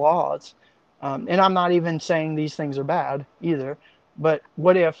these laws. And I'm not even saying these things are bad either, but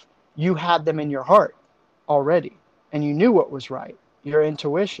what if you had them in your heart already and you knew what was right, your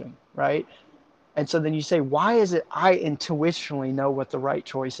intuition, right? And so then you say, why is it I intuitionally know what the right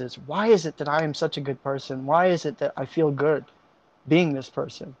choice is? Why is it that I am such a good person? Why is it that I feel good being this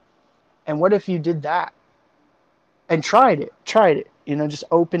person? And what if you did that and tried it, just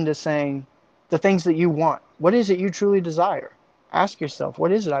open to saying the things that you want. What is it you truly desire? Ask yourself,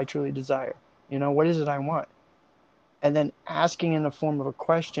 what is it I truly desire? What is it I want? And then asking in the form of a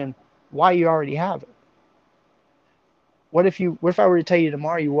question why you already have it. What if I were to tell you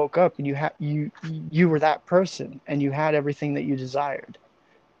tomorrow you woke up and you were that person and you had everything that you desired?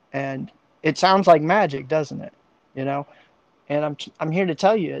 And it sounds like magic, doesn't it? You know, And I'm here to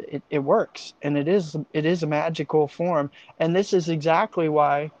tell you it works, and it is a magical form. And this is exactly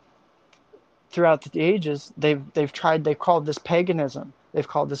why throughout the ages they've called this paganism, they've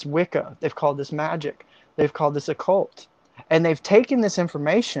called this Wicca, they've called this magic, they've called this occult, and they've taken this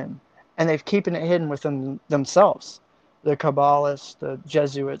information and they've keeping it hidden within themselves, the Kabbalists, the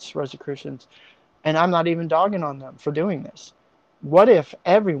Jesuits, Rosicrucians. And I'm not even dogging on them for doing this. What if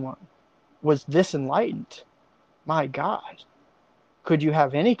everyone was this enlightened? My God, could you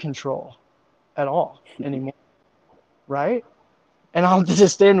have any control at all anymore? Right? And I'll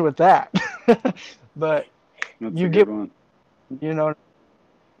just end with that. But That's you a get, good one. you know, what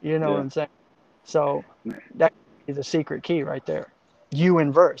Yeah. I'm saying. So that is the secret key right there. You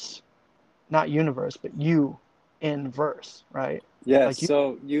in verse, not universe, but you in verse, right? Yeah, Like you,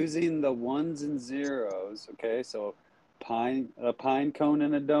 so using the ones and zeros, okay, so a pine cone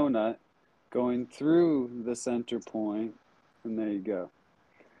and a donut going through the center point, and there you go.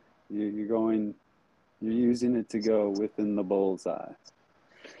 You're using it to go within the bullseye.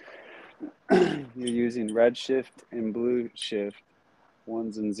 You're using red shift and blue shift,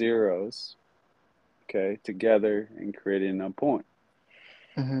 ones and zeros, okay, together and creating a point.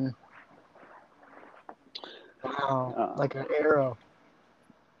 mm-hmm. Wow, like an arrow.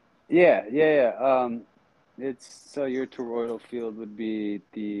 Yeah. It's so your toroidal field would be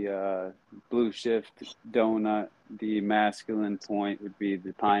the blue shift donut. The masculine point would be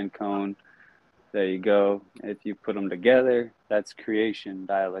the pine cone. There you go. If you put them together, that's creation,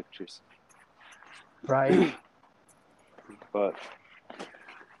 dielectricity. Right. But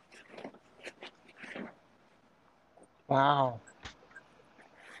Wow.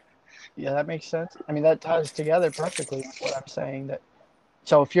 Yeah, that makes sense. I mean, that ties together perfectly with what I'm saying. That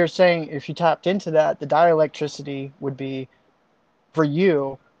so if you're saying if you tapped into that, the dielectricity would be for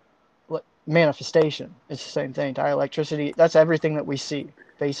you manifestation. It's the same thing. Dielectricity. That's everything that we see.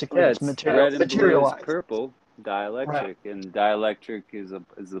 Basically, yeah, it's it's red and blue is materialized. purple, Right. dielectric, and dielectric is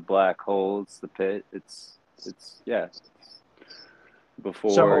the black hole. It's the pit. It's yeah.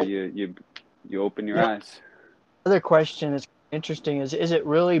 Before So you open your the eyes. other question is interesting: is it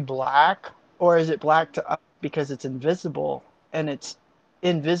really black, or is it black to us because it's invisible and it's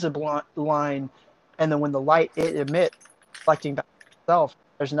invisible line, and then when the light it emits, reflecting back itself,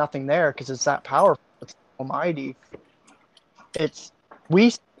 there's nothing there because it's that powerful. It's almighty. It's we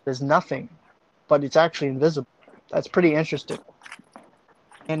see it as nothing, but it's actually invisible. That's pretty interesting.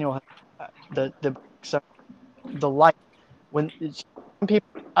 Daniel has so the light when it's, some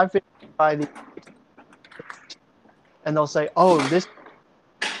people I've been by the and they'll say, "Oh, this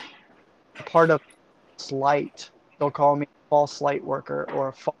is part of this light." They'll call me a false light worker or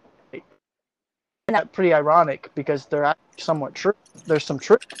a false light. And that's pretty ironic because they're actually somewhat true. There's some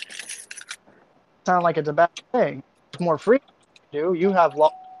truth. It sounds like it's a bad thing. There's more freedom to do. You have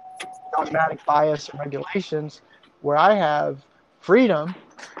law, dogmatic bias and regulations, where I have freedom.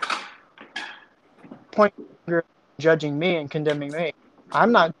 Point finger judging me and condemning me.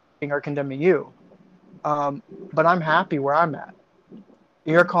 I'm not judging or condemning you, but I'm happy where I'm at.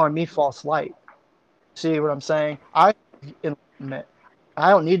 You're calling me false light. See what I'm saying? I enlightenment.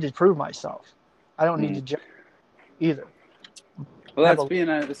 I don't need to prove myself. I don't need to judge either. Well, Have that's a being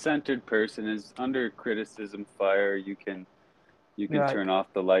a centered person. Is under criticism fire. You can right. turn off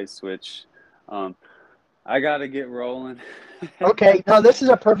the light switch. I gotta get rolling. Okay, no, this is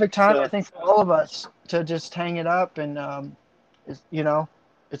a perfect time, I So think, for all of us to just hang it up, and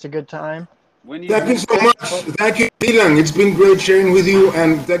it's a good time. when you Thank you do so much. Thank you, Dylan. It's been great sharing with you,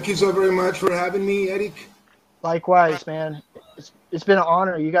 and thank you so very much for having me, Eric. Likewise, man. It's been an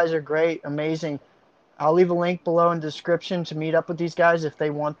honor. You guys are great, amazing. I'll leave a link below in the description to meet up with these guys if they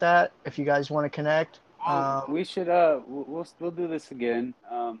want that. If you guys want to connect, we should we'll do this again.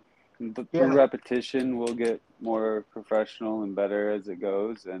 But through yeah, repetition, we'll get more professional and better as it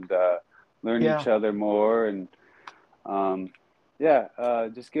goes, and learn yeah. each other more. And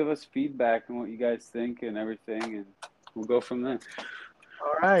just give us feedback on what you guys think and everything, and we'll go from there.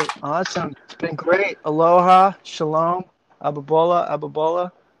 All right, awesome. It's been great. Aloha, shalom, ababola,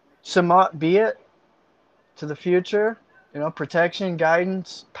 ababola. Samat be it to the future. Protection,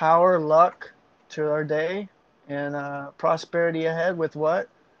 guidance, power, luck to our day, and prosperity ahead with what?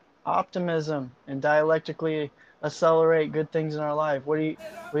 Optimism and dialectically accelerate good things in our life. You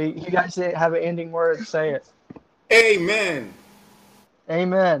guys have an ending word? Say it. Amen.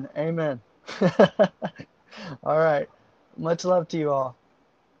 Amen. Amen. All right. Much love to you all.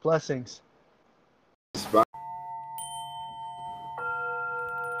 Blessings. Bye.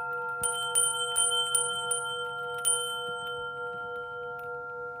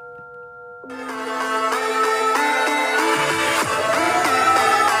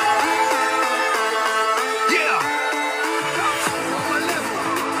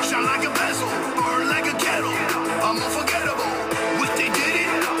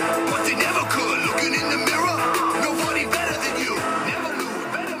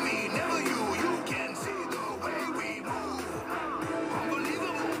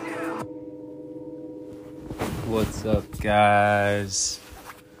 guys?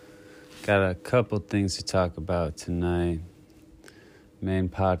 Got a couple things to talk about tonight. Main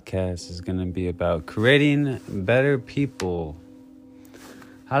podcast is going to be about creating better people.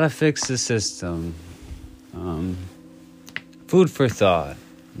 How to fix the system. Food for thought.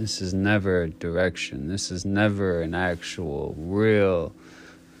 This is never a direction. This is never an actual, real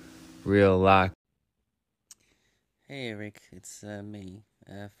lock. Hey Eric, it's me,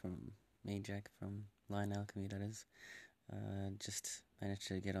 Jack from Line Alchemy, that is. Just managed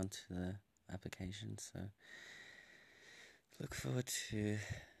to get onto the application, so look forward to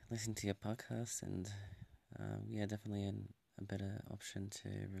listening to your podcast, and definitely a better option to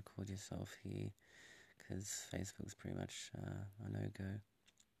record yourself here, because Facebook's pretty much a no-go,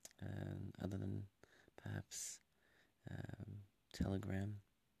 other than perhaps Telegram.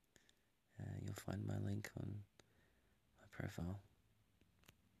 You'll find my link on my profile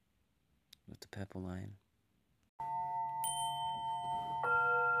with the purple line.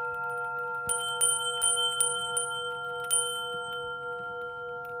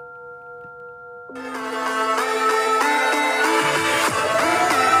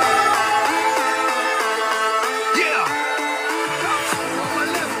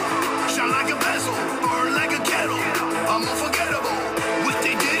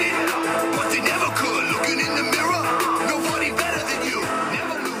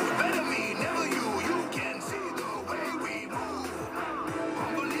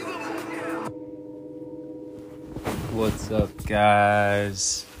 What's up,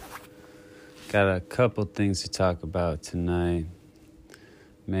 guys? Got a couple things to talk about tonight.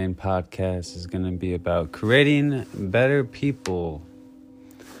 Main podcast is going to be about creating better people.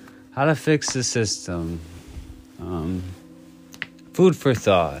 How to fix the system. Food for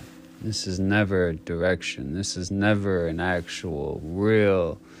thought. This is never a direction. This is never an actual,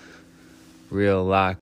 real lock.